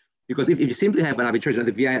element. Because if you simply have an arbitration of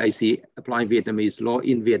the VAC applying Vietnamese law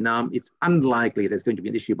in Vietnam, it's unlikely there's going to be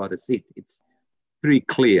an issue about the seat. It's pretty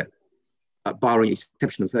clear, barring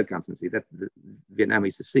exceptional circumstances, that Vietnam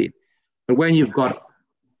is the seat. But when you've got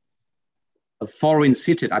a foreign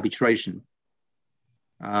seated arbitration,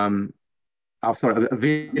 a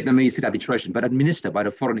Vietnamese seated arbitration, but administered by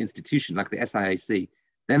the foreign institution like the SIAC,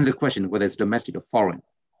 then the question whether it's domestic or foreign.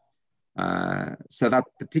 So that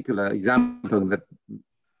particular example that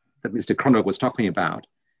Mr. Kronenburg was talking about,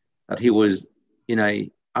 that he was in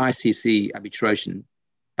a ICC arbitration,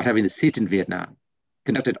 but having the seat in Vietnam,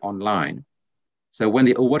 conducted online. So when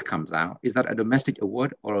the award comes out, is that a domestic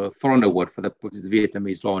award or a foreign award for the purposes of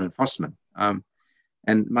Vietnamese law and enforcement?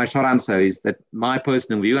 And my short answer is that my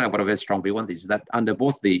personal view, and I've got a very strong view on this, is that under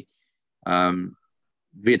both the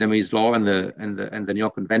Vietnamese law and the New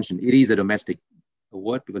York Convention, it is a domestic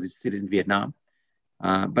award because it's seated in Vietnam.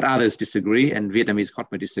 But others disagree, and Vietnamese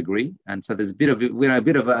court may disagree, and so there's we're in a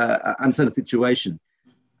bit of an uncertain situation,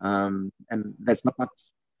 and there's not much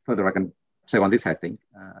further I can say on this. I think,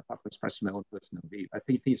 apart from expressing my own personal view, I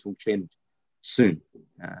think things will change soon.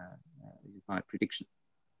 Is my prediction.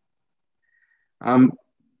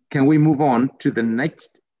 Can we move on to the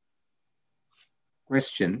next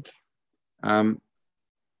question?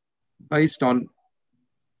 Based on,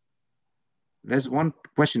 there's one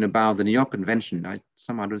question about the New York Convention. I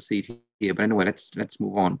somehow don't see it here, but anyway, let's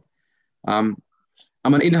move on. I'm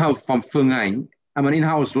an in-house from Phương Anh. I'm an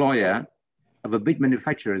in-house lawyer of a big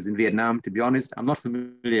manufacturers in Vietnam. To be honest, I'm not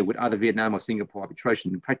familiar with other Vietnam or Singapore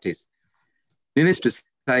arbitration in practice. Needless to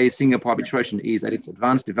say, Singapore arbitration is at its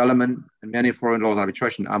advanced development, and many foreign laws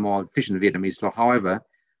arbitration are more efficient than Vietnamese law. However,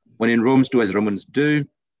 when in Romans do as Romans do,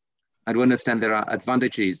 I do understand there are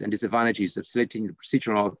advantages and disadvantages of selecting the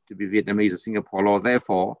procedural law to be Vietnamese or Singapore law.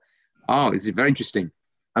 Therefore, this is very interesting.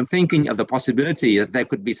 I'm thinking of the possibility that there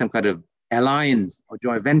could be some kind of alliance or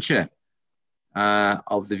joint venture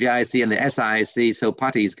of the VIC and the SIAC, so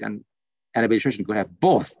parties and arbitration could have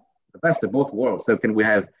both, the best of both worlds. So can we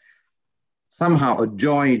have somehow a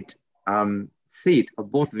joint seat of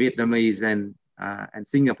both Vietnamese and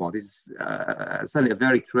Singapore? This is certainly a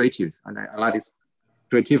very creative, and I like this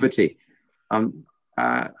creativity.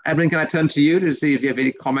 Edmund, can I turn to you to see if you have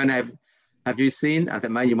any comment? Have you seen, I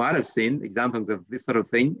think you might have seen examples of this sort of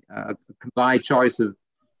thing, a combined choice of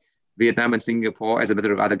Vietnam and Singapore as a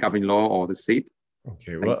matter of either governing law or the seat?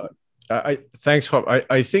 Okay, well, thanks, Hop.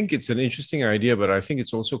 I think it's an interesting idea, but I think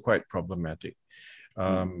it's also quite problematic.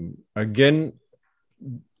 Again,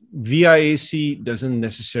 VIAC doesn't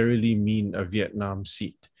necessarily mean a Vietnam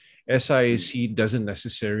seat. SIAC doesn't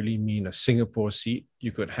necessarily mean a Singapore seat.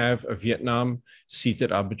 You could have a Vietnam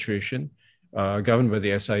seated arbitration governed by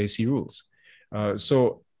the SIAC rules.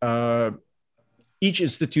 So each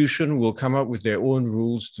institution will come up with their own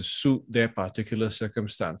rules to suit their particular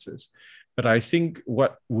circumstances. But I think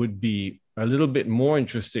what would be a little bit more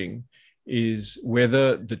interesting is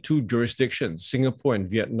whether the two jurisdictions, Singapore and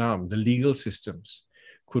Vietnam, the legal systems,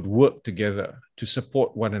 could work together to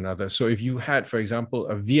support one another. So if you had, for example,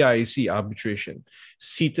 a VIC arbitration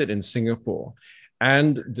seated in Singapore,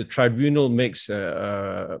 and the tribunal makes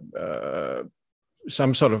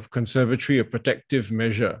some sort of conservatory or protective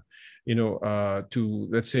measure, to,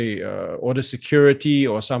 let's say, order security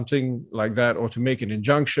or something like that, or to make an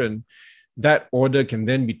injunction, that order can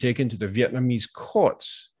then be taken to the Vietnamese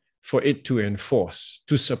courts for it to enforce,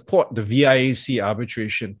 to support the VIC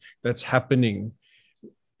arbitration that's happening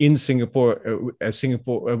in Singapore,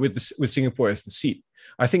 with Singapore as the seat.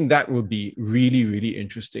 I think that will be really, really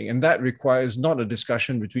interesting. And that requires not a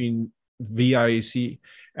discussion between VIC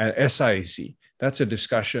and SIAC. That's a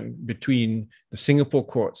discussion between the Singapore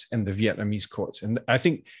courts and the Vietnamese courts. And I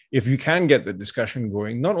think if you can get the discussion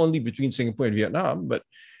going, not only between Singapore and Vietnam, but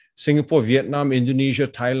Singapore, Vietnam, Indonesia,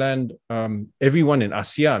 Thailand, everyone in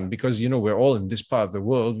ASEAN, because, we're all in this part of the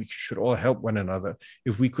world, we should all help one another.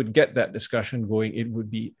 If we could get that discussion going, it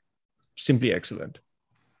would be simply excellent.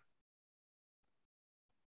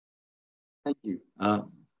 Thank you.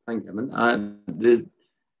 Thank you, Edmund.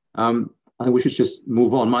 I think we should just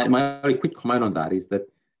move on. My very quick comment on that is that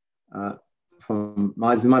from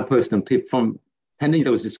my personal tip, from pending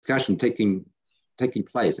those discussions taking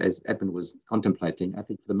place as Edmund was contemplating, I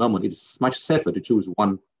think for the moment it's much safer to choose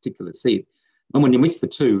one particular seat. And when you mix the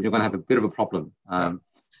two, you're going to have a bit of a problem.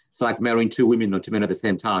 It's like marrying two women or two men at the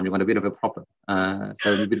same time. You're going to have a bit of a problem.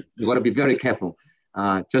 So you've got to be very careful.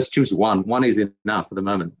 Just choose one. One is enough for the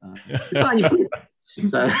moment. It's not you.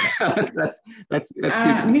 So let's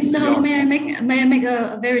Mr. Hop, may I make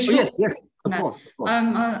a very short? Oh, yes, of course.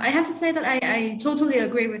 I have to say that I totally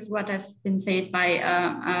agree with what has been said by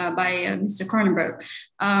Mr. Kronenburg.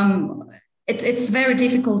 It's very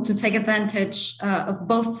difficult to take advantage of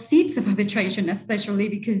both seats of arbitration, especially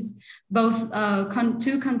because both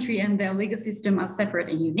two countries and their legal system are separate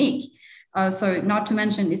and unique. So not to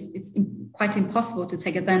mention, it's quite impossible to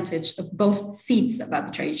take advantage of both seats of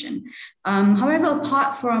arbitration. However,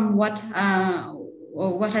 apart from what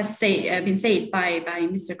has been said by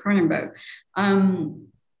Mr. Kronenburg,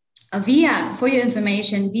 VIAC, for your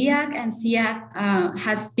information, VIAC and SIAC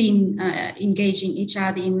has been engaging each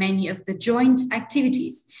other in many of the joint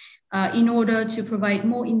activities in order to provide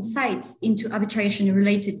more insights into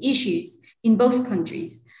arbitration-related issues in both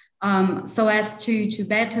countries. So as to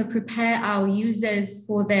better prepare our users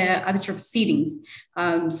for their arbitral proceedings,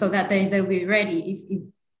 so that they'll be ready if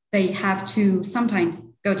they have to sometimes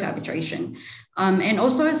go to arbitration. And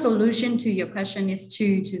also a solution to your question is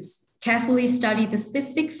to carefully study the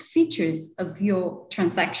specific features of your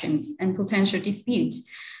transactions and potential disputes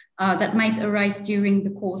that might arise during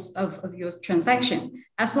the course of your transaction,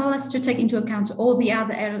 as well as to take into account all the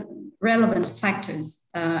other relevant factors,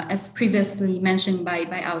 as previously mentioned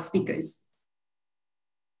by our speakers.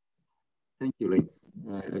 Thank you, Ling.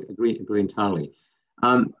 Agree entirely.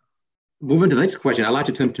 Moving to the next question, I'd like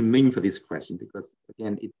to turn to Minh for this question because,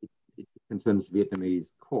 again, it concerns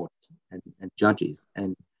Vietnamese courts and judges.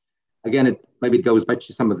 And again, maybe it goes back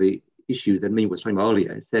to some of the issues that Minh was talking about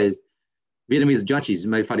earlier. It says Vietnamese judges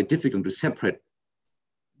may find it difficult to separate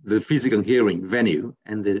the physical hearing venue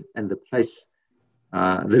and the place,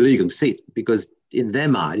 the legal seat, because in their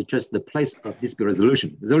mind, it's just the place of dispute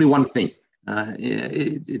resolution. There's only one thing.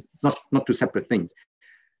 It's not two separate things.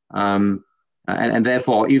 And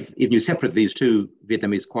therefore, if you separate these two,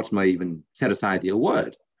 Vietnamese courts may even set aside your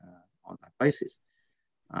word on that basis.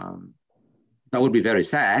 That would be very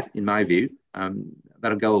sad, in my view.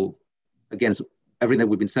 That'll go against everything that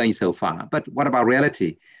we've been saying so far. But what about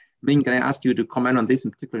reality? Minh, can I ask you to comment on this,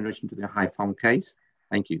 in particular in relation to the Hai Phong case?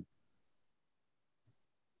 Thank you.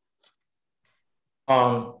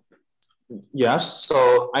 Yes,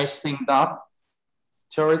 so I think that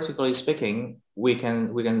theoretically speaking, we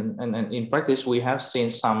can, and in practice, we have seen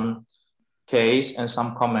some case and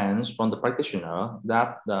some comments from the practitioner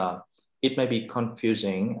that it may be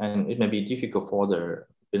confusing and it may be difficult for the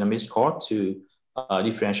Vietnamese court to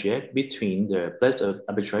differentiate between the place of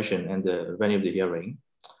arbitration and the venue of the hearing.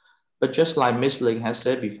 But just like Ms. Linh has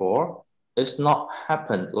said before, it's not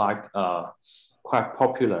happened like quite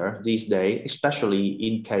popular these days, especially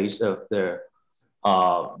in case of the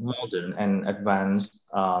modern and advanced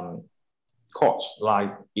courts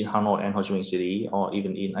like in Hanoi and Ho Chi Minh City, or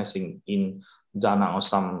even in, I think, in Da Nang or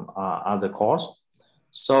some other courts.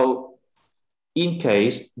 So in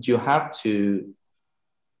case you have to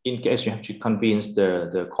convince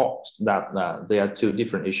the courts that they are two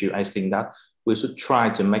different issues, I think that we should try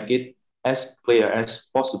to make it as clear as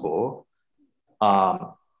possible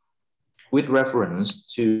with reference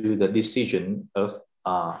to the decision of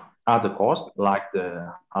other courts like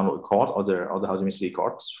the Hanoi court or the Ho Chi Minh City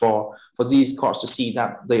courts, for these courts to see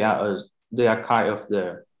that they are kind of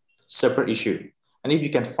the separate issue. And if you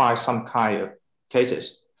can find some kind of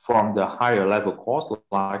cases from the higher level courts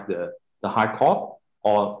like the High Court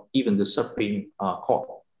or even the Supreme Court,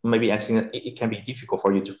 maybe I think that it can be difficult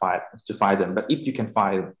for you to find them. But if you can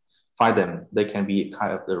find them, they can be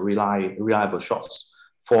kind of the reliable shots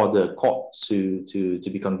for the court to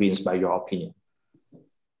be convinced by your opinion.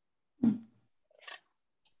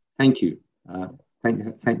 Thank you.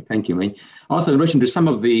 Thank you, Minh. Also, in relation to some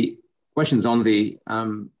of the questions on the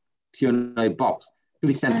Q&A box,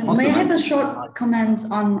 may I have a short comment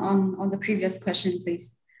on the previous question,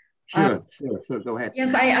 please? Sure, go ahead.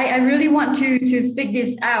 Yes, I really want to speak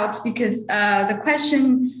this out because the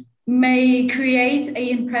question may create an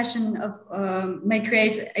impression of, may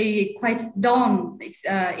create a quite dawn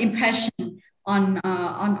impression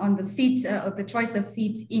on the seats, the choice of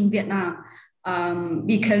seats in Vietnam.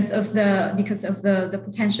 Because of the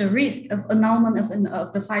potential risk of annulment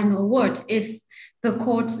of the final word if the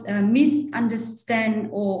court misunderstand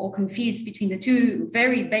or confuse between the two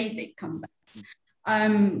very basic concepts.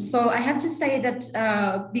 So I have to say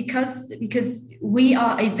that because we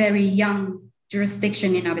are a very young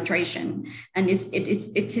jurisdiction in arbitration, and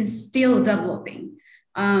it is still developing.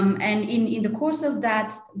 And in the course of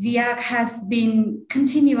that, VIAC has been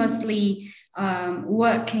continuously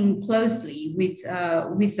working closely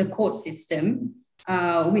with the court system,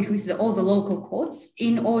 with all the local courts,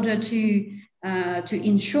 in order to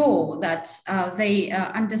ensure that they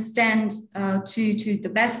understand to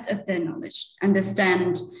the best of their knowledge,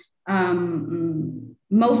 understand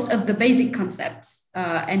most of the basic concepts,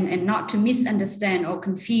 and not to misunderstand or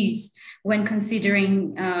confuse when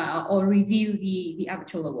considering or review the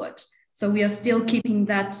arbitral award. So we are still keeping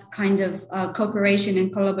that kind of cooperation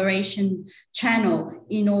and collaboration channel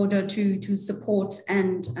in order to support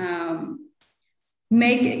and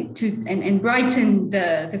make it and brighten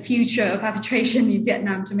the future of arbitration in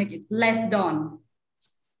Vietnam, to make it less dawn.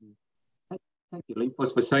 Thank you, Linh,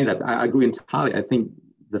 for saying that. I agree entirely. I think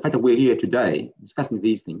the fact that we're here today discussing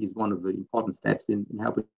these things is one of the important steps in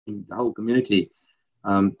helping the whole community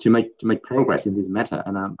to make progress in this matter.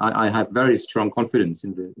 And I have very strong confidence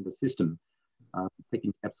in the system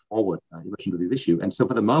taking steps forward in relation to this issue. And so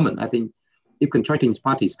for the moment, I think if contracting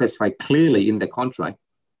parties specify clearly in the contract,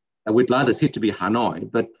 we'd like the seat to be Hanoi,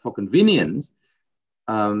 but for convenience,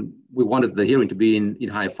 we wanted the hearing to be in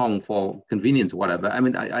Haiphong for convenience or whatever. I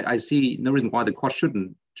mean, I see no reason why the court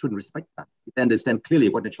shouldn't respect that. They understand clearly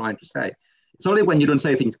what they're trying to say. It's only when you don't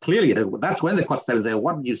say things clearly, that's when the court says,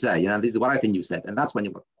 what did you say? This is what I think you said. And that's when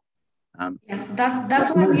you... yes,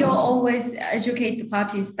 that's why we always educate the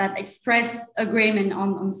parties that express agreement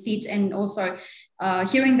on seat, and also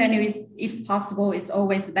hearing venue is, if possible, is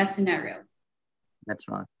always the best scenario. That's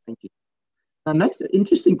right. Thank you. Now, next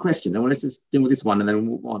interesting question. Now, let's just deal with this one and then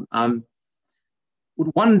we'll move on. Would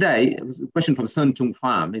one day, it was a question from Sơn Tung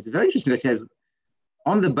Pham, it's very interesting. It says,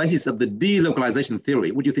 on the basis of the delocalization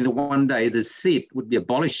theory, would you think that one day the seat would be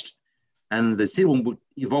abolished and the seat would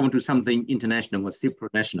evolve into something international or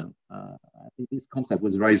supranational? I think this concept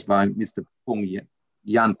was raised by Mr.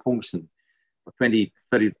 Jan Pongsen 20,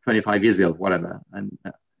 30, 25 years ago, whatever. And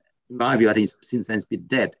in my view, I think since then it's been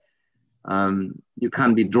dead. You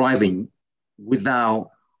can't be driving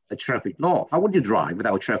without a traffic law. How would you drive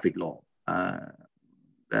without a traffic law?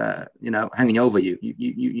 Hanging over you.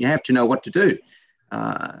 You have to know what to do.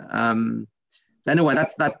 So anyway,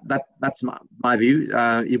 that's my view.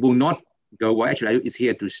 It will not go away. Actually, it's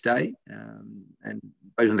here to stay, and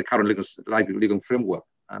based on the current legal framework.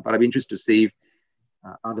 But I'd be interested to see if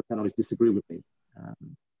other panelists disagree with me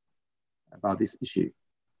about this issue.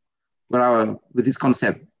 Will this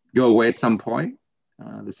concept go away at some point?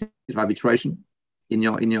 The seat of arbitration in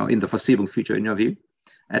the foreseeable future, in your view,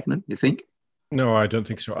 Edmund? You think? No, I don't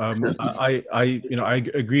think so. I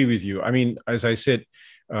agree with you. I mean, as I said,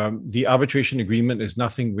 the arbitration agreement is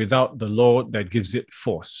nothing without the law that gives it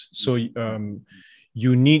force. So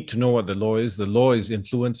you need to know what the law is. The law is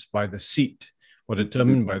influenced by the seat or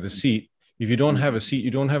determined by the seat. If you don't have a seat,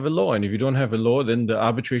 you don't have a law. And if you don't have a law, then the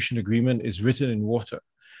arbitration agreement is written in water.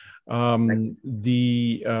 And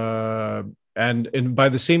by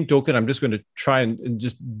the same token, I'm just going to try and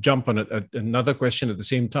just jump on another question at the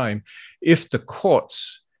same time. If the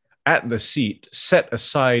courts at the seat set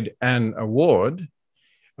aside an award,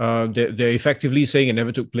 they're effectively saying it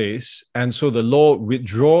never took place. And so the law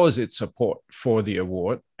withdraws its support for the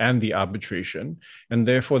award and the arbitration. And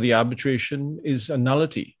therefore, the arbitration is a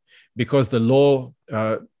nullity because the law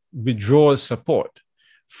withdraws support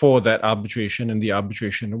for that arbitration and the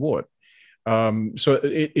arbitration award. So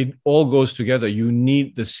it all goes together. You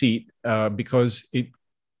need the seat because it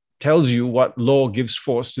tells you what law gives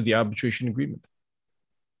force to the arbitration agreement.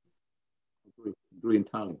 Agree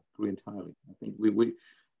entirely. I think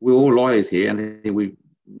we're all lawyers here, and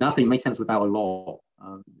nothing makes sense without a law.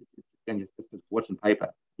 Again, it's just words on paper.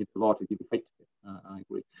 You need the law to give effect to it. I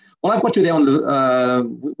agree. Well, I've got you there on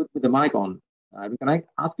with the mic on. Can I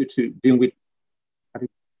ask you to deal with, I think,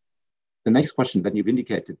 the next question that you've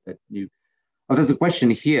indicated that you. Well, there's a question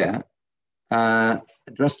here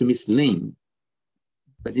addressed to Ms. Linh,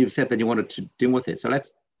 but you've said that you wanted to deal with it. So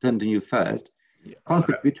let's turn to you first. Yeah.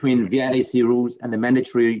 Conflict between VAS rules and the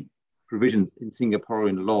mandatory provisions in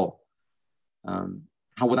Singaporean law.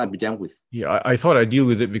 How would that be dealt with? Yeah, I thought I'd deal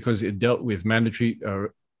with it because it dealt with mandatory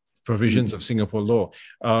provisions of Singapore law.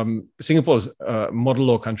 Singapore is a model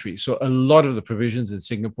law country, so a lot of the provisions in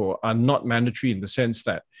Singapore are not mandatory in the sense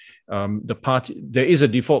that there is a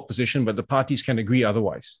default position, but the parties can agree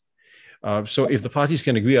otherwise. So if the parties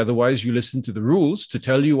can agree otherwise, you listen to the rules to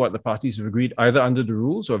tell you what the parties have agreed either under the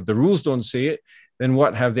rules, or if the rules don't say it, then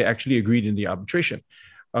what have they actually agreed in the arbitration.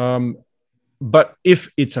 But if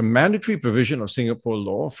it's a mandatory provision of Singapore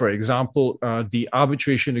law, for example, the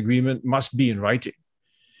arbitration agreement must be in writing.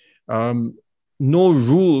 No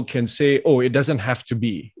rule can say, oh, it doesn't have to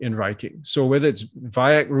be in writing. So whether it's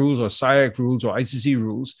VAS rules or SIAC rules or ICC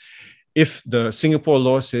rules, if the Singapore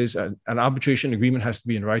law says an arbitration agreement has to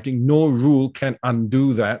be in writing, no rule can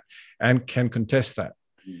undo that and can contest that.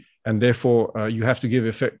 And therefore, you have to give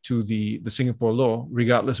effect to the Singapore law,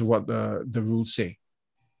 regardless of what the rules say.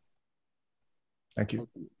 Thank you.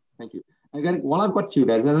 Thank you. Again, while I've got you,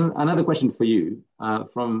 there's another question for you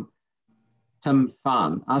from Tim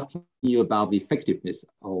Fan, asking you about the effectiveness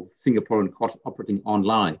of Singaporean courts operating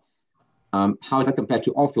online. How is that compared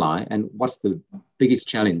to offline, and what's the biggest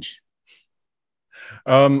challenge?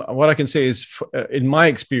 What I can say is, in my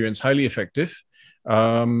experience, highly effective.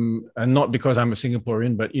 And not because I'm a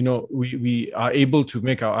Singaporean, but we are able to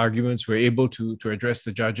make our arguments. We're able to address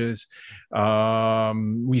the judges.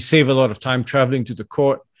 We save a lot of time traveling to the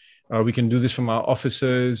court. We can do this from our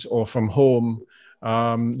offices or from home.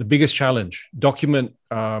 The biggest challenge,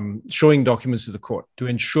 showing documents to the court to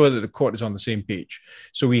ensure that the court is on the same page.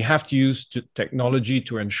 So we have to use technology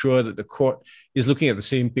to ensure that the court is looking at the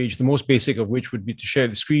same page, the most basic of which would be to share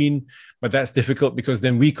the screen, but that's difficult because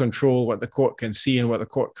then we control what the court can see and what the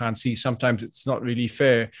court can't see. Sometimes it's not really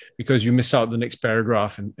fair because you miss out the next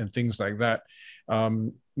paragraph and things like that.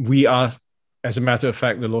 We are, as a matter of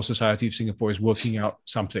fact, the Law Society of Singapore is working out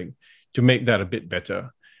something to make that a bit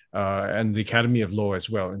better. And the Academy of Law as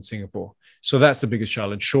well in Singapore. So that's the biggest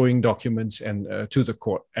challenge, showing documents and to the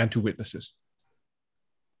court and to witnesses.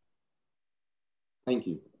 Thank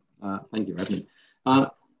you. Thank you, Edmund.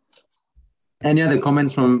 Any other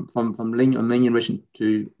comments from Ling or Ming in relation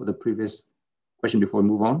to the previous question before we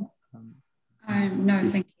move on? No,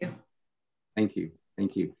 thank you. Thank you.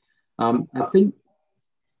 Thank you. I think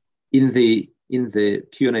in the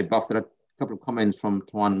Q&A box, there are couple of comments from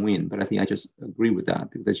Doan Nguyen, but I think I just agree with that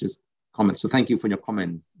because that's just comments. So thank you for your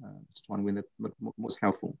comments, Mr. Doan Nguyen. That's most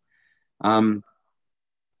helpful.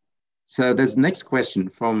 So there's next question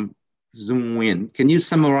from Zoom Nguyen. Can you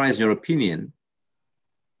summarize your opinion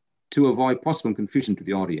to avoid possible confusion to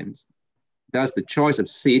the audience? Does the choice of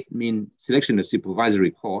seat mean selection of supervisory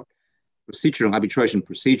court, procedural arbitration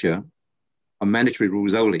procedure, or mandatory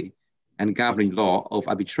rules only, and governing law of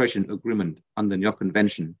arbitration agreement under New York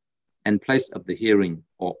Convention, and place of the hearing,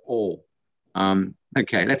 or all?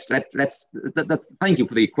 Okay, thank you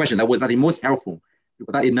for the question. That was, I think, most helpful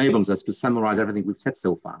because that enables us to summarize everything we've said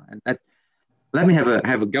so far. And let me have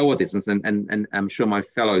a go at this, and I'm sure my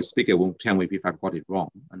fellow speaker will tell me if I've got it wrong,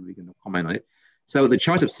 and we can comment on it. So the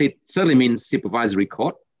choice of seat certainly means supervisory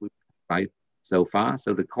court, right, so far.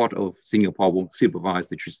 So the Court of Singapore will supervise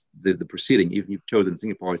the proceeding if you've chosen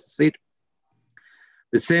Singapore as a seat.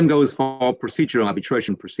 The same goes for procedural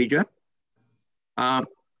arbitration procedure.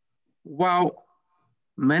 Well,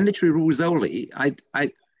 mandatory rules only,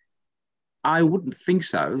 I wouldn't think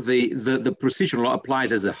so. The procedural law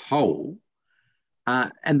applies as a whole,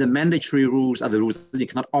 and the mandatory rules are the rules that you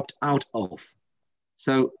cannot opt out of.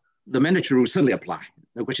 So the mandatory rules certainly apply,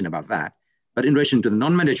 no question about that. But in relation to the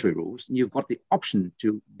non-mandatory rules, you've got the option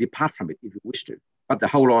to depart from it if you wish to, but the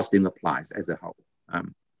whole law still applies as a whole.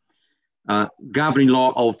 Governing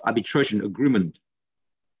law of arbitration agreement,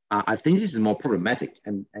 I think this is more problematic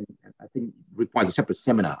and I think requires a separate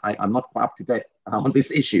seminar. I'm not quite up to date on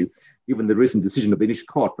this issue, given the recent decision of the English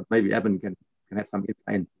court, but maybe Evan can have some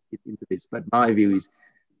insight into this. But my view is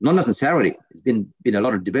not necessarily. There's been a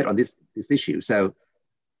lot of debate on this issue. So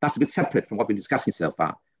that's a bit separate from what we're discussing so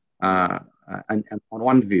far. And on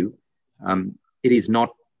one view, it is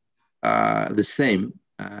not the same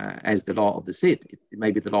as the law of the seat. It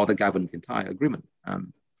may be the law that governs the entire agreement.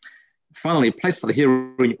 Finally, place for the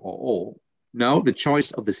hearing or all. No, the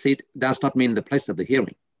choice of the seat does not mean the place of the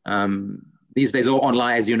hearing. These days, all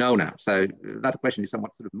online, as you know now. So that question is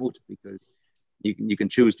somewhat sort of moot because you can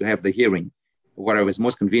choose to have the hearing wherever is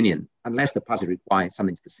most convenient, unless the party requires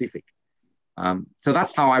something specific. So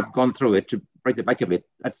that's how I've gone through it to break the back of it.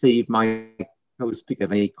 Let's see if my co-speaker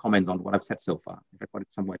have any comments on what I've said so far, if I got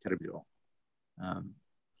it somewhere terribly wrong.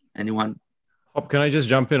 Anyone? Hop, can I just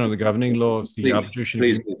jump in on the governing law of the arbitration?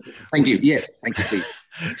 Please. Thank you. Yes, thank you, please.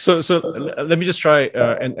 So let me just try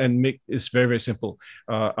and make this very, very simple.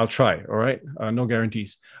 I'll try, all right? No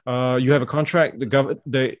guarantees. You have a contract.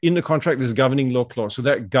 In the contract, there's a governing law clause. So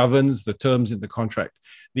that governs the terms in the contract.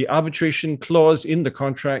 The arbitration clause in the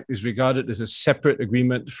contract is regarded as a separate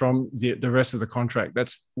agreement from the rest of the contract.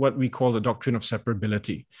 That's what we call the doctrine of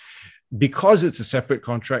separability. because it's a separate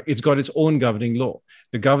contract, it's got its own governing law.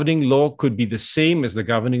 The governing law could be the same as the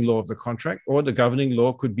governing law of the contract, or the governing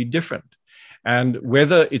law could be different. And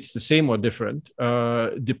whether it's the same or different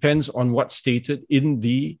depends on what's stated in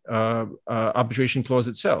the arbitration clause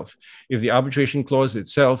itself. If the arbitration clause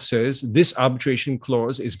itself says this arbitration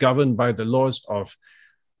clause is governed by the laws of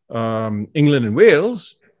England and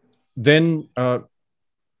Wales, then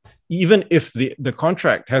even if the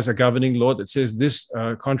contract has a governing law that says this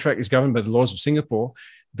contract is governed by the laws of Singapore,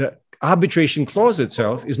 the arbitration clause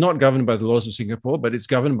itself is not governed by the laws of Singapore, but it's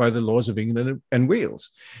governed by the laws of England and Wales.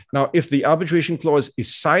 Now, if the arbitration clause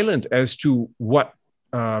is silent as to what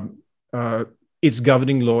its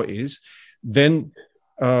governing law is, then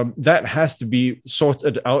that has to be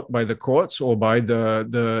sorted out by the courts or by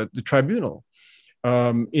the tribunal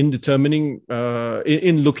in determining,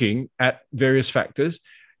 in looking at various factors.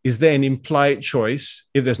 Is there an implied choice?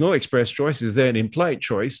 If there's no express choice, is there an implied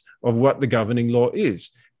choice of what the governing law is,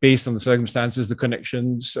 based on the circumstances, the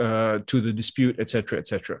connections to the dispute, etc.,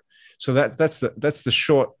 etc. So that's the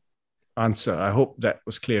short answer. I hope that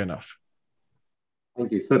was clear enough.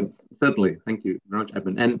 Thank you. Certainly. Thank you very much,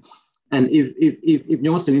 Edmund. And if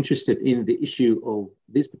you're still interested in the issue of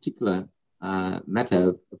this particular matter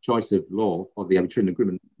of choice of law for the arbitration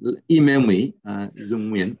agreement, email me, Xuan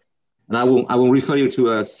Nguyen, and I will refer you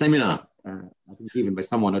to a seminar I think given by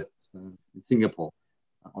someone in Singapore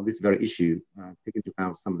on this very issue, taking into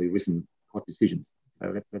account some of the recent court decisions.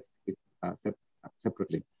 So let's keep it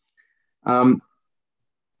separately.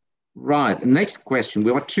 Right, next question.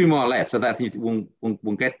 We've got 2 more left, so that I think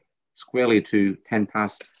we'll get squarely to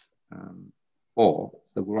 4:10.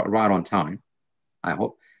 So we're right on time, I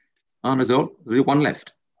hope. Result, there's 1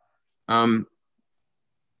 left.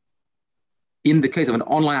 In the case of an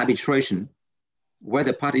online arbitration, where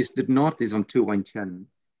the parties did not, this is on 2:1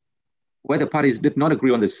 where the parties did not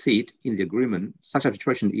agree on the seat in the agreement, such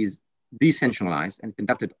arbitration is decentralized and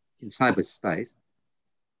conducted in cyberspace.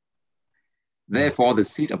 Therefore, the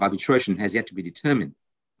seat of arbitration has yet to be determined.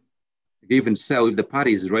 Even so, if the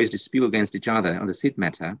parties raise dispute against each other on the seat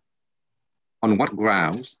matter, on what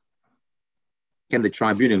grounds can the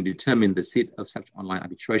tribunal determine the seat of such online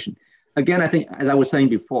arbitration? Again, I think, as I was saying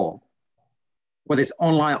before, whether it's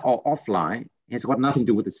online or offline, it has got nothing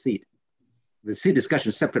to do with the seat. The seat discussion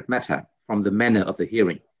is a separate matter from the manner of the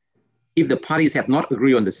hearing. If the parties have not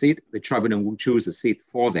agreed on the seat, the tribunal will choose a seat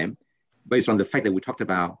for them based on the fact that we talked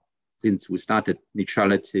about since we started: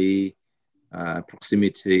 neutrality,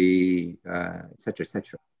 proximity, etc.,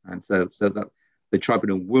 etc. And so that the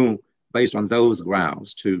tribunal will, based on those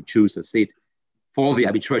grounds, to choose a seat for the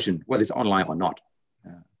arbitration, whether it's online or not.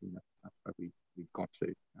 That's what we've got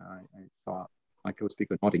to. I saw my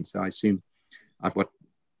co-speaker nodding, so I assume I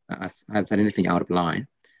haven't said anything out of line.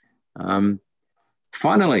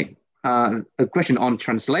 Finally, a question on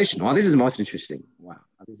translation. Well, this is most interesting. Wow,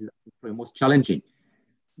 this is probably most challenging.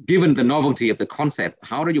 Given the novelty of the concept,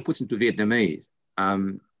 how do you put it into Vietnamese?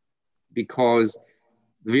 Because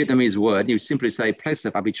the Vietnamese word, you simply say place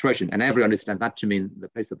of arbitration, and everyone understands that to mean the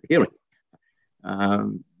place of the hearing.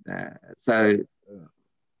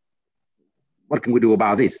 What can we do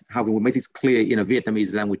about this? How can we make this clear in a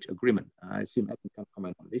Vietnamese language agreement? I assume I can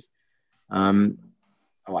comment on this.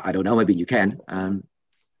 Well, I don't know, maybe you can.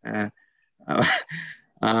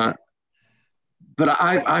 But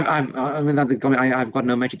I've got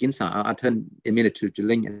no magic insight. I'll turn a minute to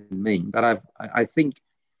Linh and Minh. But I think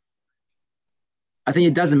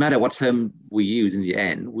it doesn't matter what term we use in the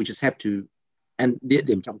end. We just have to, and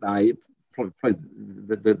probably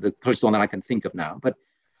the closest one that I can think of now. But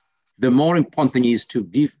the more important thing is to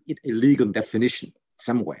give it a legal definition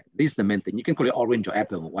somewhere. This is the main thing. You can call it orange or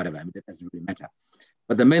apple or whatever. I mean, that doesn't really matter.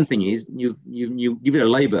 But the main thing is you give it a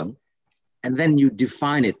label, and then you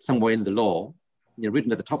define it somewhere in the law,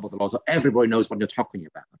 written at the top of the law, so everybody knows what you're talking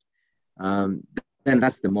about. Then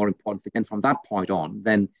that's the more important thing. And from that point on,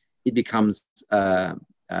 then it becomes a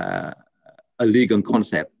legal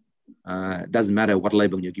concept. Doesn't matter what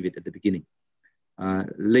label you give it at the beginning.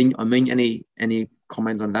 Linh or Minh, any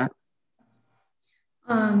comment on that?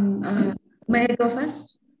 May I go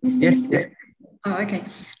first, Mr. Yes. Yes. Oh, okay.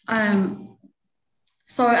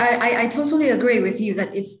 So I totally agree with you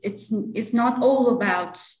that it's not all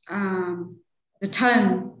about the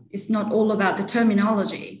term. It's not all about the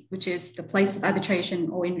terminology, which is the place of arbitration,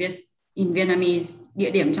 or in Vietnamese,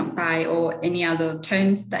 địa điểm trọng tài, or any other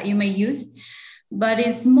terms that you may use. But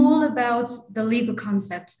it's more about the legal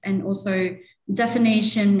concepts and also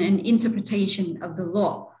definition and interpretation of the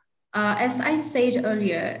law. As I said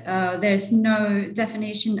earlier, there's no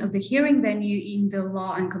definition of the hearing venue in the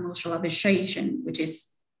law and commercial arbitration, which is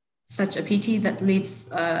such a pity that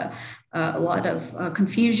leaves a lot of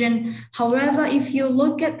confusion. However, if you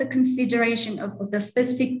look at the consideration of the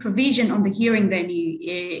specific provision on the hearing venue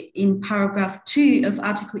in paragraph 2 of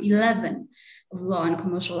Article 11 of Law on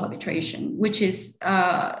Commercial Arbitration, which is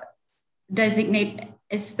designate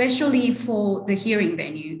especially for the hearing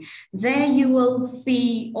venue, there you will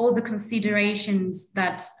see all the considerations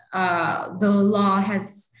that the law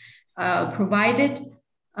has provided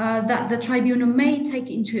that the tribunal may take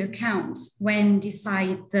into account when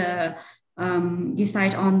decide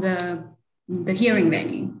on the hearing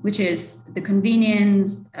venue, which is the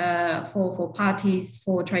convenience for parties,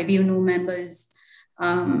 for tribunal members,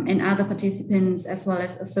 and other participants, as well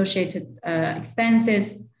as associated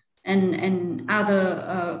expenses and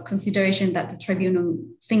other consideration that the tribunal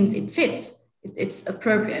thinks it fits, it's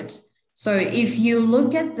appropriate. So if you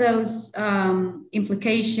look at those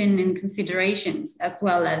implication and considerations, as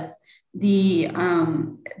well as the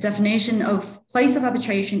definition of place of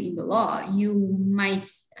arbitration in the law, you might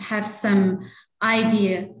have some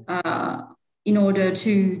idea in order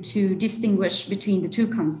to distinguish between the two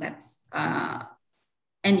concepts. And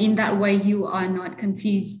in that way, you are not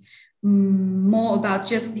confused more about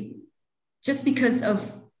just because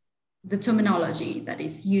of the terminology that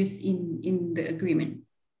is used in the agreement.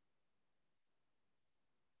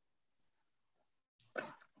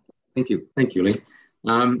 Thank you, Lee.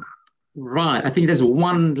 Right, I think there's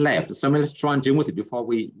one left, so let's try and deal with it before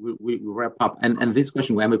we wrap up. And this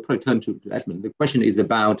question, we will probably turn to Edmund. The question is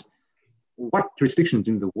about what jurisdictions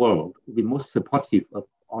in the world would be most supportive of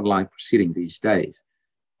online proceeding these days.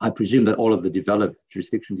 I presume that all of the developed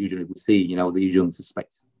jurisdictions usually we see, you know, the usual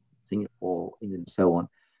suspects, Singapore, England, and so on.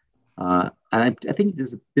 And I think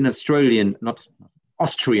there's been Australian, not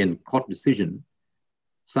Austrian court decision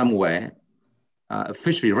somewhere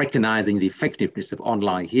officially recognizing the effectiveness of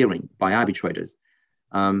online hearing by arbitrators.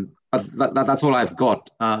 But that's all I've got.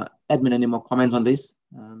 Edmund, any more comments on this?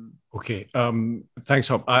 Okay, thanks,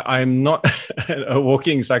 Hop. I'm not a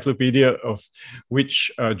walking encyclopedia of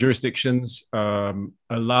which jurisdictions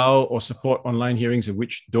allow or support online hearings and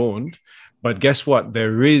which don't. But guess what?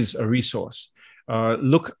 There is a resource.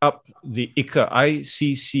 Look up the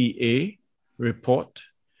ICCA report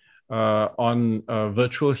on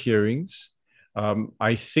virtual hearings.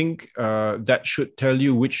 I think that should tell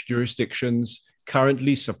you which jurisdictions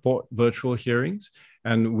currently support virtual hearings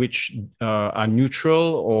and which are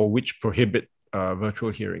neutral or which prohibit virtual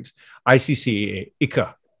hearings. ICCA,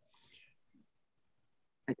 ICA.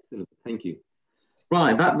 Excellent, thank you.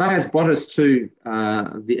 Right, that has brought us to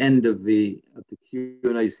the end of the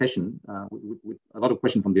Q&A session with a lot of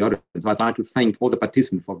questions from the audience. I'd like to thank all the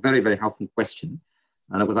participants for very, very helpful questions.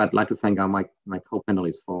 And of course, I'd like to thank my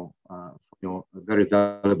co-panelists for your very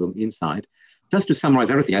valuable insight. Just to summarize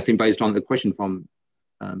everything, I think based on the question from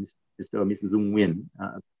Mr. or Mrs. Zung Nguyen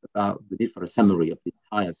about the need for a summary of the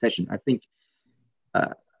entire session, I think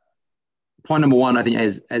point number one, I think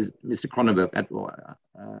as Mr. Kronenburg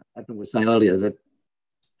Edmund was saying earlier,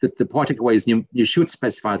 that the point takeaway is you should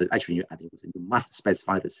specify that, actually, I think you must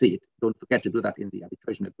specify the seat. Don't forget to do that in the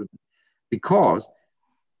arbitration agreement, because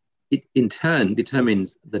it in turn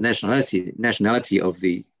determines the nationality of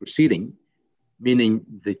the proceeding, meaning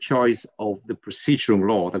the choice of the procedural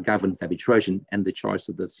law that governs arbitration and the choice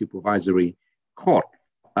of the supervisory court.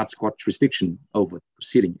 That's got jurisdiction over the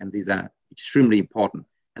proceeding, and these are extremely important.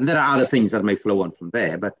 And there are other things that may flow on from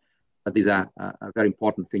there, but these are very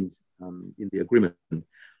important things in the agreement.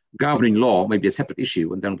 Governing law may be a separate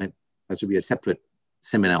issue, and then there should be a separate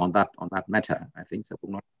seminar on that matter, I think, so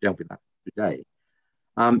we'll not deal with that today.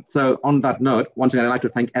 So on that note, once again, I'd like to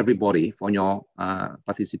thank everybody for your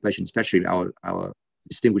participation, especially our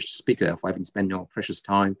distinguished speaker for having spent your precious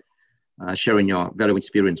time sharing your valuable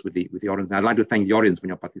experience with the audience. And I'd like to thank the audience for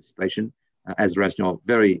your participation, as well as your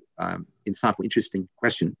very insightful, interesting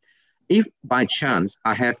question. If by chance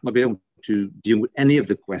I have not been able to deal with any of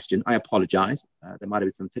the question, I apologize. There might have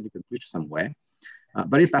been some technical glitch somewhere.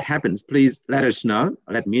 But if that happens, please let us know.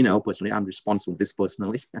 Let me know personally. I'm responsible for this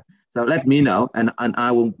personally. So let me know, and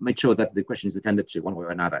I will make sure that the question is attended to one way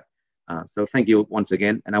or another. So thank you once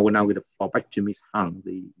again. And I will now give the floor back to Ms. Hang,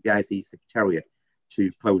 the VIC Secretariat, to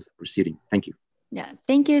close the proceeding. Thank you. Yeah,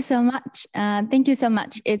 thank you so much. Thank you so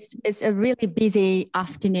much. It's a really busy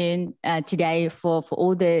afternoon today for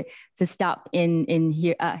all the staff in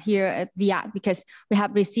here at VIAC, because we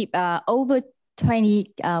have received over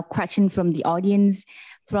 20 questions from the audience,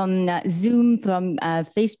 from Zoom, from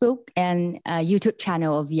Facebook, and YouTube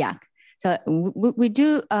channel of VIAC. So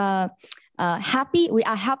we are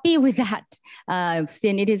happy with that,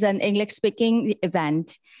 since it is an English-speaking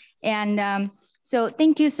event. And So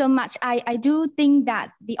thank you so much. I do think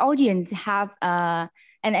that the audience have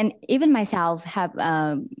and even myself have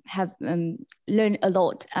learned a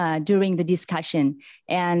lot during the discussion.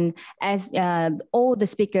 And as all the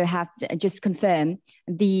speakers have just confirmed,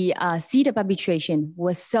 the seat of arbitration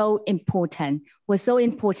was so important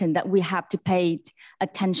that we have to pay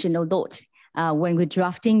attention a lot when we're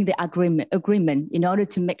drafting the agreement in order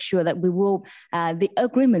to make sure that the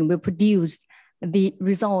agreement will produce the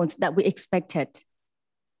results that we expected.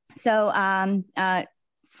 So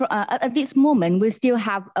at this moment, we still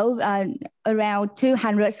have around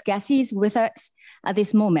 200 guests with us at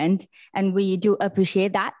this moment, and we do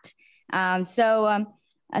appreciate that. So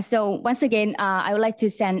once again, I would like to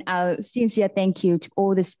send a sincere thank you to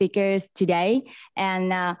all the speakers today,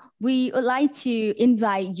 and we would like to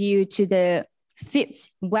invite you to the 5th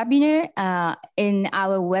webinar in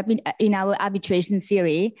our arbitration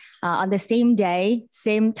series on the same day,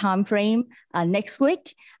 same time frame next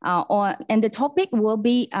week. And the topic will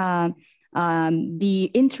be the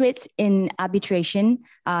interest in arbitration,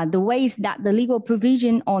 the ways that the legal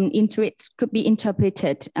provision on interest could be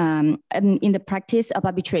interpreted in the practice of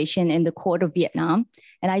arbitration in the Court of Vietnam.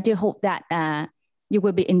 And I do hope that you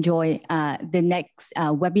will enjoy the next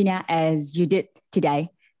webinar as you did today.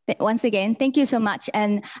 Once again, thank you so much.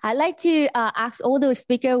 And I'd like to ask all the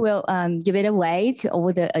speakers will give it away to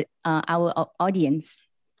all our audience.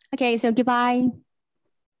 Okay, so goodbye.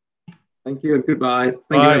 Thank you and goodbye.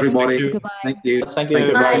 Thank you, everybody. Thank you. Goodbye. Thank you. Thank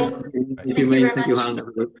you. Bye. Thank you, Minh. Thank you, Han.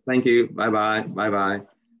 Thank you. Bye-bye. Bye-bye.